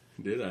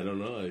 Dude, I don't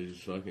know. I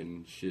just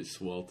fucking shit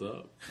swelled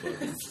up.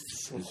 Fucking,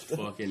 it's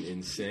fucking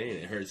insane.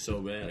 It hurt so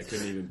bad I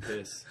couldn't even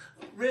piss.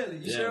 Really?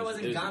 You sure it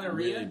wasn't was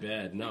gonorrhea? really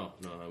bad. No,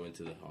 I went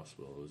to the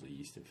hospital. It was a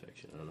yeast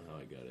infection. I don't know how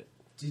I got it.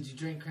 Did you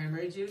drink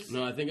cranberry juice?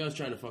 No, I think I was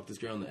trying to fuck this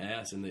girl in the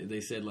ass, and they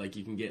said like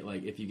you can get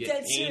like if you get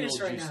Dead anal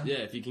serious right juice. now. Yeah,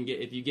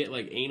 if you get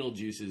like anal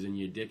juices in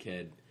your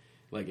dickhead,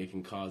 like it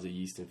can cause a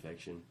yeast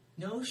infection.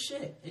 No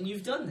shit. And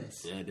you've done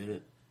this. Yeah, I did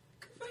it.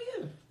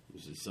 for you.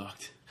 It just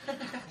sucked.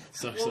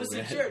 Sucked What was so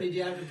the bad. cure? Did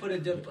you have to put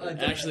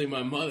a Actually,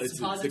 my mother, the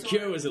suppository?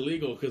 cure was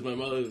illegal because my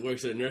mother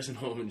works at a nursing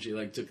home and she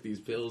like took these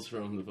pills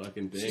from the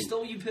fucking thing. She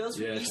stole you pills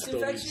for Yeah, yeast she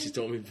infection?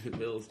 told me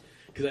pills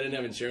because I didn't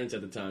have insurance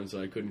at the time,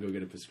 so I couldn't go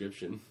get a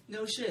prescription.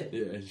 No shit.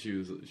 Yeah, and she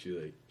hooked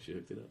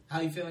it up.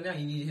 How you feeling now?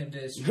 You need him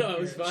to stroke, No,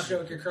 it was fine.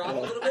 stroke your crop a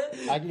little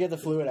bit? I can get the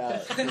fluid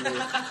out.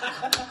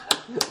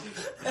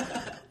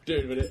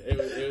 Dude, but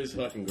it was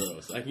fucking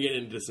gross. I can get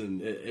into this,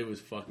 and it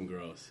was fucking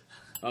gross.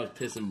 I was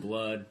pissing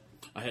blood.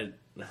 I had.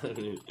 Go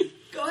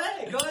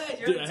ahead.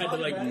 You're Dude, I had to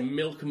talking like about it.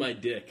 milk my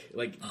dick.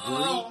 Like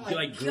Oh, green,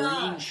 my like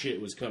God. green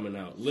shit was coming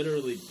out.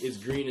 Literally, as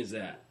green as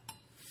that.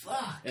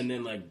 Fuck. And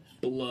then like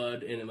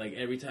blood, and then, like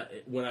every time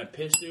when I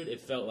pissed, dude,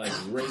 it felt like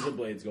razor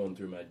blades going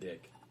through my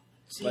dick.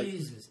 Like,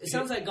 Jesus. It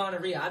sounds like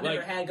gonorrhea. I've Like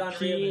never had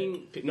gonorrhea.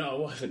 no,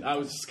 it wasn't. I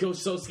was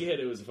so scared.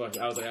 It was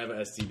fucking. I was like, I have an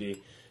STD.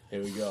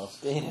 Here we go.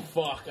 Damn.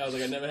 Fuck. I was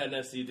like, I never had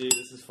an STD.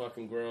 This is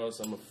fucking gross.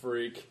 I'm a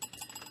freak.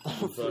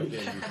 Fucking.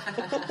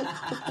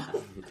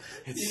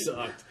 It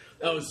sucked.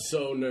 I was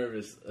so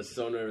nervous. I was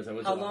so nervous. I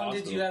went How to the long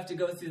hospital. did you have to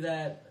go through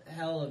that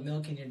hell of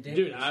milking your dick?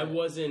 Dude, and I shit?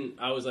 wasn't.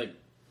 I was like,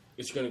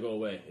 it's gonna go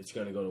away. It's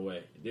gonna go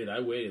away. Dude, I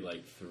waited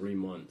like 3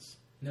 months.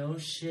 No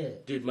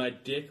shit. Dude, my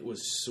dick was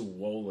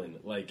swollen.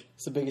 Like,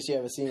 It's the biggest you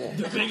ever seen it.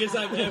 the biggest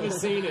I've ever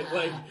seen it.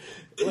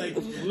 Like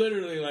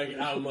literally, like,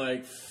 I'm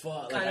like,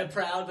 fuck. Kind Like, of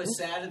proud but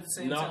sad at the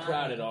same time. not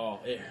proud at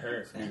all. It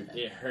hurt, dude.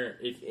 It hurt.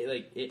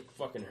 It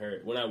fucking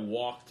hurt. When I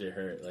walked, it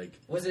hurt. Like,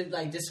 Was it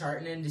like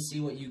disheartening to see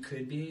what you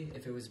could be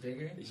if it was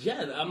bigger?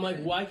 yeah, I'm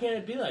like, why can't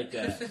it be like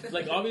that?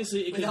 Like,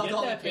 obviously, it can Without get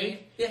all that the pain?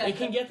 big. Yeah. It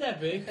can get that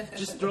big.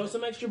 Just throw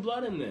some extra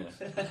blood in there.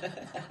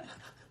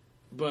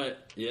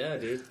 But, yeah,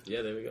 dude.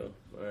 Yeah, there we go.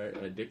 All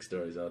right, my dick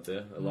story's out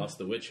there. I lost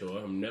the witch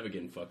whore. I'm never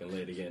getting fucking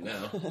laid again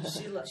now.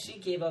 She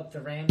gave up the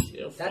Ramsey.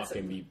 She'll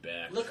fucking be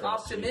back. Look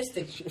trust me.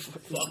 optimistic.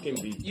 Fucking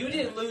be You back.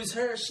 didn't lose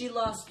her. She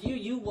lost you.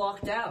 You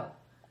walked out,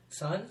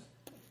 son.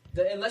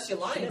 Unless you're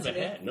She lying never to me.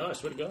 had. No, I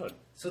swear to God.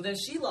 So then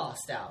she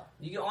lost out.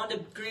 You get on to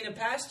greener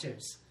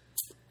pastures.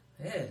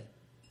 Yeah.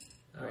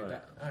 All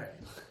right. All right.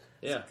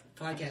 Yeah.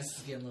 Podcast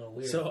is getting a little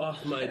weird. So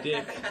off my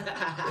dick,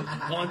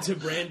 onto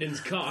Brandon's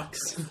cocks.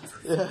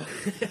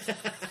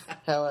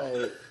 How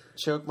I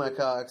choke my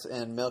cocks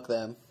and milk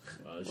them.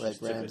 Well, it's Like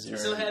just took a Ramsey. turn.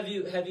 So have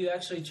you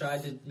actually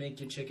tried to make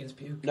your chickens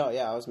puke? No,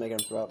 yeah, I was making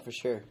them throw up for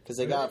sure. Because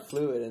they got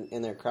fluid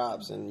in their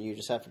crops, and you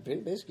just have to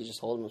basically just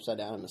hold them upside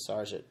down and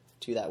massage it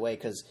to that way,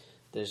 because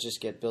there's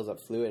just builds up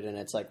fluid, and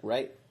it's like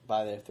right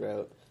by their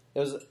throat. It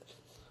was,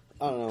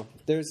 I don't know,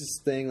 there's this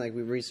thing, like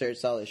we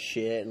researched all this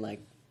shit, and like,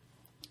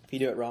 if you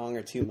do it wrong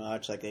or too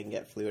much, like they can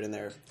get fluid in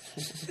there.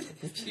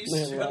 If you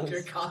Yeah, stroke lungs.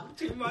 your cock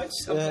too much,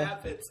 something Yeah.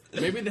 happens.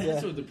 Maybe that's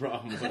Yeah. what the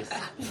problem was.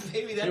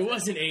 Maybe that's It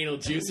wasn't anal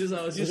juices.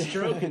 I was just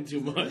stroking too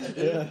much.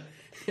 Yeah.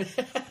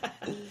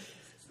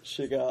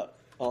 Shit got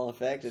all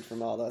infected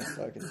from all that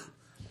fucking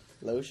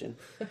lotion.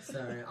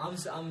 Sorry,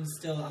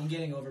 I'm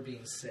getting over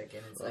being sick,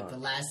 and it's like the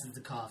last is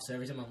the cough. So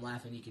every time I'm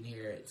laughing, you can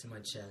hear it. It's in my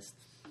chest.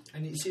 I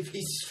need to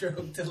be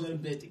stroked a little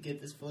bit to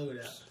get this fluid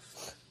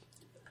out.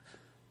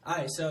 All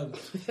right, so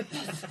I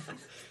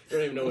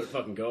don't even know where to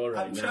fucking go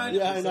right I'm now. trying-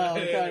 Yeah, I know. I'm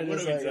Hey, kinda what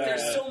just are we like- doing?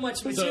 there's so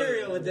much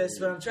material with this,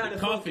 but I'm trying to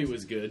Coffee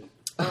was good.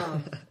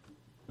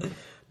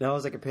 Now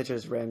it's like a picture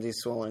of Ramsey's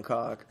swollen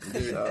cock.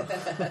 So,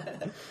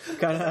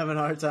 kind of having a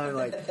hard time,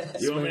 like.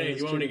 You want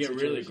explaining me to this get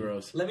really situation.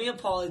 gross? Let me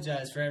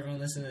apologize for everyone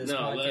listening to this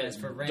podcast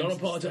for don't Ramsey's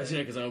apologize story.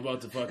 yet, because I'm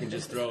about to fucking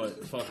just throw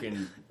it.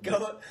 Fucking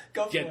Go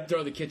for it.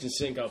 throw the kitchen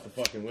sink out the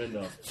fucking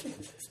window,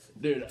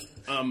 dude.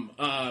 I'm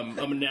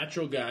a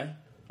natural guy.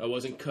 I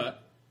wasn't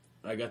cut.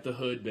 I got the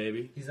hood,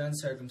 baby. He's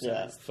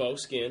uncircumcised.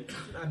 Faux skin,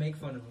 I make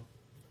fun of him.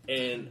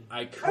 and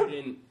I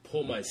couldn't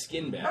pull my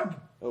skin back.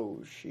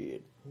 Oh,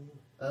 shit.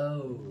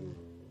 Oh,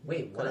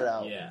 wait, Cut what? it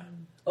out. Yeah.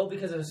 Oh,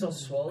 because it was so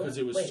swollen. Because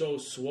it was Wait, so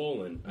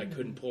swollen, I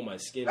couldn't pull my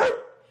skin back.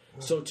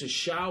 So to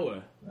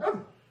shower,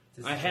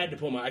 I had to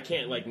pull my. I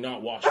can't like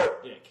not wash my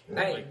dick.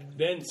 Hey. Like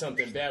then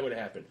something bad would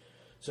have happened.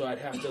 So I'd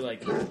have to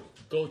like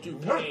go through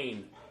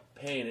pain,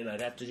 and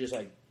I'd have to just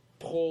like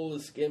pull the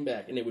skin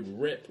back, and it would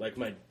rip like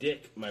my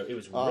dick. It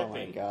was Oh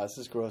ripping. my god, this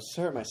is gross.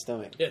 This hurt my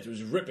stomach. Yeah, it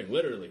was ripping.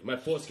 Literally, my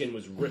foreskin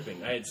was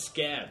ripping. I had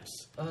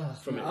scabs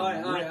from it all right,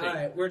 ripping. all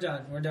right. We're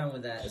done. We're done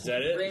with that. Is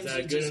that it? Is Ramsey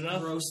that good just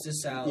enough? grossed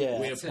us out. Yeah.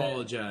 We That's it.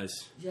 apologize.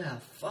 Yeah,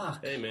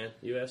 fuck. Hey man,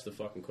 you asked the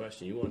fucking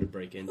question. You wanted to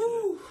break into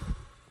Whew.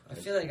 I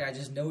feel like I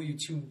just know you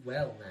too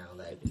well now.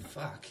 Like,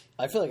 fuck.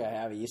 I feel like I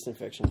have a yeast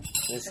infection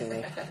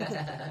instantly.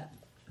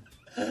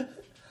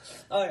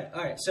 All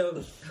right.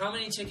 So, how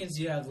many chickens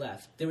do you have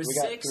left? There was We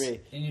got 6, 3.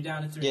 and you're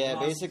down to 3. Yeah,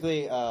 Awesome.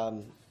 basically,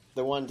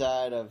 the one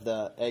died of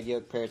the egg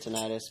yolk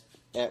peritonitis.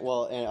 And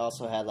it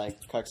also had like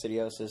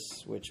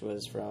coccidiosis, which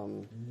was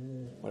from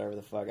whatever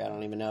the fuck, I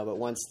don't even know. But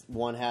once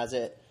one has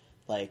it,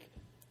 like,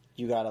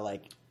 you gotta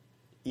like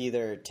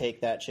either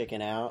take that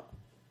chicken out.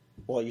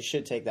 Well, you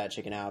should take that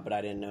chicken out, but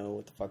I didn't know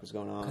what the fuck was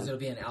going Because on. it'll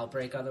be an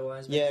outbreak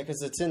otherwise. Yeah,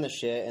 because it's in the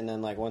shit, and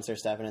then like once they're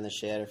stepping in the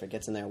shit, if it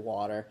gets in their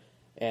water,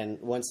 And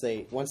once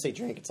they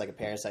drink, it's like a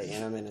parasite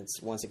in them, and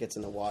it's once it gets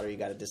in the water, you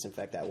got to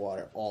disinfect that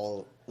water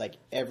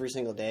every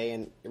single day,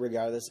 and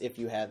regardless if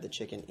you have the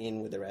chicken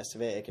in with the rest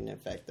of it, it can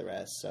infect the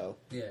rest. So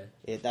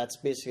that's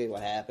basically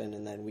what happened,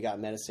 and then we got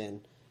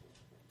medicine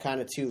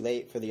kind of too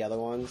late for the other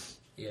ones.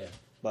 Yeah.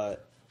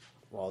 But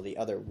the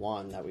other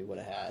one that we would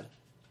have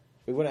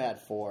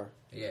had 4.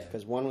 Yeah.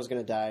 Because one was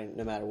going to die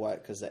no matter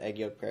what, because the egg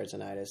yolk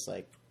peritonitis,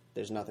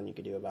 there's nothing you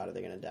could do about it.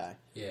 They're going to die.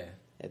 Yeah.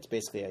 It's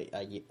basically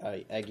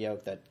a egg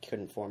yolk that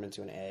couldn't form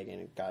into an egg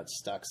and it got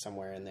stuck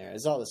somewhere in there.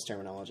 There's all this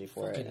terminology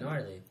for it. Fucking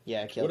gnarly.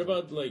 Yeah, it killed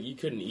What about, you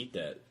couldn't eat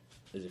that?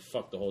 Does it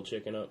fuck the whole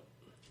chicken up?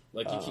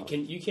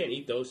 You can't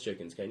eat those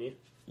chickens, can you?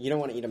 You don't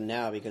want to eat them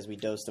now because we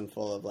dosed them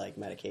full of,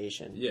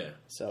 medication. Yeah.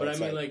 So but I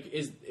mean,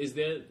 is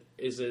there,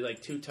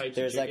 2 types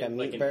there's, of chicken? a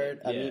meat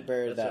bird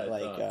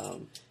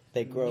that,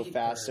 they grow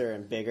faster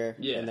and bigger.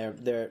 Yeah. And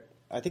they're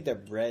I think they're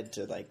bred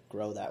to,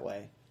 grow that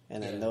way.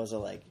 And then those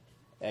are,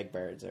 egg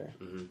birds or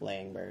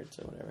laying birds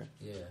or whatever.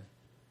 Yeah.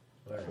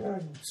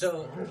 Word.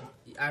 So,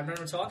 I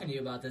remember talking to you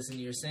about this, and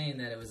you were saying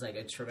that it was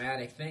a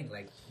traumatic thing.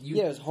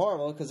 Yeah, it was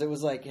horrible because it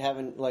was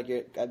having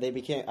I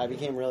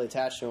became really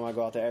attached to them. I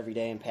go out there every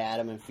day and pat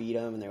them and feed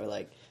them, and they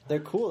were they're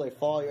cool. They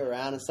follow you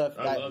around and stuff.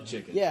 I love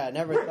chickens. Yeah, I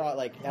never thought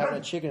having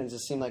a chicken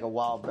just seemed like a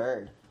wild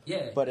bird.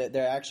 Yeah. But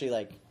they're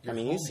actually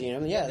you've seen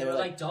them. Yeah, they were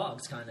like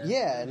dogs, kind of.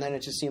 Yeah, and then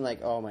it just seemed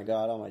oh my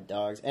god, all my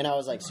dogs. And I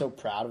was so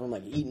proud of them,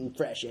 eating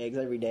fresh eggs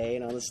every day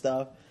and all this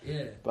stuff.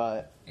 Yeah.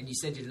 But and you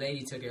said your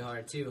lady took it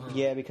hard too, huh?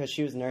 Yeah, because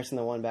she was nursing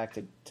the one back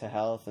to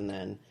health, and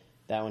then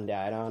that one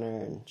died on her,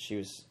 and she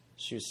was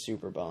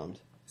super bummed.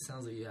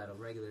 Sounds like you had a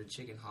regular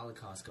chicken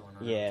holocaust going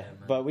on. Yeah,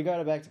 but we got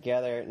it back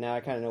together. Now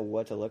I kind of know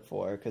what to look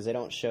for because they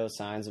don't show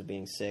signs of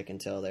being sick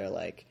until they're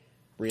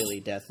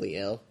really deathly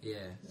ill. Yeah,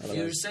 Otherwise,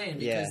 you were saying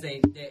because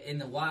they in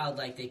the wild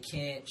they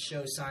can't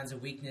show signs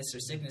of weakness or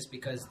sickness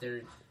because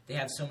they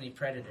have so many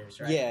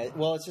predators, right? Yeah,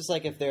 well, it's just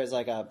if there's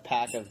a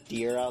pack of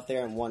deer out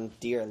there and one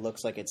deer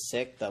looks like it's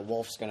sick, the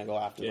wolf's gonna go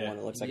after the one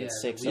that looks like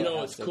it's sick. So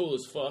what's cool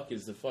as fuck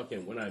is the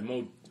fucking when I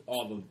mowed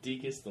all the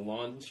deacons, the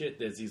lawn and shit.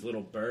 There's these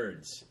little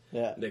birds.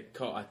 Yeah,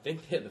 I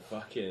think they're the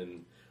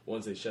fucking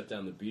ones they shut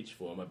down the beach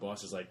for. My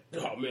boss is like,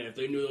 oh man, if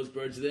they knew those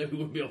birds were there, we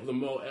wouldn't be able to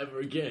mow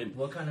ever again.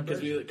 What kind of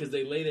birds? Because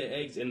they lay their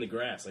eggs in the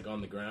grass,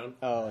 on the ground.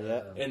 Oh,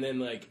 yeah. And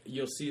then,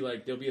 you'll see,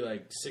 there'll be,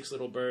 6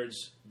 little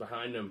birds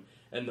behind them,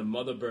 and the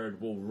mother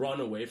bird will run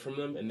away from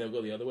them, and they'll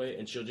go the other way,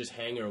 and she'll just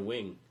hang her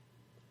wing.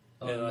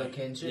 Oh, and, look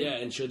into you? Yeah,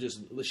 and she'll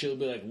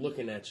be,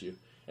 looking at you,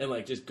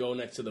 and, just go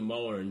next to the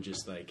mower and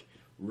just,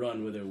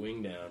 run with her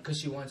wing down. Because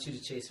she wants you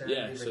to chase her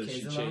yeah, and leave so her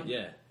kids alone?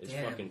 Yeah, it's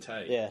fucking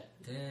tight. Yeah.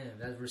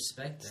 Damn, I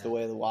respect that. It's the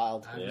way of the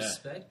wild. I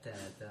respect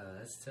that, though.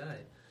 That's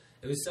tight.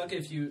 It would suck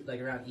if you,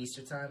 around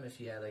Easter time, if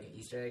you had, an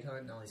Easter egg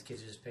hunt and all these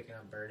kids are just picking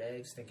up bird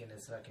eggs thinking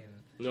it's fucking...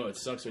 No, it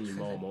sucks when you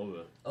mow them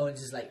over. Oh,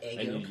 it's just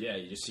egg yolk?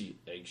 You just see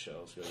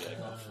eggshells. You're like,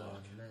 oh,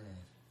 fuck. Man.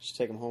 Just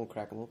take them home,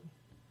 crack them open.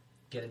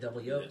 Get a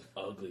double yolk.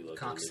 They're ugly looking.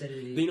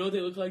 Coccidity. Do you know what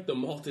they look like? The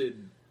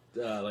malted...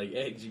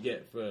 eggs you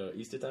get for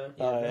Easter time.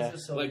 Yeah, those are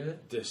so good.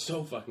 They're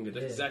so fucking good.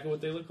 That's exactly what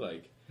they look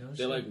like. No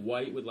they're shit.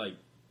 white with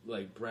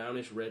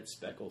brownish red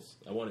speckles.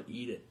 I want to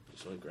eat it.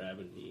 Just want to grab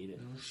it and eat it.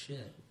 No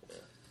shit. Yeah.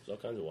 There's all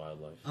kinds of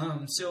wildlife.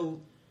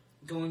 So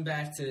going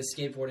back to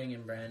skateboarding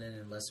and Brandon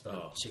and less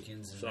about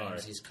chickens and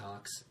Ramsey's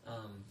cocks.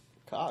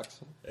 Cocks.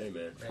 Hey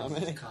man.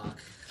 Ramsey's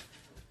cock.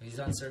 He's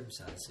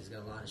uncircumcised, so he's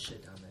got a lot of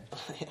shit down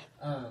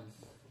there.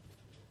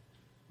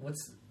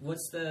 What's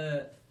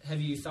the... Have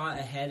you thought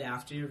ahead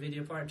after your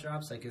video part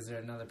drops? Is there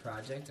another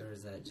project, or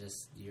is that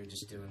just you're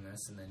just doing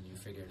this and then you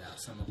figure it out?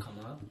 Something will come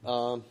up.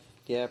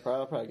 Yeah,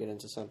 probably get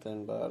into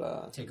something,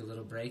 but take a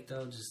little break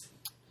though. Just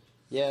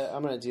yeah,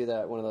 I'm gonna do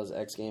that one of those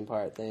X game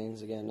part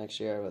things again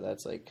next year, but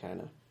that's kind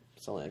of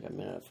it's only a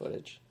minute of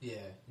footage. Yeah,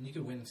 and you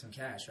could win some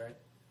cash, right?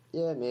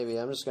 Yeah, maybe.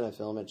 I'm just gonna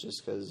film it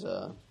just because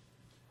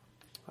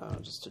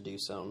just to do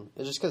something.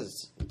 It's just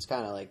because it's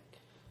kind of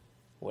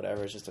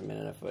whatever. It's just a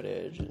minute of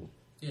footage and.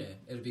 Yeah,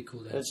 it'd be cool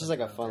to have it's just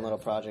a fun little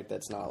project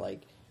that's not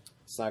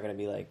it's not going to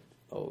be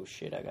oh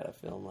shit, I got to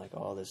film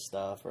all this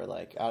stuff or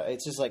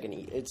it's just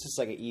it's just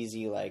an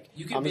easy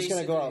I'm just going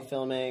to go out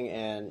filming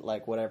and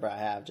whatever I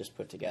have just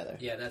put together.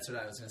 Yeah, that's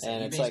what I was going to say.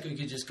 And you basically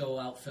could just go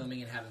out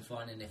filming and having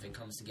fun, and if it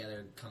comes together,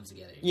 it comes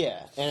together.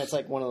 Yeah, and it's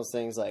one of those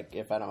things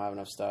if I don't have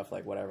enough stuff,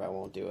 whatever, I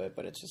won't do it,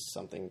 but it's just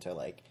something to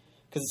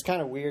because it's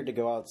kind of weird to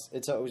go out.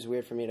 It's always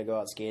weird for me to go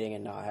out skating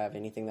and not have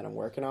anything that I'm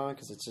working on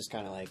because it's just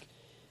kind of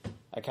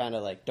I kind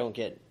of don't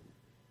get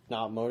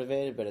not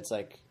motivated, but it's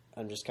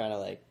I'm just kind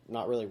of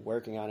not really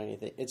working on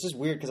anything. It's just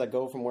weird because I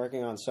go from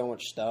working on so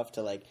much stuff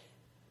to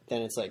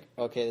then it's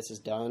okay, this is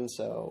done,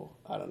 so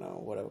I don't know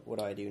what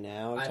do I do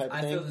now type of I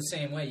thing. feel the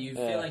same way. You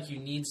feel you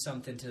need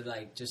something to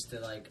just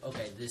to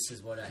okay, this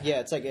is what I have.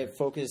 Yeah, it's it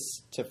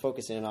focus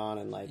in on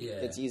and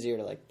it's easier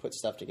to put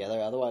stuff together.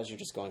 Otherwise, you're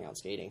just going out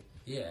skating.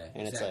 Yeah,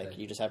 and exactly. it's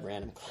you just have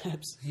random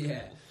clips.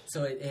 Yeah,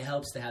 so it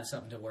helps to have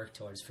something to work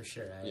towards for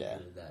sure. I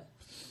agree with that.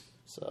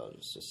 So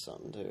it's just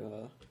something to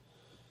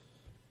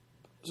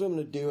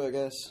do, I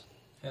guess.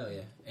 Hell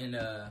yeah. And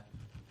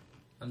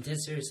I'm dead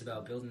serious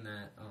about building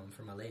that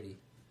for my lady.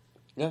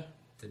 Yeah.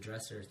 The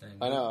dresser thing.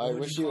 I know. What I would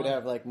wish you you would call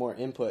have it? like more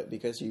input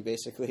because you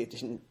basically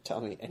didn't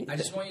tell me anything. I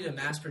just want you to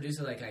mass produce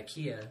it like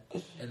IKEA,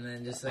 and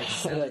then just like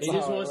sell it. That's He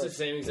just how it wants the works.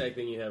 same exact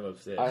thing you have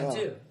upstairs. I I know.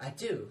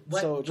 do.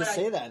 So But just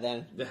say that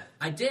then.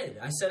 I did.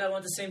 I said I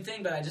want the same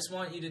thing, but I just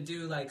want you to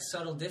do like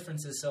subtle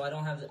differences, so I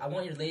don't have. I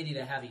want your lady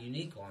to have a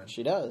unique one.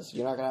 She does.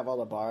 You're not gonna have all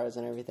the bars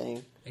and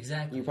everything.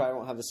 Exactly. You probably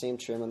won't have the same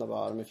trim on the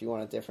bottom. If you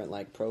want a different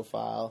like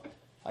profile,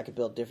 I could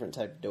build different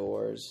type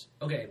doors.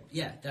 Okay,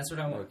 yeah, that's what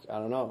I want. Like I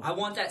don't know. I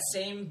want that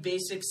same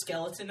basic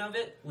skeleton of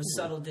it with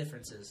subtle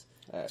differences,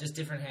 just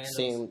different handles.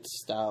 Same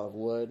style of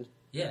wood.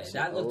 Yeah, Same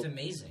that looked oak.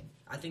 amazing.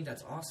 I think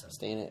that's awesome.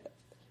 Stain it.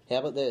 How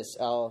about this?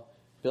 I'll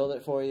build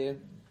it for you,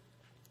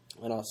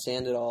 and I'll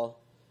sand it all,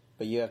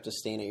 but you have to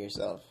stain it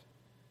yourself.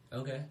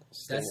 Okay,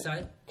 Stain that's it.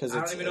 tight. 'Cause I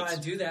don't it's- even know how to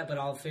it's- do that, but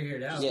I'll figure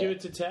it out. Just Yeah. give it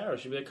to Tara.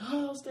 She'll be like,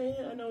 "Oh, I'll stay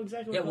in. I know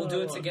exactly." Yeah, what we'll color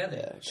do I it want." together.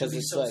 Yeah, She'll because be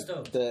it's so like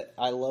stoked.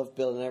 I love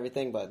building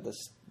everything, but the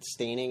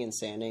staining and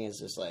sanding is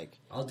just like.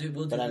 We'll do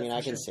But that I mean, for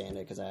I can sure. sand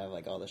it because I have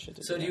like all the shit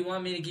to So do. do you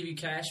want me to give you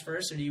cash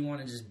first, or do you want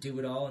to just do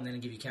it all and then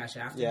give you cash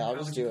after? Yeah, I'll How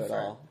just would you do it prefer?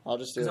 all. I'll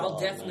just do it Because all. I'll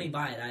definitely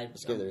buy it.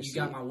 give the You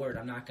got receipt. my word.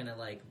 I'm not gonna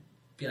like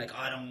be like, oh,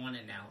 I don't want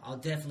it now. I'll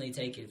definitely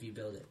take it if you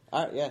build it.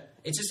 All right, yeah.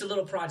 It's just a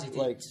little project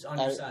Like just on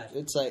your side.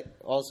 it's like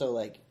also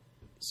like,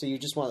 so you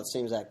just want the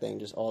same exact thing,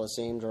 just all the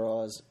same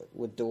drawers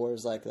with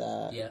doors like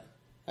that. Yeah,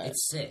 Alright.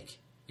 it's sick.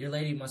 Your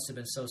lady must have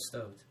been so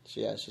stoked.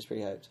 Yeah, she's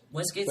pretty hyped.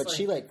 Westgate's But like,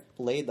 she like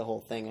laid the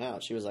whole thing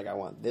out. She was like, I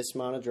want this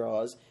amount of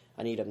drawers.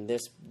 I need them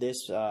this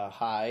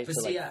high But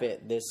to see, like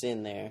fit this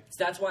in there.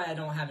 that's why I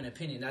don't have an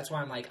opinion. That's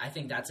why I'm like, I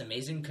think that's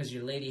amazing because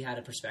your lady had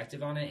a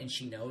perspective on it and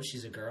she knows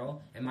she's a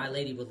girl, and my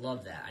lady would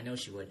love that. I know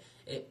she would.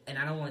 And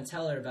I don't want to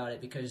tell her about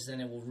it because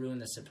then it will ruin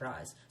the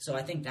surprise. So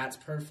I think that's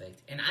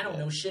perfect. And I don't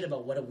know shit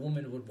about what a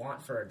woman would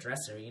want for a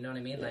dresser. You know what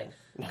I mean? Like,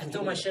 I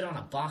throw my shit on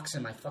a box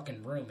in my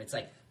fucking room. It's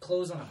like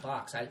clothes on a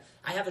box. I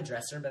have a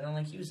dresser, but I don't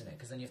like using it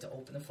because then you have to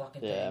open the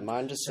fucking Yeah, thing.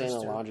 mine just stay in a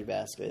Search through. laundry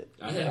basket.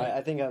 Yeah.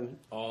 I think I'm.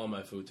 All on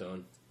my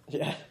futon.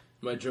 Yeah.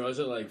 My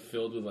drawers are like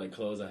filled with like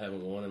clothes I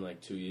haven't worn in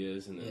like 2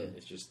 years, and then Yeah.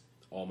 it's just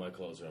all my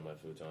clothes are on my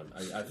futon.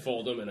 I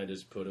fold them and I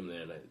just put them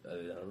there, and I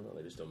don't know.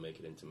 They just don't make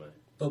it into my.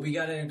 But we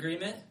got an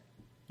agreement.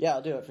 Yeah,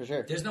 I'll do it for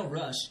sure. There's no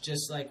rush.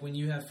 Just like when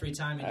you have free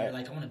time and you're Alright.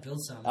 like, I want to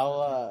build something.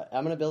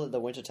 I'm gonna build it the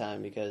winter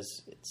time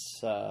because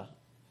it's I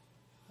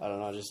don't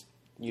know, just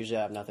usually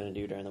I have nothing to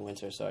do during the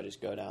winter, so I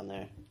just go down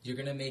there. You're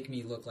gonna make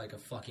me look like a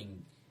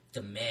fucking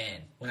the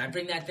man. When I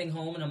bring that thing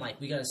home and I'm like,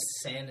 we gotta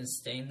sand and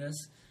stain this,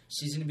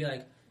 she's gonna be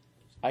like,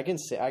 I can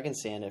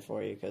sand it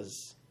for you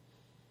because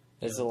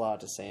there's a lot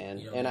to sand,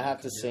 you don't and I know have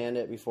what to to do. sand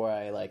it before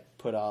I like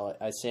put all.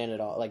 I sand it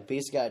all. Like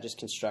basically, I just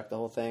construct the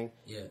whole thing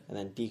yeah, and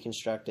then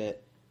deconstruct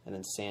it and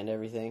then sand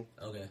everything,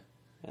 okay.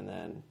 and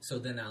then So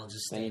then I'll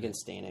just then stain you can it.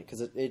 stain it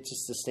because it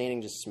just the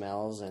staining just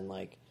smells and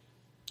like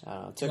I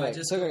don't know. It Do took I like,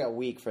 just took go- like a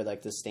week for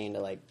like the stain to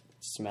like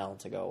smell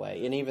to go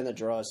away, and even the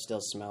drawers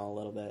still smell a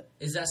little bit.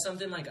 Is that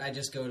something like I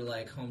just go to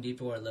like Home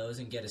Depot or Lowe's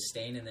and get a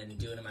stain and then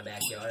do it in my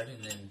backyard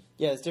and then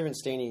Yeah, there's different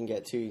stain you can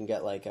get too. You can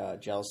get like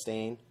gel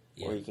stain,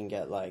 or Yeah. you can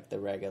get like the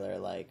regular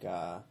like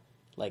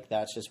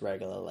that's just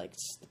regular like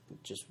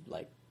just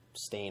like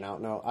stain. I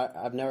don't know.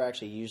 I've never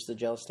actually used the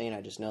gel stain.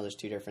 I just know there's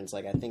two different.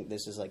 Like I think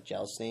this is like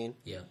gel stain,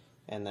 yeah,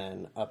 and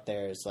then up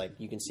there is like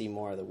you can see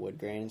more of the wood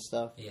grain and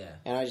stuff. yeah.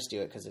 And I just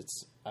do it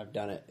because I've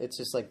done it. It's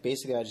just like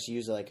basically I just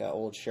use like an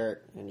old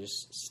shirt and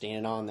just stain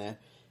it on there,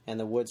 and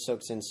the wood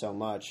soaks in so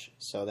much,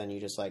 so then you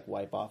just like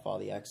wipe off all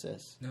the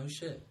excess. No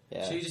shit.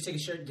 Yeah. So you just take a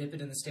shirt, dip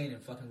it in the stain,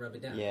 and fucking rub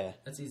it down. Yeah.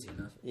 That's easy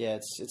enough. Yeah,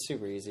 it's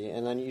super easy,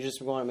 and then you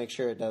just want to make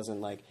sure it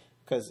doesn't like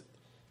because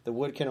the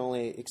wood can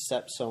only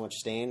accept so much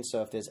stain.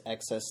 So if there's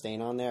excess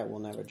stain on there, it will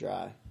never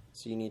dry.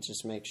 So you need to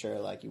just make sure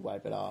like you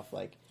wipe it off.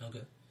 Like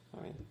Okay.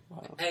 I mean, I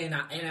don't know. Hey, and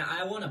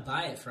I want to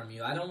buy it from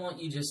you. I don't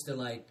want you just to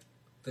like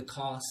the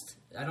cost.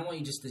 I don't want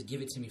you just to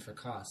give it to me for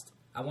cost.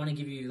 I want to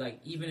give you like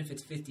even if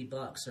it's $50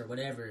 or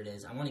whatever it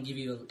is. I want to give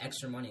you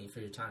extra money for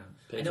your time.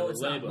 Pay I know for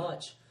it's the not labor.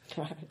 much.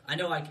 I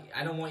know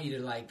I don't want you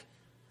to like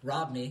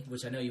rob me,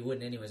 which I know you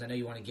wouldn't anyways. I know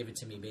you want to give it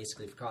to me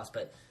basically for cost,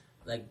 but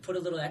like put a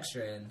little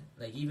extra in,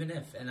 like even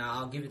if, and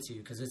I'll give it to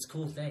you because it's a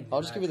cool thing. I'll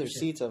and just I give you the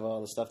appreciate- receipts of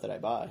all the stuff that I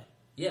buy.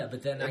 Yeah,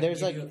 but then I can There's,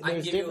 give like- you, I can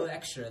there's give you different-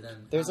 extra.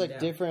 Then There's I'm like down.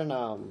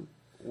 different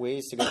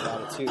ways to go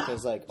about it too,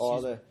 because like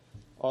all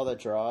the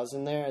draws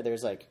in there,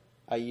 there's like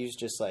I use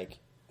just like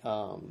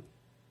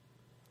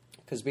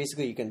because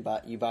basically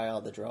you buy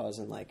all the draws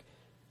in like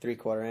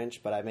 3/4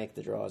 inch, but I make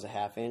the draws a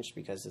 1/2 inch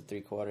because the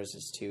 3/4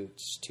 is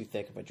too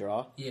thick of a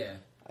draw, Yeah.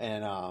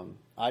 and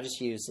I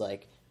just use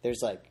like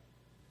there's like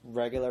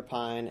regular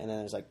pine and then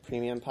there's like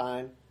premium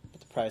pine,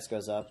 but the price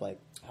goes up like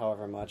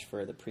however much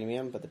for the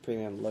premium, but the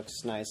premium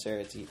looks nicer.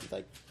 It's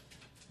like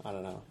I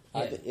don't know.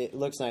 Yeah. It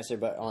looks nicer,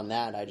 but on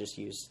that I just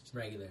used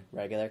Regular.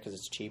 because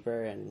it's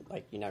cheaper and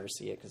like you never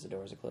see it because the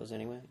doors are closed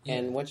anyway. Yeah.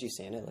 And once you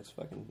sand it, it looks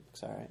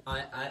all right.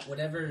 I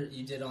whatever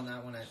you did on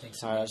that one, I think.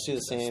 All right, let's do the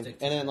same. And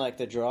then like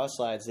the draw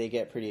slides, they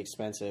get pretty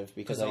expensive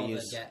because I all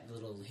use the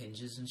little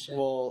hinges and shit.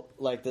 well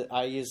like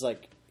I use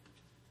like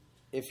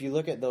if you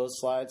look at those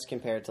slides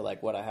compared to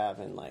like what I have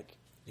in like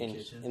The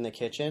kitchen? in the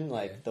kitchen,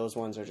 like Yeah. those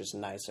ones are just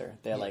nicer.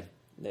 They're Yeah. like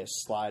they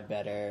slide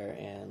better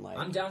and like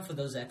I'm down for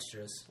those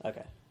extras.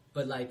 okay.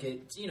 But like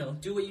it,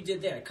 do what you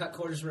did there. Cut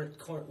corners where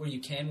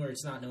you can, where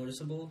it's not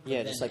noticeable. but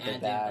Yeah, then just like the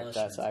add back.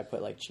 embellishments. That's I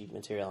put like cheap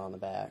material on the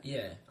back.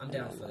 Yeah, I'm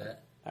down And for then,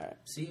 that. All right.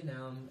 See,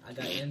 now I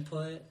got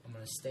input. I'm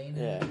gonna stain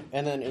it. Yeah,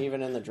 and then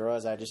even in the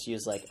drawers, I just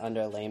use like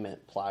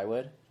underlayment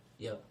plywood,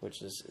 Yep.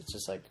 which is it's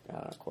just like I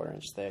don't know, a quarter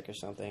inch thick or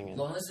something, As and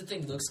long as the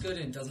thing looks good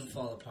and it doesn't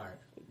fall apart.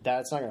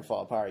 that's not gonna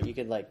fall apart. You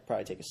could like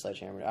probably take a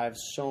sledgehammer. I have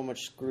so much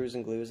screws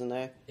and glues in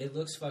there. It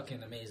looks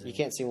fucking amazing. You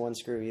can't see one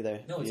screw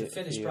either. No, it's You- a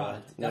finished you,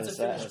 product. That's a notice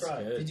that? finished That's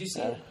product. good. Did you see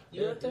Yeah. it?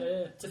 You looked at it?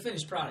 Yeah. It's a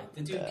finished product.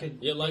 The dude Yeah.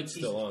 could. Your light's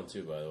he's- still on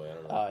too, by the way. I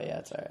don't know. Oh yeah,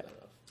 it's all right.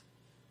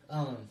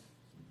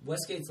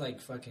 Westgate's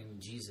like fucking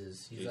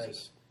Jesus. He's like,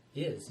 Jesus.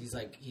 he is.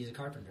 He's a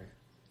carpenter.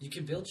 You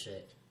can build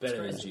shit. It's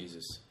Better than crazy.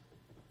 Jesus.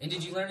 And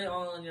did you learn it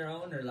all on your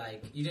own, or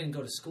like you didn't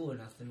go to school or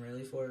nothing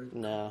really for?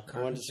 No, I went to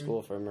Carpentry?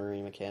 school for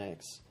marine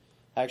mechanics.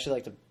 I actually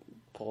like to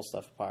pull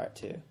stuff apart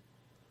too.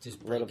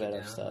 Just A little break bit it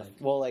of down, stuff. like,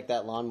 Well, like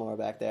that lawnmower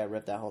back there, I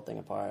ripped that whole thing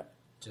apart.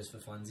 just for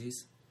funsies.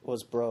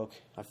 Was broke.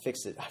 I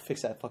fixed it. I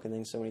fixed that fucking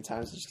thing so many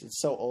times.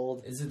 It's so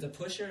old. Is it the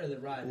pusher or the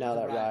rider? No,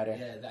 The that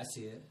rider. Yeah, I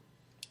see it.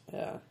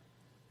 Yeah.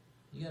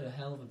 You got a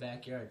hell of a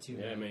backyard too.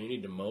 Yeah, man, you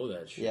need to mow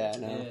that shit. Yeah,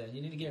 no. Yeah,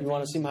 you need to get. You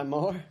want to see my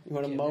mower? You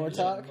want a Get mower Ramsey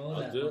talk? to mow I'll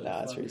that do it.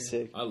 Nah, it's pretty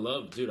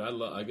motherfucker.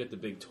 sick. I get the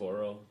big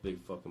Toro,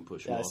 big fucking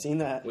push Yeah, I mower. seen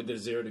that. With the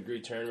 0 degree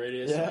turn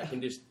radius. Yeah. I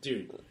can just,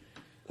 dude,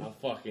 I'll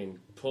fucking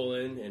pull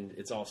in and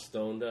it's all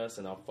stone dust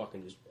and I'll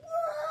fucking just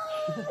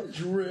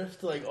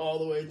drift like all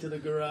the way to the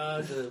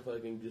garage and then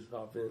fucking just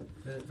hop in.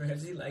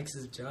 Ramsey likes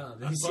his job.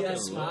 I You see fucking that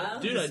love- smile?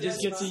 Dude, You I see just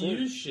that get to smile?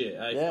 use shit.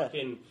 Yeah.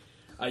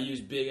 I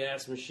use big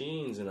ass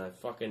machines and I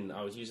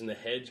was using the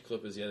hedge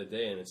clippers the other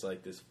day and it's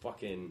like this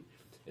fucking,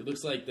 it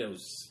looks like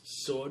those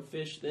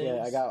swordfish things.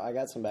 Yeah, I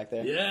got some back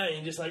there. Yeah, and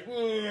you're just like,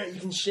 you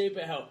can shape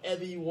it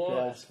however you want.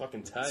 Yeah. It's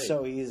fucking tight.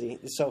 So easy.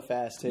 It's so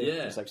fast too.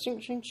 Yeah. It's like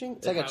shing shing shing.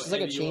 It's Yeah, like a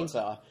however you want.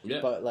 chainsaw. Yeah.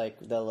 But like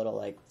the little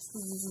like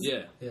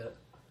yeah, Yeah.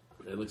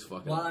 it looks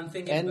fucking. While I'm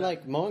thinking, and about,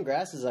 like mowing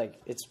grass is like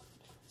it's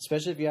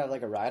especially if you have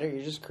like a rider,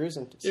 you're just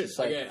cruising. It's Dude, just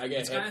like I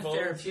get it's kind of headphones.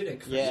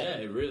 therapeutic. For Yeah. Yeah,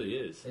 it really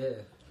is. Yeah.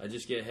 I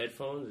just get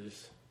headphones,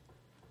 just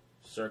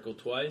circle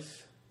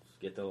twice,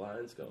 get the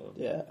lines going.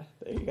 yeah,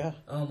 there you go.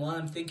 While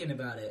I'm thinking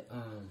about it,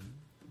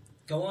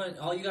 go on.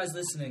 All you guys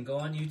listening, go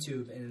on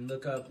YouTube and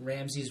look up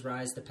Ramsey's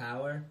Rise to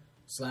Power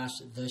 /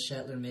 the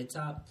Shetler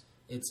Mid-Top.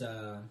 It's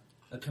a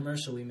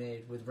commercial we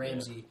made with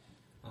Ramsey.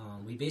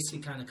 We basically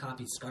kind of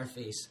copied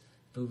Scarface,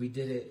 but we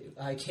did it.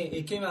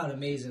 It came out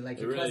amazing. Like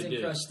It your really cousin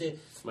did. crushed it.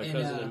 My And,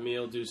 cousin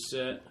Emile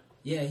Doucette.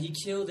 Yeah, he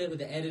killed it with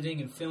the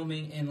editing and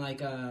filming, and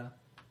like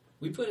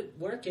we put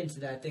work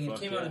into that thing. It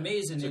Fuck came yeah. out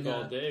amazing. Took and,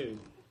 all day.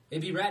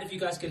 It'd be rad if you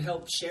guys could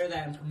help share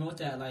that and promote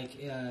that. Like,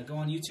 go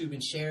on YouTube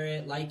and share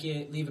it, like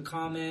it, leave a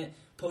comment,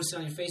 post it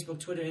on your Facebook,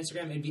 Twitter,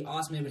 Instagram. It'd be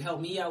awesome. It would help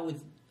me out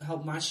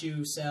help my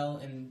shoe sell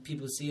and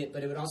people see it,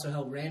 but it would also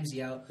help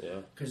Ramsey out Yeah.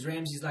 because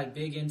Ramsey's like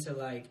big into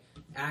like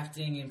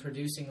acting and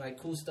producing like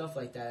cool stuff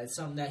like that. It's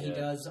something that he Yeah.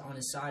 does on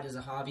his side as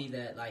a hobby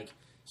that like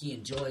he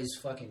enjoys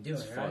fucking doing.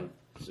 It's right? fun.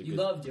 It's a You good,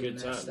 love doing good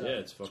that time. stuff. Yeah,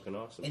 it's fucking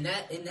awesome. In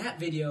that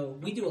video,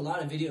 we do a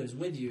lot of videos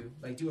with you,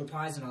 like do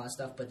replies and all that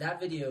stuff. But that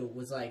video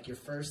was like your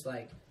first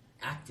like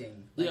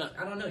acting. Like, Yeah.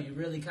 I don't know. You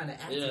really kind of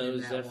acted Yeah, it in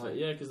was that definitely one.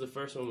 yeah, because the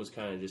first one was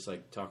kind of just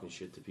like talking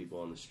shit to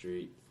people on the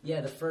street. Yeah,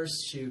 the first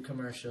shoe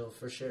commercial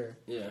for sure.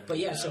 Yeah, But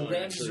yeah, That so one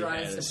Ramsey's actually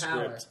Rise had a to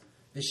Power, script.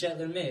 the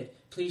Shetler Mid.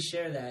 Please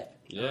share that.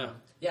 Yeah.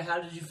 Yeah. How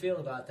did you feel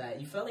about that?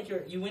 You felt like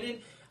you went in.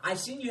 I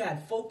seen you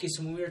had focus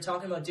when we were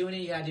talking about doing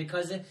it. You had your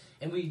cousin,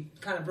 and we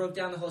kind of broke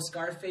down the whole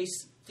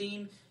Scarface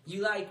theme.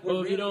 You like were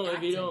Well, if really you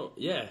acting. don't,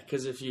 yeah,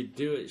 because if you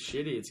do it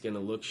shitty, it's gonna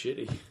look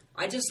shitty.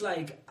 I just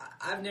like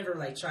I've never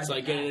like tried. It's to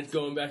like act.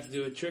 going back to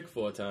do a trick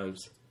 4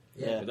 times.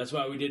 Yeah. That's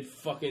why we did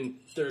fucking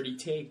 30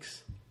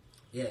 takes.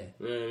 Yeah.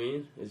 You know what I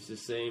mean? It's the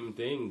same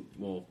thing.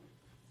 Well,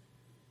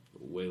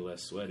 way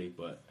less sweaty,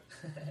 but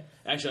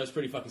actually, I was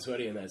pretty fucking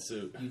sweaty in that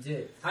suit. You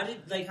did. How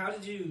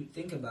did you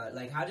think about it?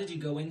 Like, how did you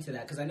go into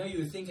that? Because I know you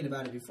were thinking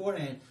about it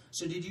beforehand.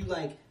 So did you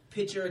like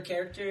picture a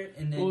character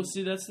and then? Well,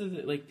 see, that's the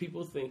like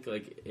people think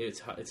like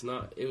it's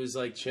not. It was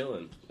like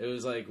chilling. It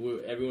was like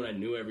everyone. I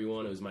knew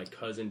everyone. It was my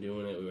cousin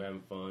doing it. We were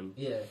having fun,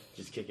 Yeah.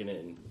 just kicking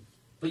it. And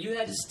But you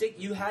had to stick.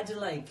 You had to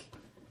like.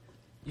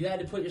 You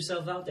had to put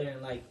yourself out there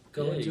and like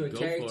go Yeah, into you a go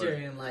character for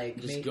it. and like.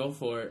 just go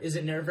for it. Is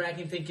it nerve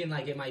wracking thinking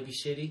like it might be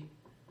shitty?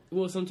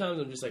 Well, sometimes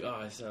I'm just like,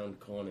 oh, I sound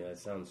corny. That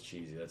sounds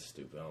cheesy. That's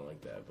stupid. I don't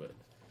like that. But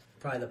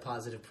Probably the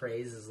positive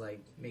praise is like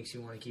makes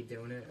you want to keep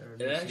doing it. Or it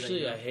makes you,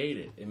 actually, like, I hate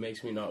it. It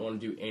makes me not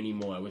want to do any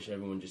more. I wish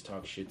everyone just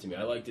talked shit to me.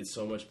 I liked it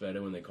so much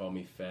better when they called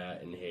me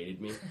fat and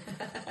hated me.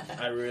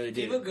 I really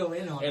did. People go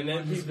in on it And then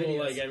on these people videos.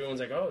 like everyone's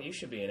like, "Oh, you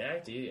should be an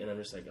actor," and I'm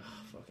just like,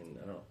 "Oh, fucking,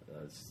 I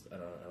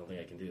don't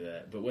think I can do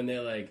that." But when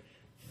they're like,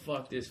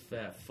 "Fuck this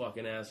fat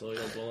fucking asshole, you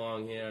don't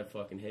belong here. I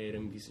fucking hate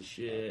him, piece of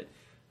shit."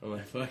 I'm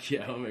like, "Fuck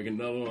yeah, I'll make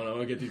another one. I'm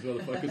gonna get these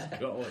motherfuckers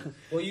going."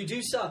 Well, you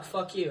do suck.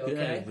 Fuck you. Okay.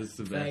 Yeah, that's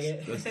the best.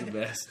 Faggot. That's the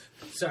best.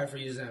 Sorry for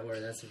using that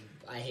word. That's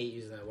I hate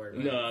using that word.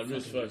 No, I'm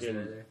just use it fucking-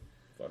 either.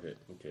 Fuck it.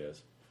 Who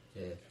cares?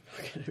 Yeah.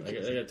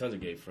 I got tons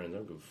of gay friends. I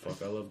don't give a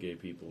fuck. I love gay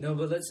people. No,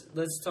 but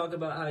let's talk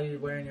about how you're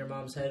wearing your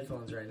mom's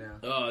headphones right now.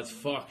 Oh, it's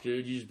fucked,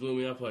 dude. You just blew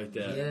me up like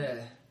that.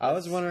 Yeah. I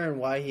was wondering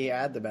why he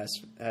had the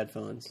best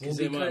headphones. Because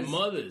they're my because-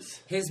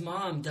 mother's. His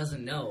mom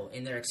doesn't know,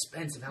 and they're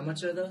expensive. How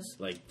much are those?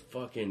 Like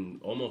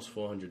fucking almost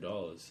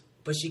 $400.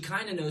 But she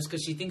kind of knows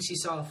because she thinks she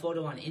saw a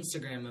photo on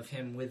Instagram of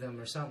him with them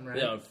or something, right?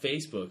 Yeah, on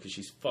Facebook, because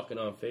she's fucking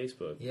on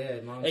Facebook. Yeah,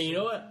 mom. Hey, you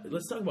know what?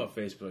 Let's talk about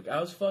Facebook. I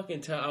was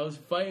I was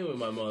fighting with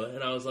my mother,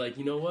 and I was like,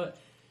 you know what?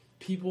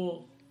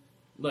 People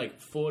like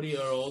 40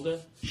 or older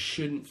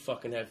shouldn't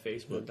fucking have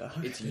Facebook.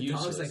 It's The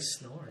useless. dog's like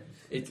snoring.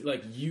 It's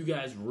like you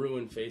guys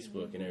ruin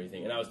Facebook and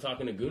everything. And I was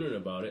talking to Goonan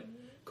about it.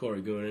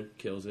 Corey Goonan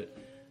kills it.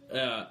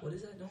 What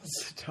is that noise?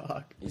 It's a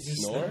dog. Is he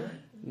snoring? snoring?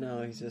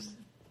 No, he's just...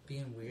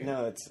 Being weird?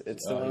 No, it's the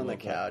Oh, one he on the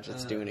woke up. couch.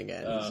 It's doing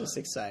again. He's just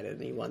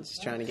excited, and he's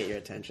trying to get your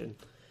attention.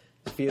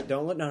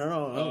 Don't look. No,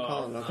 don't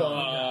call him. Don't call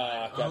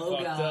him. Fuck, I Oh,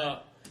 fucked God.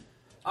 up.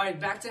 All right,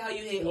 back to how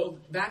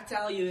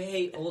you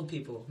hate old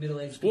people,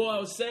 middle-aged people. Well, I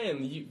was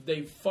saying,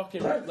 they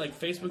fucking, like,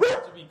 Facebook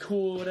used to be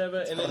cool or whatever,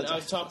 and then I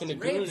was talking to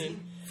Ramsey.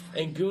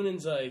 Goonan, and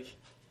Goonan's like,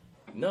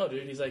 no,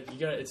 dude, he's like,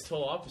 it's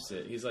total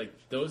opposite. He's like,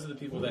 those are the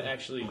people that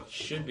actually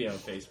should be on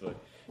Facebook.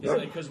 He's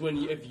like, because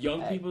if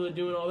young people are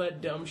doing all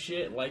that dumb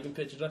shit, liking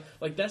pictures,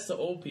 like, that's the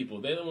old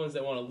people. They're the ones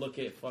that want to look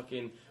at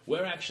fucking,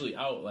 we're actually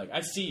out. Like, I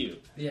see you.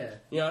 Yeah.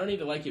 You know, I don't need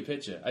to like your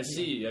picture. I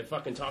see you. I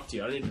fucking talk to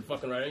you. I don't need to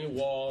fucking write on your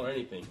wall or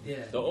anything.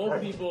 Yeah. The old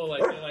people,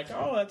 like, they're like,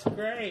 oh, that's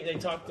great. They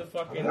talk to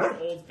fucking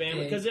old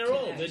family because they're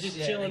old. They're just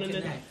chilling in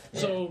there.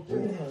 So,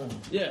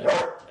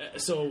 yeah.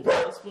 So,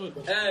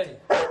 Facebook, Hey,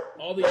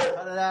 all these...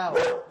 Cut it out.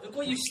 look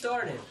what you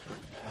started.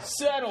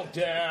 Settle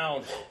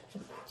down.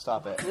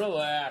 Stop it.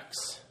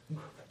 Relax.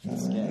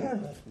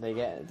 They're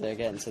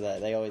getting to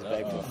that. They always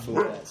beg for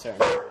food at certain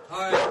times.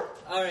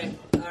 All right.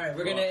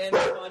 We're gonna end the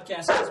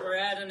podcast because we're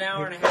at an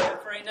hour and a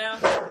half right now.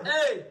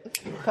 Hey,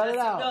 Cut it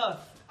out.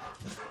 enough.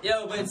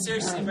 Yo, but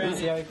seriously, See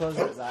Brandon. how he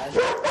closes his eyes?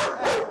 Put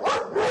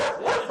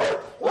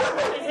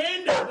your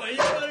hand up. Why you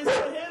guys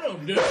gonna hit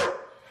him, dude?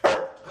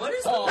 What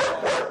is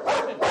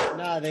that?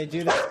 No, they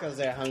do this because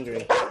they're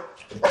hungry.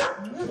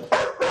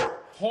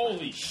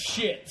 Holy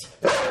shit.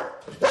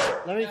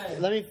 Let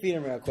me feed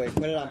him real quick.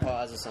 Put it on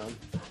pause or something.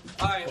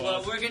 All right,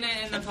 well, we're going to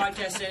end the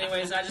podcast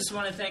anyways. I just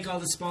want to thank all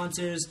the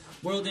sponsors.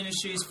 World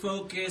Industries,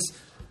 Focus.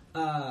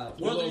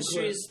 World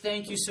Industries,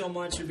 thank you so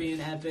much for being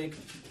epic.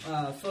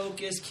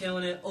 Focus,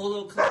 killing it.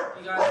 Olo Club,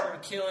 you guys are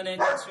killing it.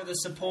 Thanks for the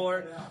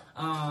support.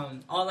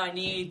 All I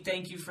Need,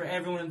 thank you for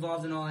everyone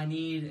involved in All I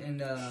Need.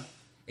 And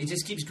it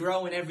just keeps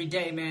growing every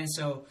day, man.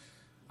 So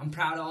I'm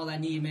proud of All I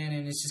Need, man.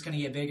 And it's just going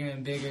to get bigger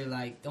and bigger.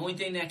 Like, the only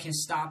thing that can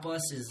stop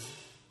us is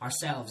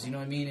ourselves, you know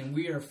what I mean? And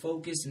we are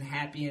focused and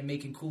happy and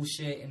making cool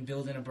shit and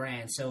building a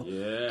brand. So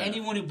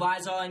anyone who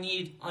buys All I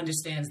Need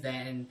understands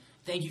that. And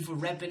thank you for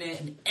repping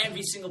it. And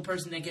every single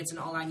person that gets an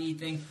All I Need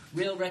thing,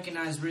 real,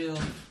 recognize real.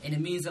 And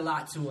it means a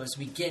lot to us.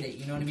 We get it,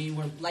 you know what I mean?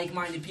 We're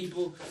like-minded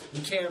people.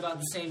 We care about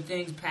the same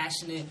things,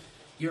 passionate.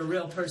 You're a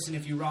real person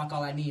if you rock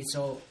All I Need.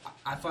 So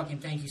I fucking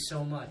thank you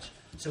so much.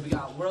 So we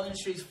got World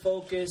Industries,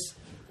 Focus,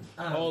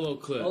 Olo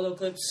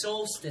Clip,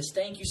 Solstice.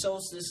 Thank you,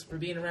 Solstice, for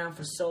being around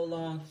for so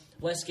long.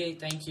 Westgate,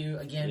 thank you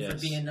again for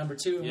being number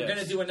 2. And we're going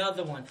to do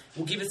another one.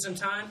 We'll give it some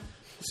time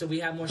so we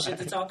have more shit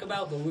to talk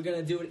about, but we're going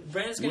to do it.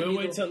 Brandon's going to We'll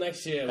wait till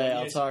next year. Hey,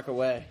 I'll talk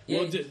away.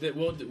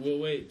 We'll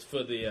wait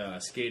for the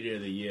Skater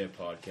of the Year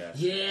podcast.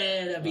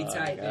 Yeah, that'd be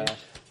tight, gosh.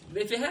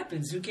 dude. If it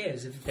happens, who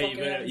cares? If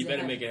it You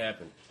better make it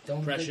happen.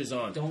 Pressure's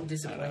on. Don't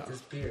disappoint the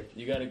spirit.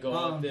 You gotta go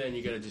up there and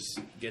you gotta just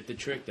get the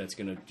trick that's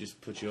gonna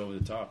just put you over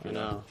the top. You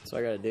know? That's what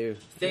I gotta do.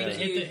 Thank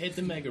you. Hit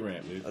the mega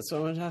ramp, dude. That's what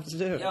I'm gonna have to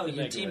do. Yo,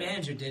 your team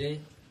manager did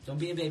it. Don't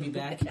be a baby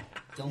back.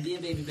 Don't be a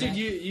baby back.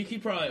 Dude, you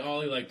keep probably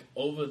ollie like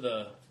over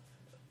the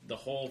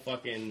whole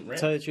fucking ramp.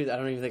 To tell you the truth, I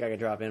don't even think I could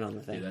drop in on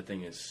the thing. Dude, that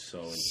thing is so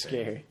insane.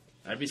 Scary.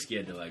 I'd be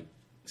scared to like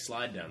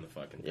slide down the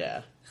fucking thing.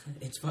 Yeah.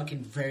 It's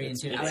fucking very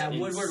intimidating. it's At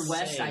Woodward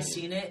West, insane. I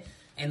seen it,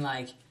 and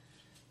like,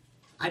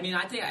 I mean,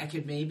 I think I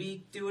could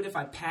maybe do it if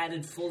I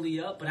padded fully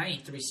up, but I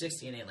ain't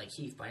 360 in it like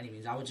Heath by any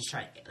means. I would just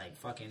try like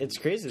fucking. It's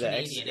crazy that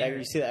Canadian air.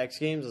 you see the X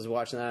Games. I was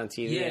watching that on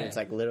TV, Yeah. and it's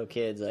like little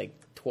kids, like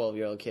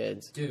 12-year-old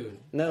kids. Dude,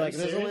 And they're Are like, you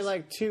there's only serious?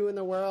 like 2 in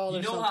the world. you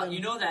or know something. how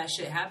you know that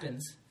shit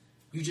happens.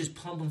 You just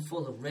pump them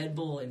full of Red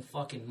Bull and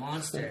fucking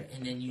Monster,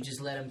 and then you just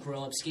let them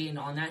grow up skating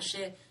on that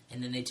shit,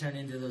 and then they turn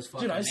into those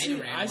fucking. Dude, I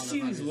see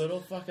these motherfuckers.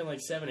 little fucking like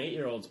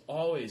 7-8-year-olds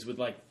always with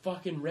like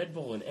fucking Red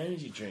Bull and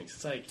energy drinks.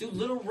 It's like, Dude,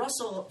 little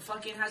Russell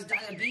fucking has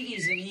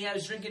diabetes, and he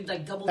was drinking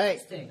like double Hey.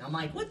 this thing. I'm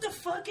like, what the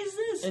fuck is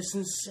this? it's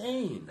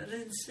insane. That's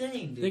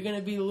insane, dude. They're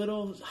gonna be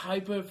little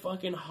hyper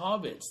fucking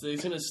hobbits. They're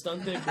gonna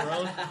stunt their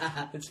growth.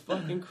 It's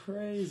fucking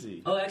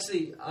crazy. Oh,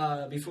 actually,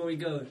 before we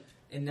go,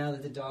 and now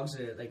that the dogs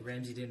are like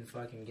Ramsey didn't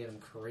fucking get them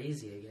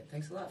crazy again.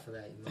 Thanks a lot for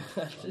that. You I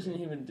motherfucker.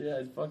 didn't even do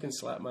it. I fucking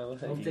slapped my leg.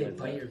 Hope they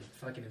bite your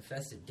fucking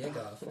infested dick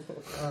off.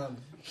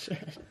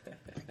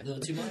 A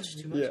little too much.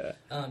 Yeah.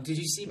 Did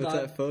you see What's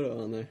Bob? that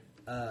photo on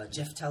there?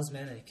 Jeff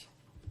Telsmanic.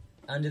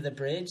 under the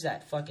bridge,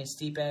 that fucking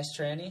steep ass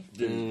tranny.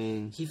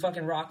 Dude. He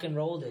fucking rock and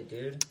rolled it,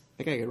 dude.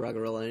 That guy could rock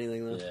and roll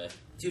anything though. Yeah.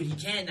 Dude, he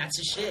can. That's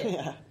his shit.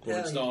 Yeah. But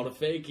Hell installed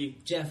yeah. a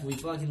fakie. Jeff, we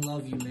fucking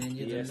love you, man.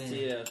 You're the man.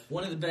 TF.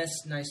 One of the best,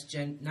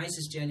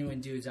 nicest, genuine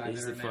dudes I've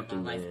He's ever the met in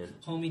fucking my life. man.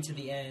 Homie to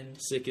the end.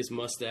 Sickest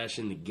mustache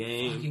in the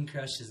game. Fucking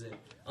crushes it.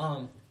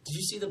 Did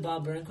you see the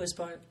Bob Burnquist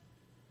part?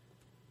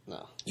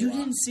 No. You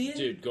didn't see it?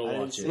 Dude, go I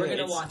didn't watch see it. it. We're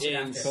gonna It's watch it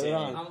after. insane. Put it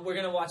on. We're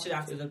gonna watch it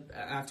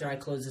after I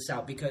close this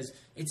out because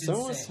it's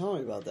Someone was insane.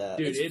 telling me about that.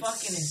 Dude, It's it's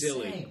fucking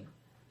silly. insane.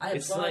 I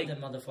It's applaud like- the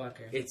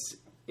motherfucker.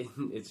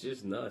 It's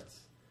just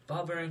nuts.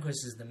 Bob Burnquist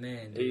is the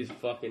man. Dude. He's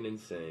fucking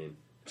insane.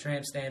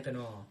 Tramp stamp and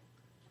all.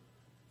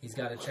 He's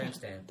got a tramp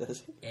stamp.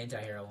 Does he?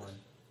 Anti-hero one.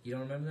 You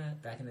don't remember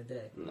that? Back in the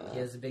day. No. He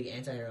has a big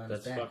anti-hero on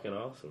That's his back fucking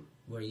awesome.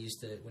 when he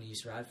used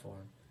to ride for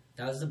him.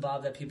 That was the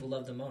Bob that people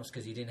loved the most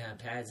because he didn't have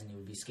pads and he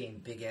would be skating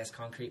big ass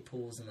concrete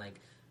pools in like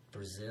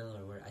Brazil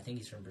or where I think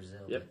he's from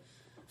Brazil. Yep.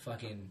 But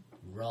fucking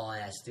raw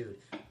ass dude.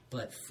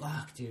 But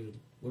fuck, dude,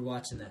 we're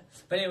watching that.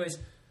 But anyways,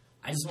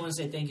 I just want to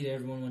say thank you to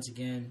everyone once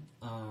again.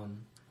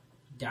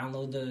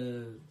 Download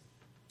the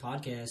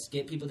podcast.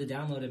 Get people to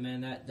download it,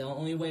 man. That the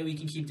only way we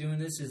can keep doing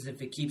this is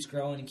if it keeps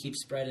growing and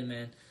keeps spreading,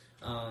 man.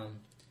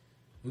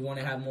 We want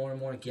to have more and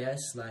more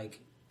guests. Like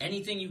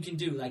anything you can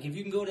do. Like if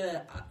you can go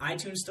to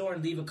iTunes store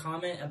and leave a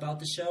comment about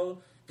the show,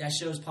 that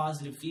shows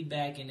positive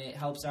feedback and it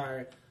helps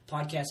our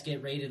podcast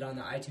get rated on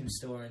the iTunes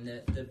store. And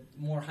the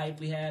more hype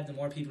we have, the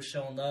more people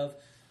showing love,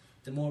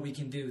 the more we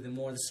can do. The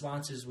more the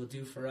sponsors will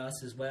do for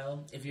us as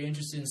well. If you're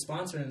interested in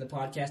sponsoring the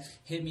podcast,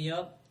 hit me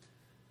up.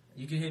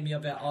 You can hit me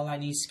up at All I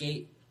Need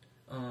Skate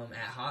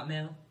at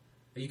Hotmail,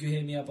 or you can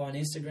hit me up on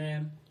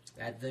Instagram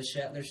at The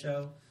Shetler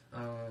Show.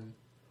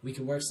 We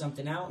can work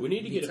something out. We need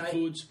to Be get a tight.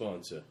 food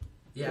sponsor.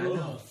 Yeah, I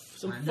know.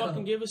 Some I know.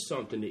 fucking give us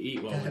something to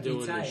eat while we're That'd be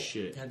doing tight. this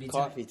shit. That'd be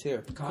Coffee tight.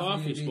 too.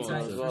 Coffee would be sponsor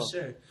tight as for well.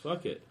 sure.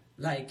 Fuck it.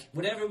 Like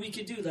whatever we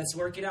could do, let's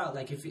work it out.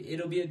 Like if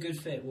it'll be a good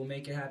fit, we'll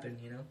make it happen.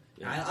 You know,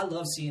 Yeah. I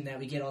love seeing that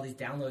we get all these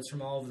downloads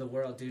from all over the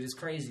world, dude. It's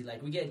crazy.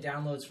 Like we get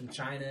downloads from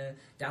China,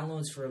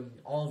 downloads from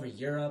all over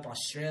Europe,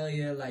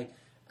 Australia. Like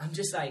I'm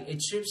just like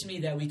it trips me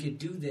that we could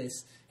do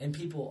this and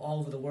people all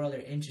over the world are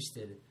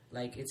interested.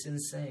 Like it's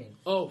insane.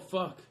 Oh,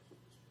 fuck.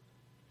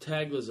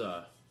 Tag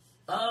Lazar.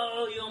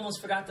 Oh, you almost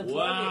forgot to plug it.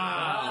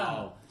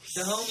 Wow.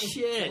 The homies,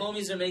 Shit. the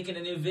homies are making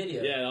a new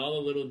video. Yeah, all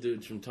the little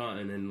dudes from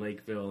Taunton and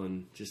Lakeville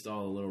and just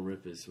all the little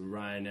rippers.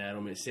 Ryan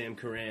Adelman, Sam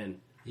Coran.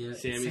 Yeah.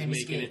 Sammy's Sammy making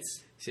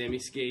Skates. it. Sammy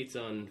Skates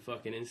on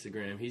fucking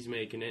Instagram. He's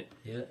making it.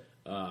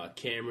 Yeah.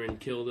 Cameron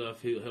Kilduff,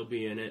 he'll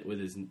be in it with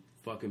his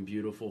fucking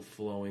beautiful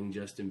flowing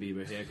Justin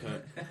Bieber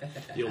haircut.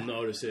 You'll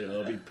notice it.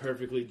 It'll be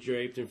perfectly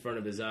draped in front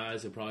of his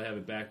eyes. He'll probably have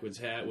a backwards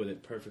hat with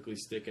it perfectly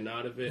sticking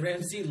out of it.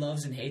 Ramsey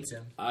loves and hates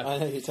him. I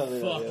know you told me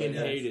that the other fucking day.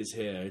 hate his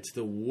hair. It's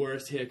the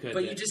worst haircut.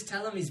 But you just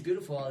tell him he's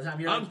beautiful all the time.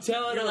 You're I'm like,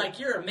 telling you're him. like,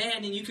 you're a man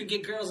and you could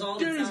get girls all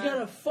the Dude, time. he's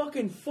got a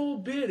fucking full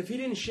beard. If he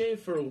didn't shave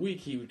for a week,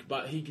 he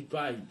could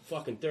buy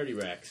fucking 30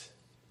 racks.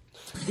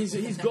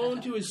 He's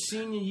going to his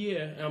senior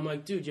year, and I'm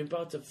like, dude, you're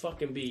about to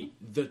fucking be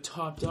the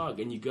top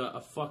dog, and you got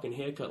a fucking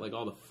haircut like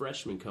all the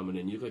freshmen coming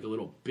in. You look like a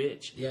little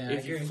bitch. Yeah, I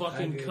if you agree. fucking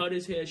I agree. cut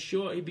his hair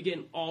short, he'd be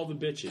getting all the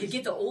bitches. He'd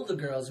get the older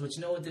girls, which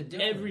know what they're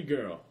doing. Every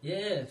girl.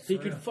 Yeah, He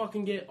for could real.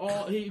 fucking get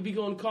all. He'd be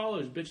going to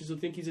college. Bitches will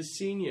think he's a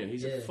senior.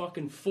 He's Yeah. a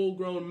fucking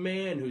full-grown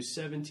man who's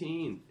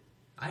 17.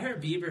 I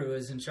heard Bieber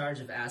was in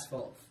charge of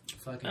asphalt.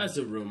 Fucking. That's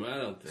a rumor. I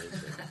don't think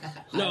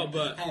so. No,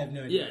 but I have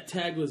no idea. yeah,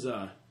 Tag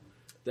Lazar.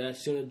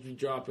 That's gonna be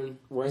dropping.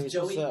 Weren't you Is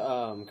supposed Joey-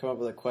 to come up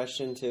with a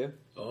question too?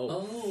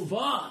 Oh,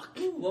 fuck!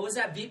 Ooh, what was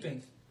that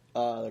beeping?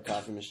 The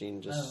coffee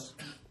machine just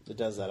it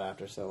does that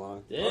after so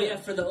long. Damn. Oh yeah,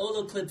 for the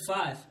Olo Clip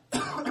 5.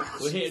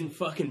 We're hitting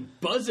fucking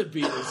buzzer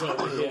beaters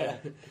over here.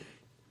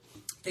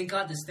 Thank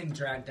God this thing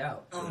dragged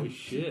out. Oh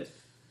shit!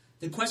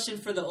 The question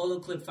for the Olo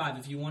Clip 5,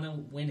 if you want to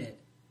win it,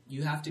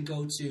 you have to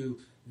go to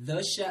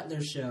The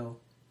Shetler Show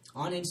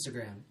on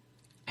Instagram.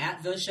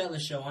 At The Shetler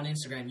Show on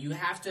Instagram. You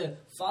have to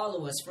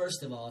follow us,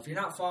 first of all. If you're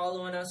not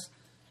following us,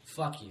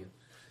 fuck you.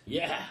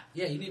 Yeah.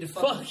 Yeah, you need to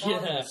fucking Fuck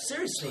follow yeah. us.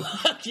 Seriously.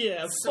 Fuck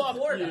yeah!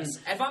 Support fuck us.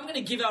 If I'm going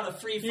to give out a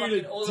free You're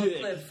fucking a Olo dick.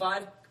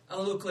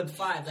 Clip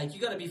 5, like,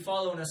 you got to be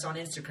following us on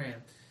Instagram.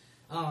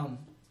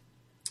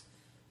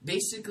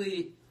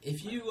 Basically,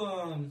 if you,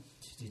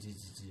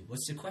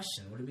 what's the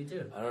question? What do we do?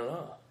 You. I don't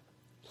know.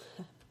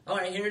 All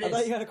right, here it I is.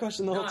 thought you had a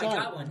question the No, whole I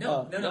time. got one.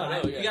 No, Oh.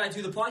 No, You yeah. got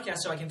to do the podcast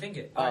so I can think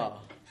it. All right. Oh.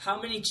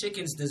 How many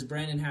chickens does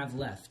Brandon have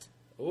left?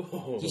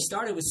 Oh. He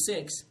started with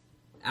 6.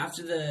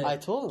 After the, I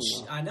told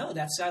him, though. I know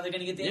that's how they're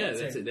gonna get the Yeah,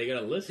 answer. that's it. They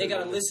gotta listen. They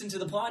gotta listen to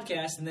the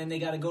podcast and then they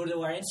gotta go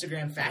to our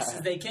Instagram fast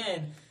as they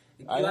can.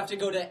 You I- have to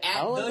go to I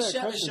at like The that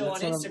Shetler question. Show on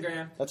That's an-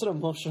 Instagram. That's an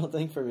emotional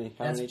thing for me.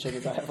 How That's- many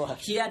chickens I have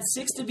left? He had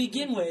 6 to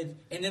begin with,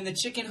 and then the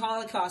chicken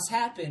holocaust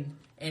happened,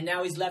 and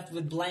now he's left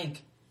with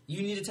blank.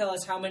 You need to tell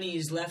us how many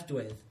he's left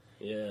with,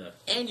 Yeah.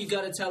 and you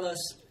got to tell us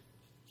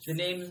the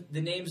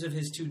names of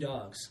his 2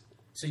 dogs.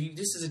 So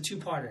this is a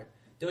 2-parter.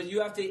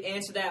 You have to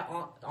answer that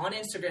on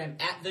Instagram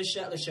at The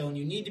Shetler Show, and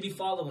you need to be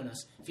following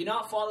us. If you're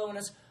not following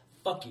us,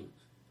 fuck you.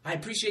 I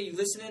appreciate you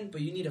listening,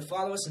 but you need to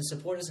follow us and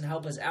support us and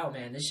help us out,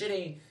 man. This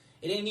shit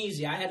it ain't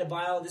easy. I had to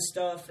buy all this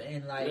stuff,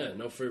 and like, Yeah,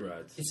 no free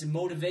rides. it's a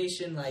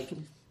motivation. Like,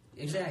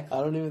 exactly.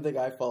 I don't even think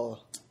I follow.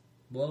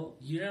 Well,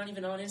 you're not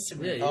even on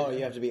Instagram. Yeah, Oh,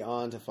 you have to be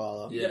on to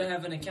follow. You Yeah. gotta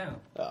have an account.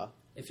 Oh,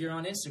 If you're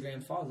on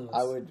Instagram, follow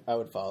us. I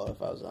would follow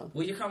if I was on.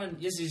 Well, you're coming.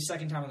 This is your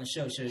second time on the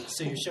show,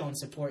 so you're showing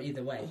support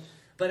either way.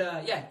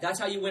 But yeah, that's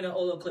how you win an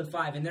Olo Clip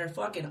 5, and they're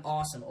fucking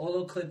awesome.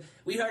 Olo Clip.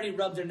 We already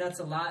rubbed their nuts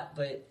a lot,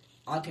 but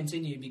I'll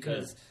continue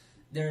because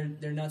their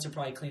nuts are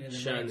probably cleaner than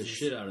Shine the Ramsey's.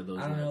 shit out of those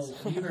I don't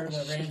nuts. know. You heard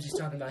what Ramsey's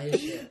talking about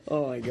his shit.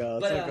 Oh my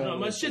god! But, it's like no, No, going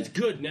my with- shit's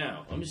good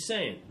now. I'm just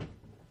saying.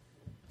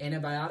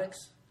 Antibiotics.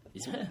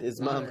 Yeah. His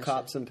Oh, mom that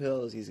copped shit. some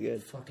pills. He's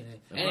good. Fucking it.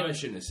 I probably Anyway,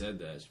 shouldn't have said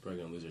that. She's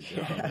probably gonna lose her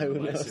job, Yeah, who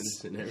knows?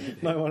 license, and everything.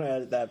 Might want to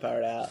edit that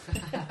part out.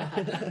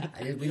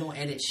 we don't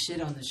edit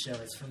shit on the show.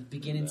 It's from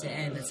beginning to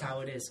end. That's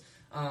how it is.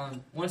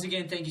 Once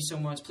again, thank you so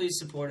much. Please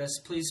support us.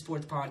 Please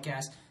support the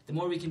podcast. The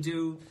more we can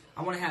do,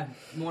 I want to have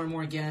more and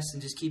more guests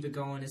and just keep it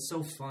going. It's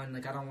so fun.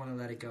 Like, I don't want to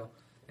let it go.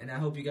 And I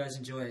hope you guys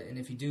enjoy it. And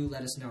if you do,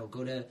 let us know.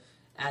 Go to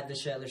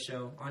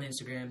 @TheShetler on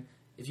Instagram.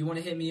 If you want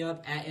to hit me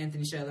up,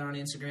 @AnthonyShetler on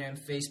Instagram,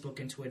 Facebook,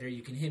 and Twitter,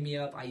 you can hit me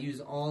up. I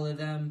use all of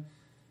them.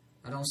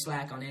 I don't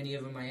slack on any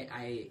of them.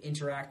 I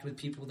interact with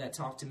people that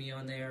talk to me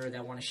on there or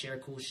that want to share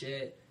cool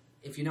shit.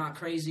 If you're not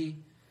crazy,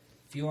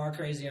 if you are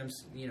crazy, I'm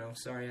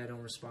sorry I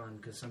don't respond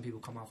because some people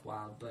come off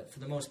wild. But for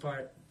the most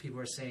part, people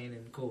are sane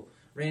and cool.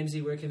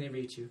 Ramsey, where can they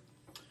reach you?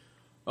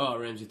 Oh,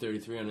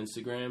 Ramsey33 on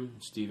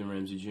Instagram, Stephen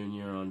Ramsey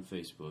Jr. on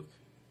Facebook.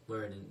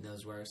 Word, and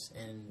those works.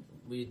 And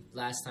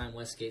last time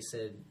Westgate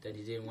said that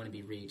he didn't want to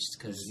be reached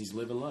because He's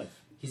living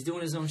life. he's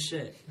doing his own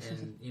shit.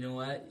 And you know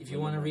what? If you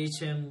want to reach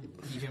him,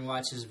 you can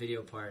watch his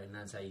video part, and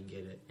that's how you can get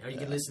it. Or you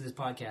can listen to this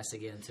podcast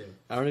again too.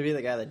 I want to be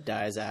the guy that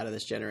dies out of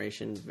this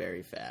generation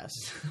very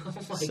fast. Oh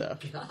my So.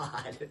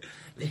 god!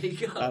 There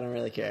you go. I don't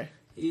really care.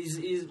 He's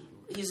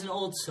an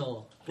old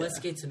soul.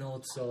 Westgate's an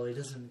old soul. He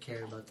doesn't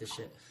care about this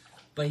shit,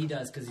 but he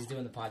does because he's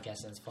doing the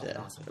podcast and it's fucking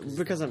Yeah. awesome.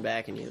 Because I'm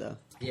backing you though.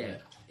 yeah,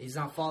 he's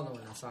not following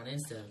us on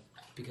Insta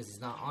because he's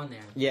not on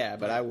there. Yeah,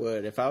 but I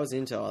would if I was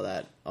into all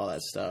that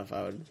stuff.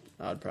 I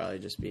would probably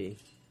just be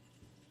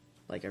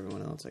like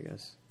everyone else, I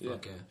guess. Yeah.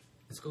 Okay,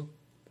 that's cool.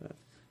 But-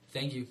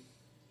 Thank you.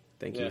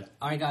 Thank Yeah. you.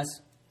 All right, guys.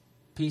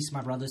 Peace,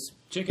 my brothers.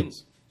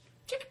 Chickens.